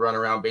people having to run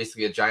around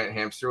basically a giant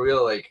hamster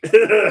wheel. Like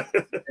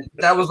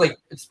that was like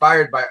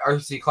inspired by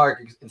R.C.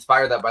 Clarke,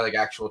 inspired that by like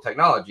actual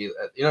technology.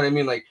 You know what I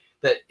mean? Like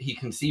that he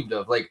conceived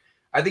of. Like,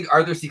 I think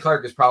Arthur C.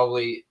 Clarke is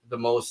probably the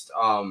most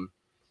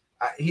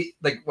he,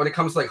 like, when it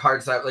comes to like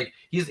hard sci, like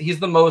he's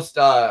the most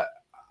a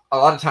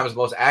lot of times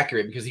most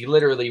accurate, because he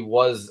literally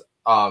was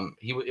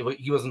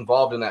he was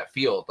involved in that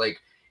field. Like,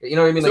 you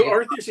know what I mean? So like,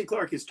 Arthur C.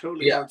 Clarke is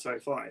totally hard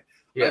sci-fi.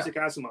 Yeah. Isaac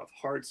Asimov,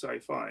 hard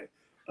sci-fi.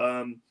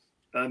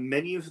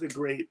 Many of the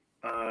great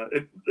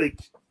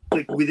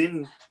like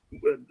within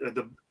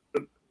the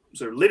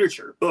sort of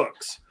literature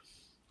books,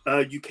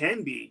 you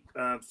can be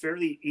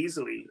fairly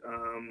easily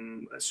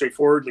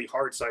straightforwardly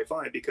hard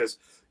sci-fi, because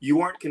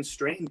you aren't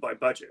constrained by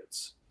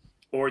budgets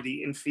or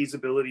the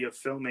infeasibility of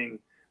filming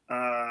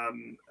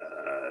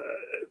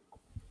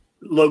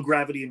low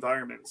gravity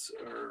environments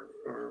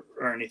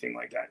or anything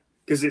like that,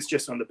 because it's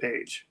just on the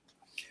page.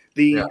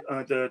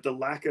 The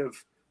lack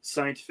of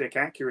scientific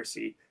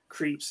accuracy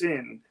creeps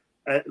in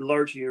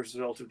largely as a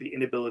result of the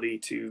inability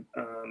to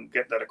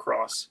get that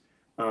across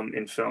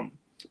in film.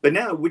 But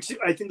now, which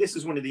I think this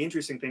is one of the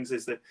interesting things,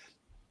 is that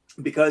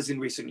because in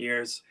recent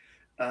years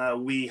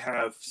we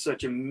have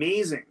such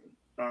amazing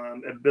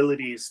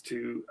abilities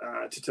to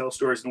tell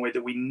stories in a way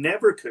that we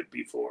never could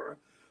before,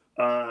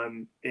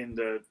 in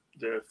the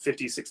 50s,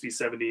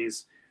 60s,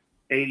 70s,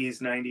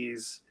 80s,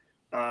 90s.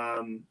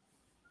 I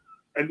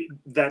mean,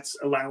 that's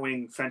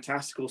allowing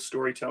fantastical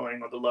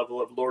storytelling on the level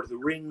of Lord of the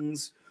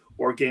Rings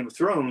or Game of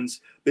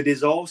Thrones, but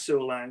is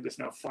also allowing us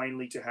now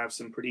finally to have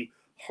some pretty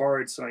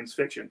hard science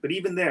fiction. But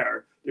even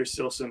there's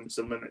still some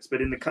limits.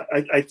 But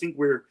I think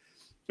we're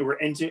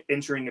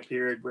entering a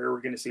period where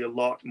we're going to see a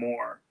lot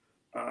more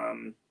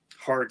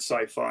hard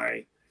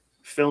sci-fi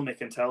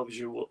filmic and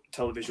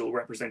televisual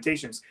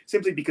representations,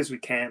 simply because we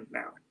can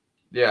now.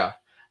 Yeah,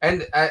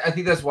 and I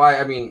think that's why.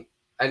 I mean,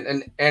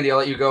 and Andy, I'll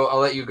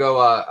let you go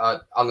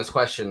on this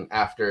question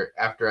after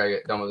I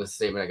get done with this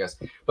statement, I guess.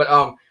 But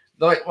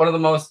one of the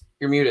most,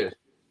 you're muted.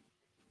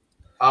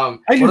 I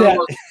do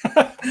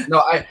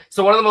that.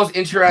 So one of the most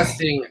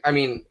interesting, I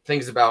mean,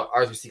 things about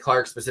Arthur C.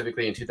 Clarke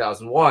specifically in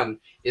 2001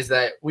 is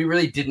that we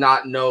really did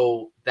not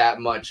know that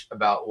much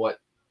about what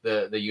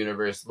the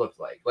universe looked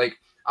like. Like,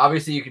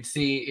 obviously you could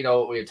see, you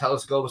know, we had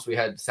telescopes, we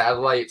had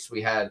satellites,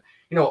 we had,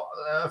 you know,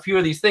 a few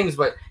of these things.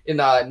 But in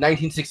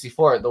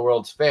 1964 at the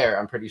World's Fair,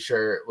 I'm pretty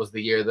sure it was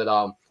the year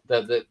that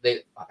they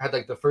had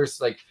like the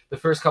first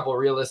couple of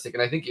realistic,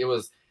 and I think it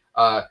was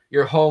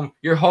your home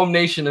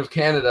nation of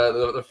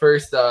Canada, the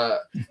first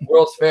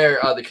World's Fair,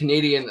 the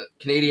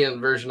Canadian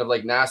version of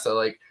like NASA,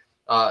 like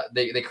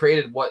they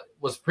created what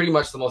was pretty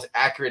much the most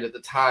accurate at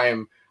the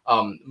time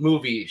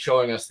movie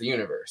showing us the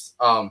universe,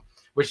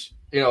 which,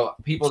 you know,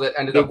 people that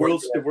ended up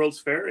the World's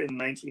Fair in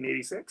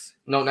 1986.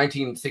 No,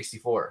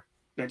 1964.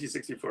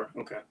 1964.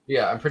 Okay.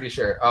 Yeah, I'm pretty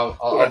sure. I'll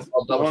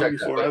double check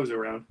before that. I was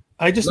around.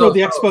 I just know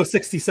the Expo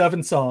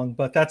 67 song,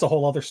 but that's a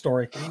whole other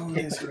story. Oh,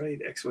 that's right.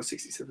 Expo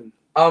 67.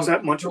 Was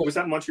that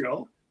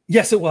Montreal?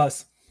 Yes, it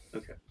was.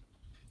 Okay.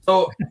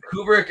 So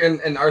Kubrick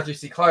and Arthur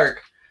C.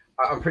 Clarke,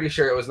 I'm pretty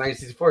sure it was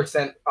 1964,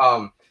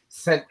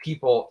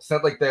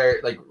 sent like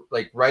their like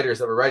writers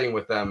that were writing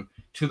with them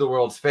to the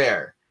World's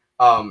Fair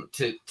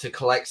to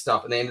collect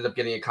stuff, and they ended up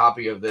getting a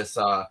copy of this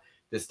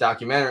this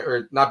documentary,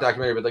 or not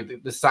documentary, but like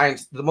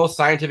the most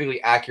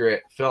scientifically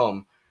accurate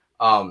film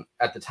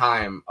at the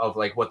time of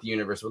like what the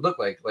universe would look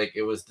like. Like,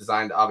 it was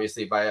designed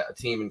obviously by a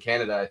team in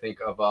Canada, I think,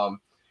 of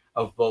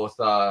both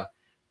you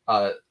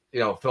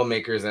know,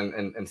 filmmakers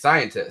and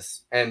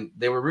scientists, and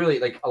they were really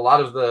like, a lot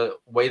of the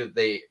way that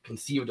they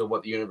conceived of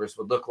what the universe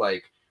would look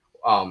like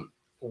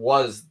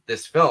was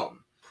this film.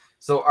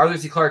 So Arthur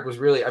C. Clarke was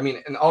really, I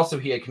mean, and also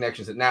he had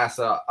connections at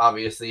NASA.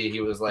 Obviously,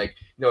 he was like,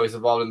 you know, he's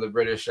involved in the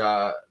British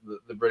the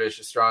British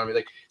astronomy,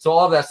 like, so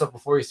all of that stuff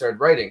before he started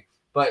writing.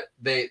 But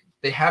they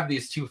have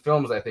these two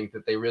films, I think,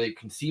 that they really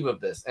conceive of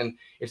this. And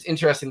it's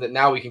interesting that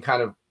now we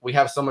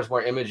have so much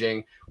more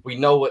imaging. We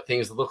know what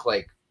things look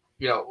like,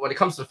 you know, when it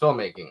comes to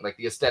filmmaking, like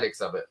the aesthetics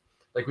of it.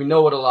 Like, we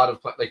know what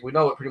we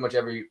know what pretty much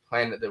every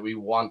planet that we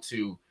want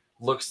to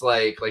looks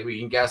like. Like, we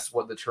can guess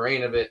what the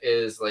terrain of it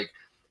is. Like,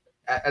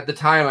 at the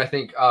time, I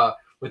think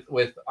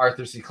with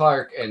Arthur C.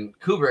 Clarke and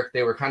Kubrick,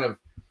 they were kind of,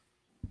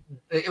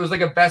 it was like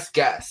a best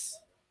guess.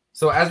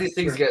 So as these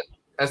things get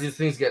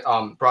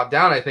brought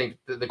down, I think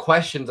the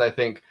questions, I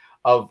think,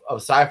 of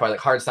sci-fi, like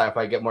hard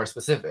sci-fi, get more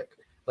specific.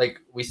 Like,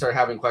 we start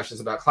having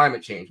questions about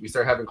climate change. We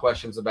start having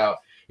questions about,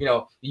 you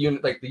know, the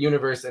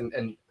universe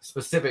and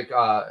specific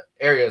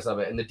areas of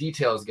it, and the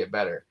details get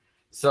better.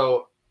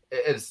 So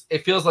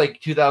it feels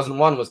like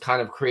 2001 was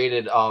kind of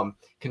created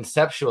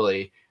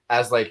conceptually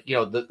as, like, you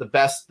know, the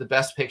best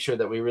picture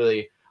that we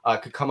really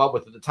could come up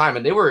with at the time.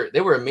 And they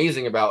were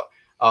amazing about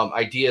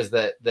ideas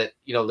that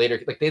you know, later,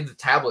 like, they had the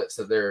tablets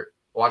that they're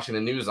watching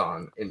the news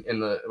on in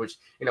the, which,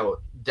 you know,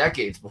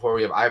 decades before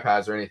we have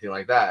iPads or anything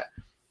like that.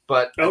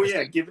 But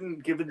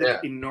given the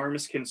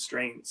enormous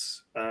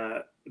constraints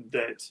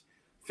that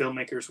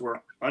filmmakers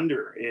were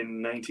under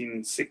in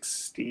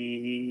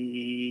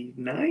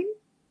 1969.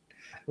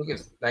 I think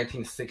it's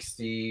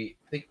 1960.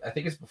 I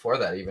think it's before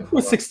that even. It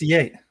was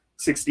 68.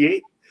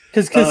 68.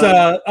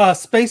 Because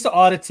Space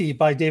Oddity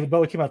by David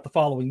Bowie came out the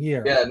following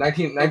year. Yeah,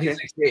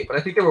 1968. But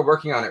I think they were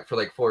working on it for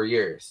like 4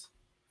 years.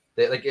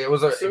 It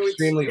was an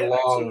extremely long.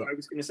 So I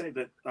was going to say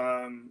that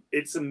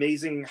it's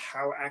amazing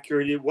how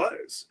accurate it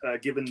was,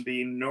 given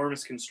the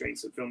enormous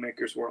constraints that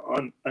filmmakers were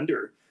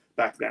under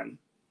back then,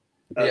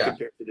 compared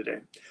to today.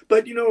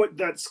 But you know what?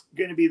 That's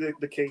going to be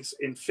the case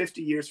in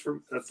 50 years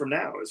from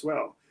now as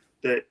well.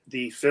 That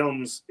the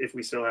films, if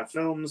we still have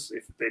films,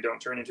 if they don't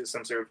turn into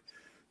some sort of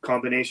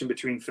combination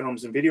between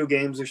films and video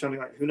games or something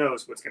like, who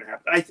knows what's going to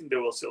happen? I think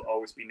there will still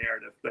always be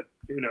narrative, but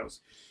who knows?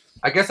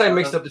 I guess I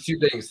mixed up the two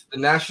things. The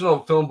National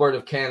Film Board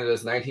of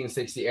Canada's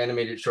 1960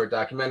 animated short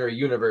documentary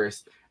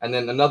Universe, and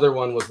then another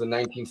one was the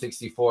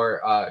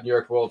 1964 New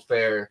York World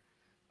Fair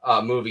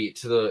movie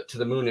To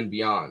the Moon and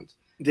Beyond.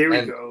 There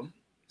we go.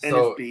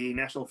 So, NFB,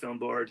 National Film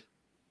Board.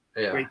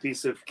 Yeah. Great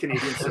piece of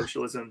Canadian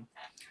socialism.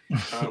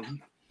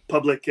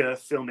 Public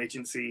film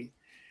agency.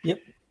 Yep.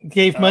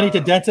 Gave money to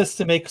dentists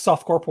to make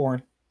softcore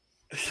porn.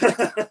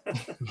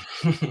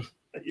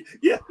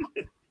 Yeah.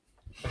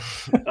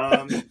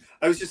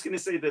 I was just going to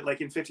say that,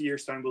 like, in 50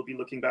 years' time, we'll be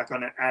looking back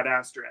on Ad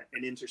Astra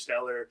and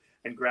Interstellar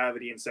and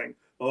Gravity and saying,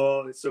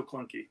 "Oh, it's so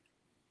clunky."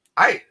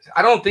 I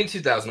don't think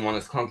 2001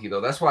 is clunky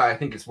though. That's why I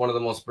think it's one of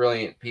the most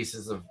brilliant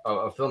pieces of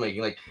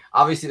filmmaking. Like,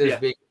 obviously,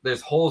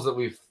 there's holes that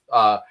we've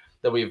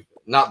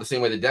not the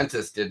same way the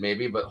dentist did,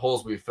 maybe, but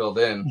holes we've filled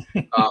in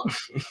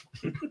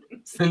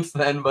since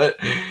then. But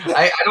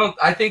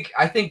I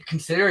think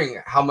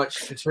considering how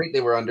much constraint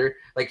they were under,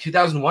 like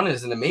 2001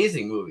 is an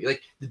amazing movie.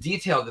 Like, the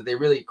detail that they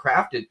really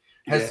crafted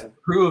has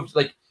proved,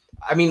 like,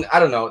 I mean, I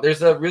don't know.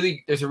 There's a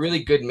really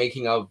good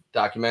making of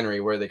documentary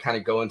where they kind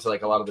of go into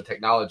like a lot of the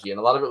technology, and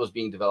a lot of it was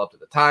being developed at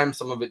the time.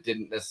 Some of it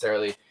didn't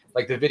necessarily,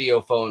 like the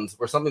video phones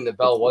were something that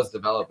Bell was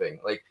developing.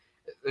 Like,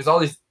 there's all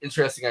these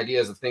interesting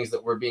ideas of things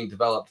that were being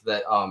developed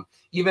that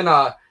even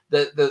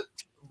the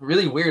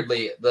really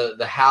weirdly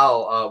the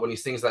Hal when he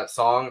sings that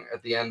song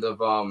at the end of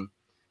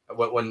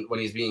when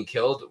he's being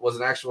killed was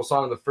an actual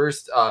song. The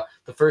first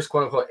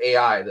quote unquote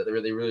AI that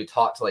they really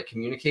taught to like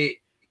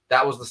communicate,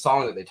 that was the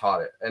song that they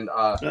taught it. And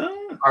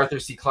Arthur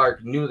C.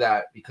 Clarke knew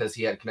that because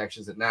he had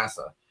connections at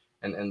NASA,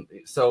 and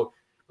so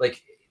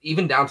like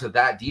even down to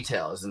that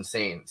detail is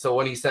insane. So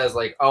when he says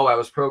like, "Oh, I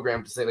was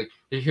programmed to say like,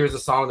 here's a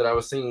song that I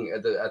was singing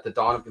at the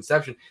dawn of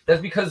conception,"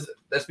 that's because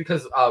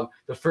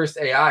the first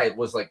AI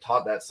was like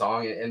taught that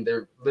song, and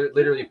they're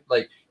literally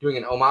like doing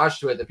an homage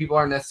to it that people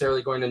aren't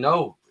necessarily going to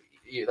know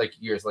like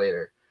years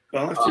later.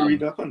 I'll have to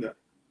read up on that.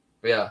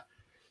 Yeah.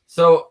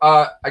 So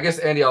I guess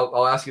Andy,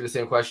 I'll ask you the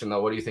same question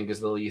though. What do you think is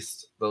the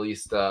least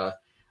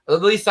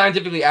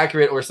scientifically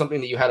accurate, or something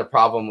that you had a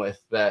problem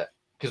with that?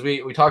 Because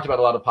we talked about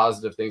a lot of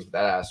positive things with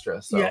Ad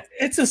Astra. So. Yeah,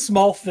 it's a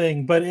small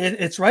thing, but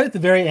it's right at the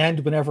very end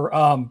whenever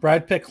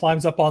Brad Pitt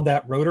climbs up on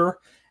that rotor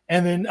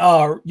and then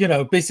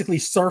basically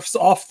surfs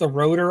off the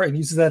rotor and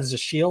uses that as a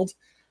shield.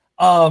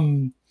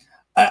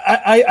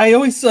 I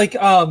always like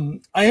I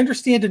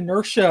understand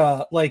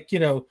inertia, like,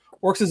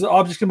 works as an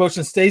object in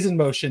motion, stays in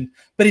motion,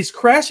 but he's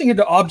crashing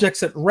into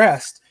objects at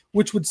rest,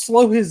 which would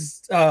slow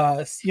his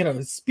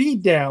his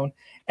speed down,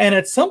 and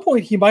at some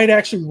point he might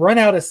actually run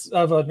out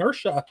of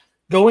inertia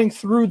going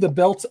through the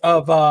belt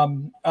of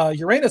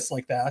Uranus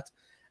like that,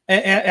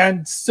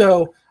 and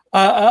so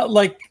I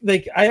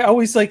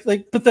always like,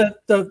 but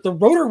the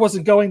rotor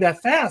wasn't going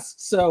that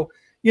fast, so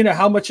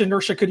how much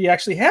inertia could he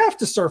actually have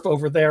to surf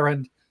over there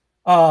and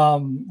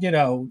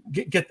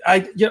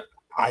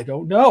I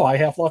don't know. I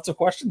have lots of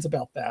questions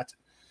about that.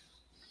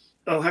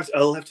 I'll have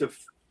to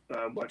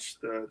watch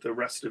the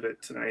rest of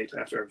it tonight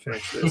after I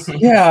finish this.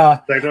 Yeah,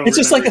 it's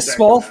just like a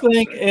small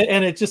thing,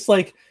 and it just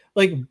like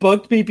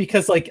bugged me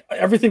because like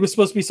everything was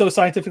supposed to be so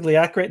scientifically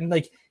accurate, and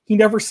like he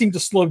never seemed to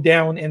slow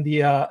down in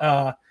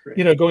the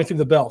going through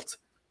the belt.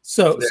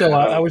 So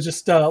I was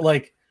just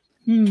like,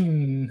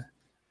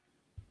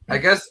 I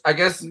guess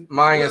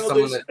mine is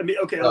someone that. I mean,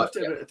 okay, I'll have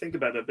to think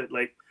about it, but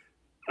like.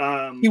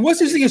 He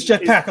was using his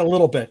jetpack a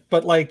little bit,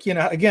 but like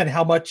again,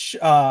 how much?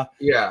 How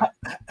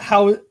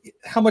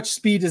much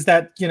speed is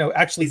that?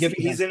 Actually giving.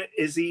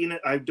 Is he in?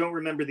 I don't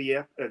remember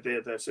the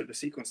sort of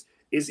sequence.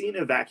 Is he in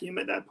a vacuum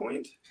at that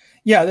point?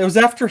 Yeah, it was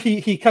after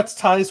he cuts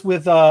ties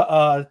with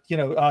Tommy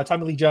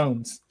Lee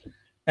Jones,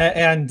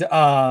 and if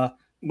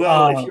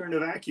you're in a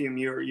vacuum,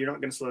 you're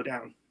not going to slow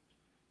down.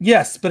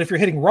 Yes, but if you're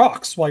hitting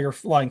rocks while you're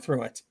flying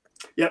through it.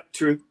 Yep,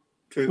 true.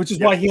 Which is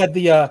why he had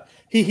the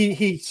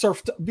he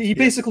surfed. He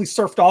basically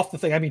surfed off the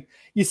thing. I mean,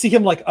 you see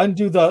him like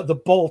undo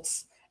the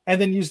bolts and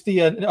then use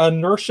the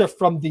inertia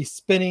from the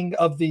spinning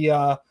of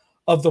the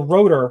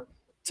rotor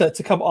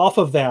to come off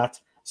of that.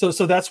 So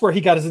that's where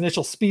he got his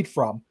initial speed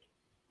from.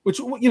 Which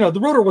the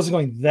rotor wasn't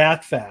going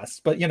that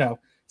fast, but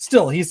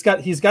still he's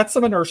got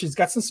some inertia, he's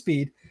got some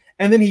speed,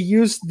 and then he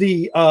used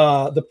the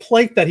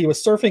plate that he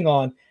was surfing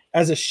on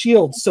as a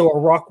shield so a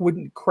rock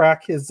wouldn't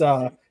crack his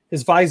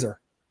visor.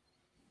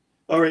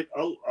 All right,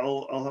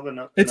 I'll have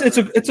another. It's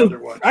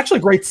actually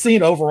a great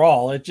scene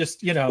overall. It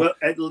just Well,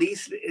 at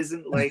least it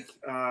isn't like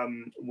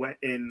when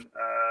in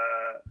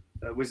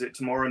was it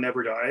Tomorrow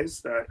Never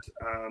Dies that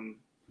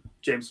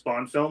James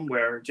Bond film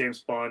where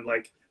James Bond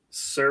like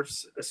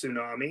surfs a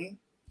tsunami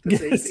to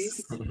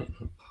Yes. safety.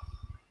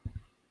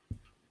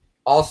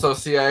 Also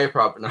CIA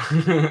prop. No.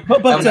 But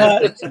it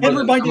wasn't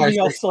reminded my me strength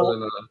also, more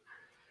than,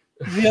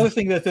 the other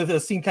thing that the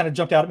scene kind of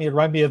jumped out at me, it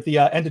reminded me of the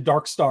end of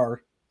Dark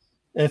Star,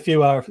 if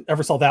you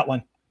ever saw that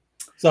one.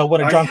 So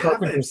what a John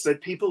Carpenter's.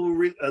 But people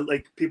will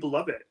people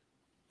love it.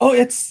 Oh,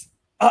 it's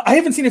I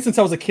haven't seen it since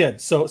I was a kid.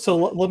 So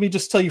let me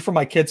just tell you from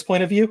my kid's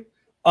point of view.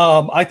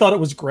 I thought it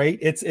was great.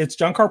 It's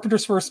John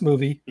Carpenter's first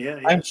movie. Yeah.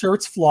 I'm sure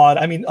it's flawed.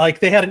 I mean, like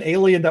they had an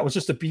alien that was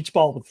just a beach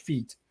ball with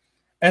feet,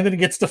 and then it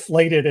gets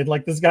deflated, and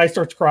like this guy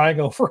starts crying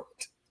over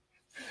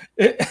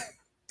it.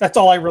 That's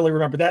all I really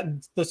remember. That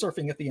and the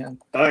surfing at the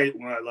end. I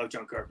love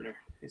John Carpenter.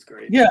 He's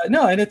great. Yeah,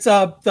 no, and it's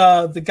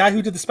the guy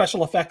who did the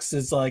special effects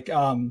is like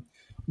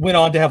went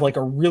on to have like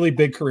a really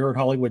big career in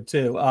Hollywood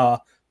too.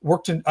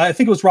 Worked in, I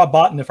think it was Rob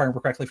Bottin, if I remember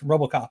correctly, from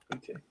RoboCop.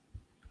 Okay.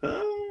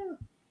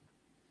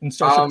 And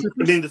Starship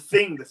Troopers. I mean,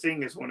 the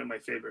thing is one of my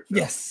favorite films.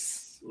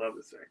 Yes. Love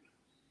the Thing.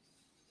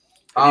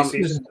 Have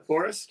you seen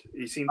Forrest?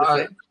 You seen the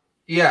Thing?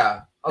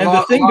 Yeah. And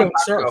the Thing don't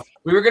surf.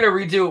 We were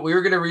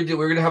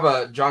gonna have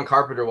a John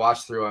Carpenter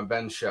watch through on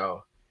Ben's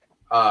show.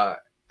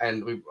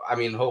 And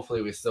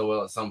hopefully we still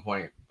will at some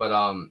point. But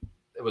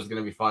it was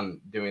gonna be fun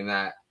doing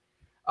that.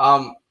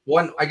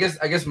 I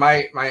guess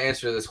my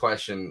answer to this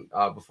question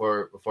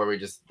before we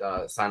just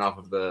sign off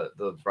of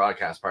the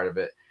broadcast part of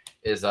it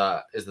is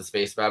the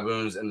space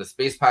baboons and the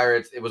space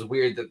pirates. It was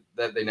weird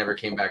that they never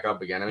came back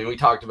up again. I mean, we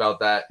talked about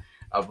that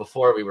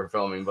before we were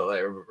filming, but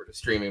like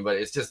streaming. But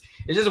it's just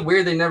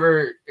weird they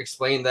never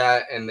explained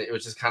that, and it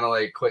was just kind of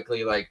like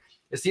quickly like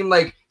it seemed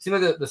like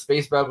the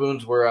space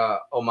baboons were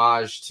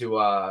homage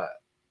to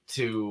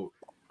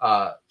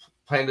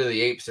Planet of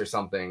the Apes or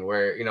something,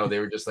 where they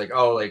were just like,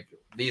 oh, like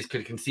these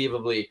could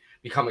conceivably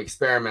become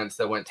experiments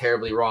that went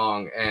terribly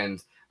wrong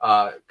and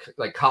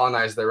like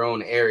colonize their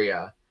own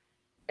area,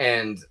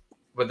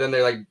 but then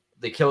they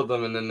killed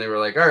them, and then they were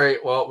like, all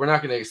right, well, we're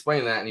not going to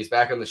explain that. And he's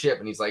back on the ship,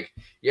 and he's like,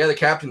 yeah, the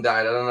captain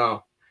died. I don't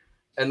know.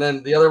 And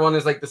then the other one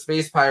is like the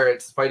space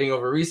pirates fighting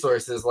over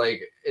resources.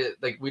 Like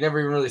we never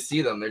even really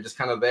see them. They're just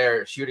kind of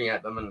there shooting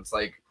at them, and it's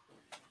like,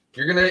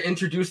 you're going to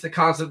introduce the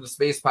concept of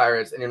space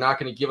pirates, and you're not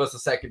going to give us a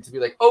second to be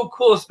like, oh,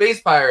 cool, space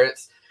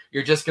pirates.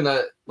 You're just going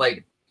to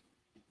like,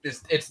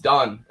 it's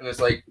done. And it's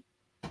like,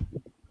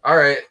 all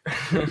right.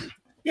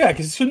 Yeah,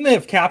 because shouldn't they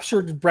have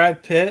captured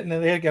Brad Pitt and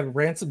then they had to get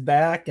ransomed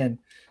back, and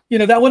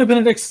that would have been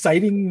an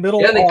exciting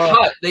middle.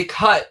 Yeah, they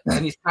cut,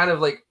 and he's kind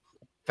of like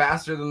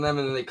faster than them,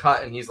 and then they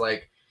cut, and he's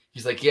like,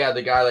 yeah,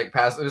 the guy like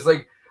passed. And it's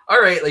like,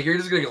 all right, like you're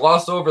just gonna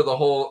gloss over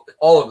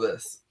all of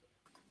this.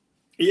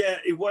 Yeah,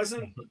 it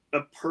wasn't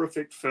a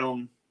perfect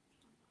film.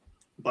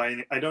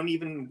 I don't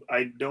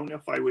know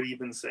if I would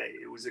even say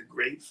it was a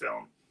great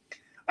film.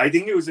 I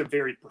think it was a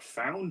very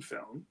profound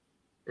film.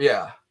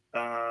 Yeah.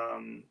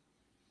 I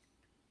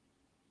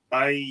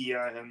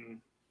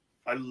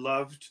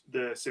loved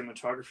the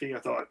cinematography. I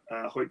thought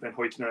Hoytema,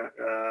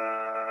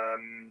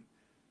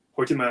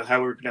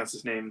 however you pronounce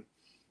his name,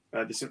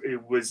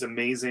 it was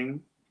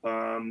amazing.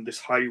 This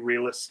high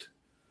realist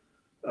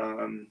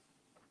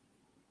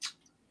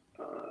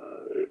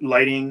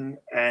lighting,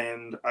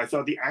 and I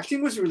thought the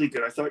acting was really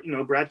good. I thought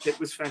Brad Pitt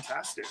was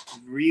fantastic,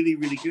 really,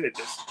 really good.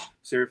 Just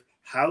sort of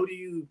how do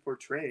you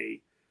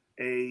portray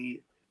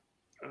a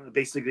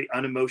basically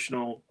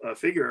unemotional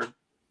figure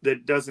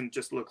that doesn't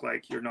just look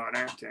like you're not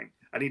acting,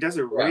 and he does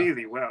it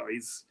really well.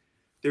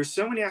 There's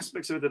so many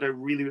aspects of it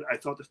that I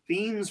thought the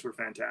themes were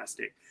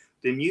fantastic.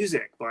 The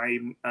music by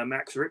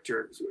Max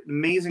Richter,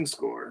 amazing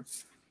score,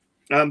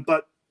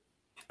 but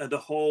the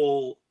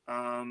whole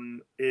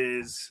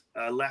is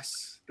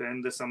less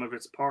than the sum of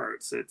its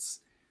parts. It's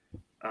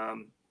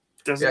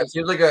doesn't. Yeah, it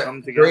seems like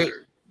a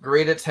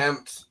great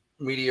attempt,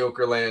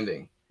 mediocre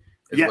landing.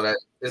 What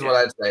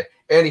I'd say.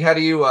 Andy, how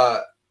do you?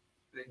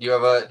 Do you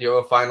have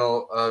a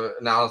final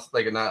analysis,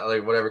 like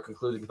whatever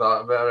concluding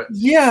thought about it?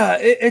 Yeah,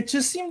 it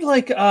just seemed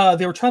like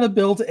they were trying to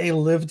build a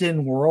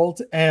lived-in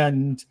world,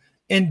 and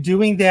in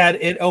doing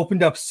that, it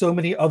opened up so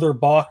many other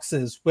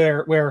boxes.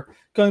 Where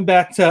going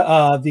back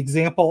to the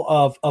example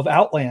of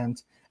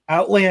Outland,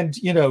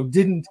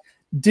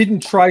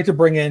 didn't try to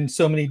bring in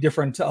so many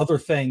different other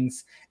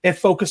things. It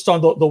focused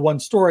on the one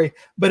story,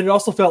 but it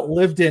also felt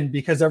lived in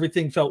because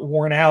everything felt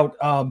worn out.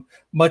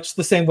 Much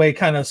the same way,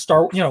 kind of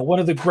one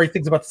of the great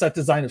things about the set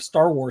design of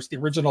Star Wars, the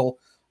original,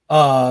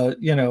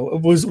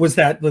 was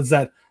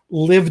that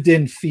lived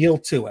in feel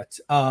to it.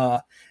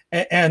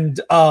 And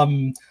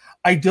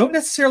I don't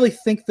necessarily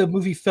think the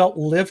movie felt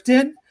lived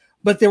in,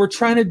 but they were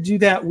trying to do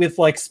that with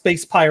like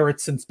space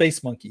pirates and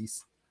space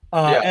monkeys.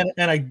 And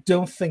I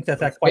don't think that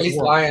quite space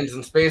worked. Lions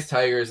and space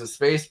tigers and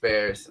space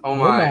bears. Oh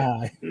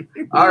my!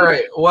 All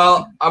right.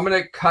 Well, I'm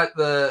gonna cut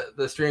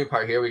the streaming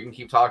part here. We can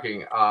keep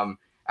talking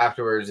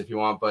afterwards if you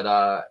want, but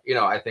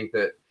I think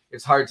that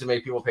it's hard to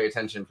make people pay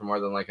attention for more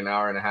than like an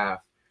hour and a half.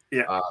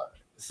 Yeah.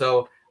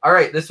 So all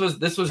right, this was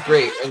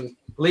great, and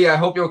Leigh, I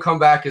hope you'll come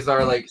back as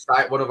our like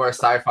one of our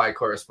sci-fi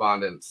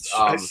correspondents.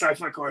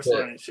 Sci-fi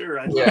correspondent,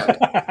 sure.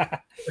 Yeah.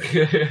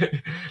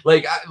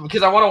 Like,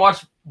 because I want to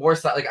watch more.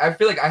 Like, I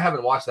feel like I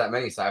haven't watched that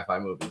many sci-fi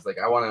movies. Like,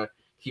 I want to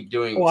keep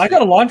doing. Well, I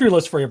got a laundry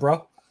list for you,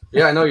 bro.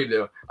 Yeah, I know you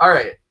do. All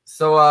right,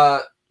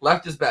 so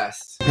left is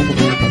best.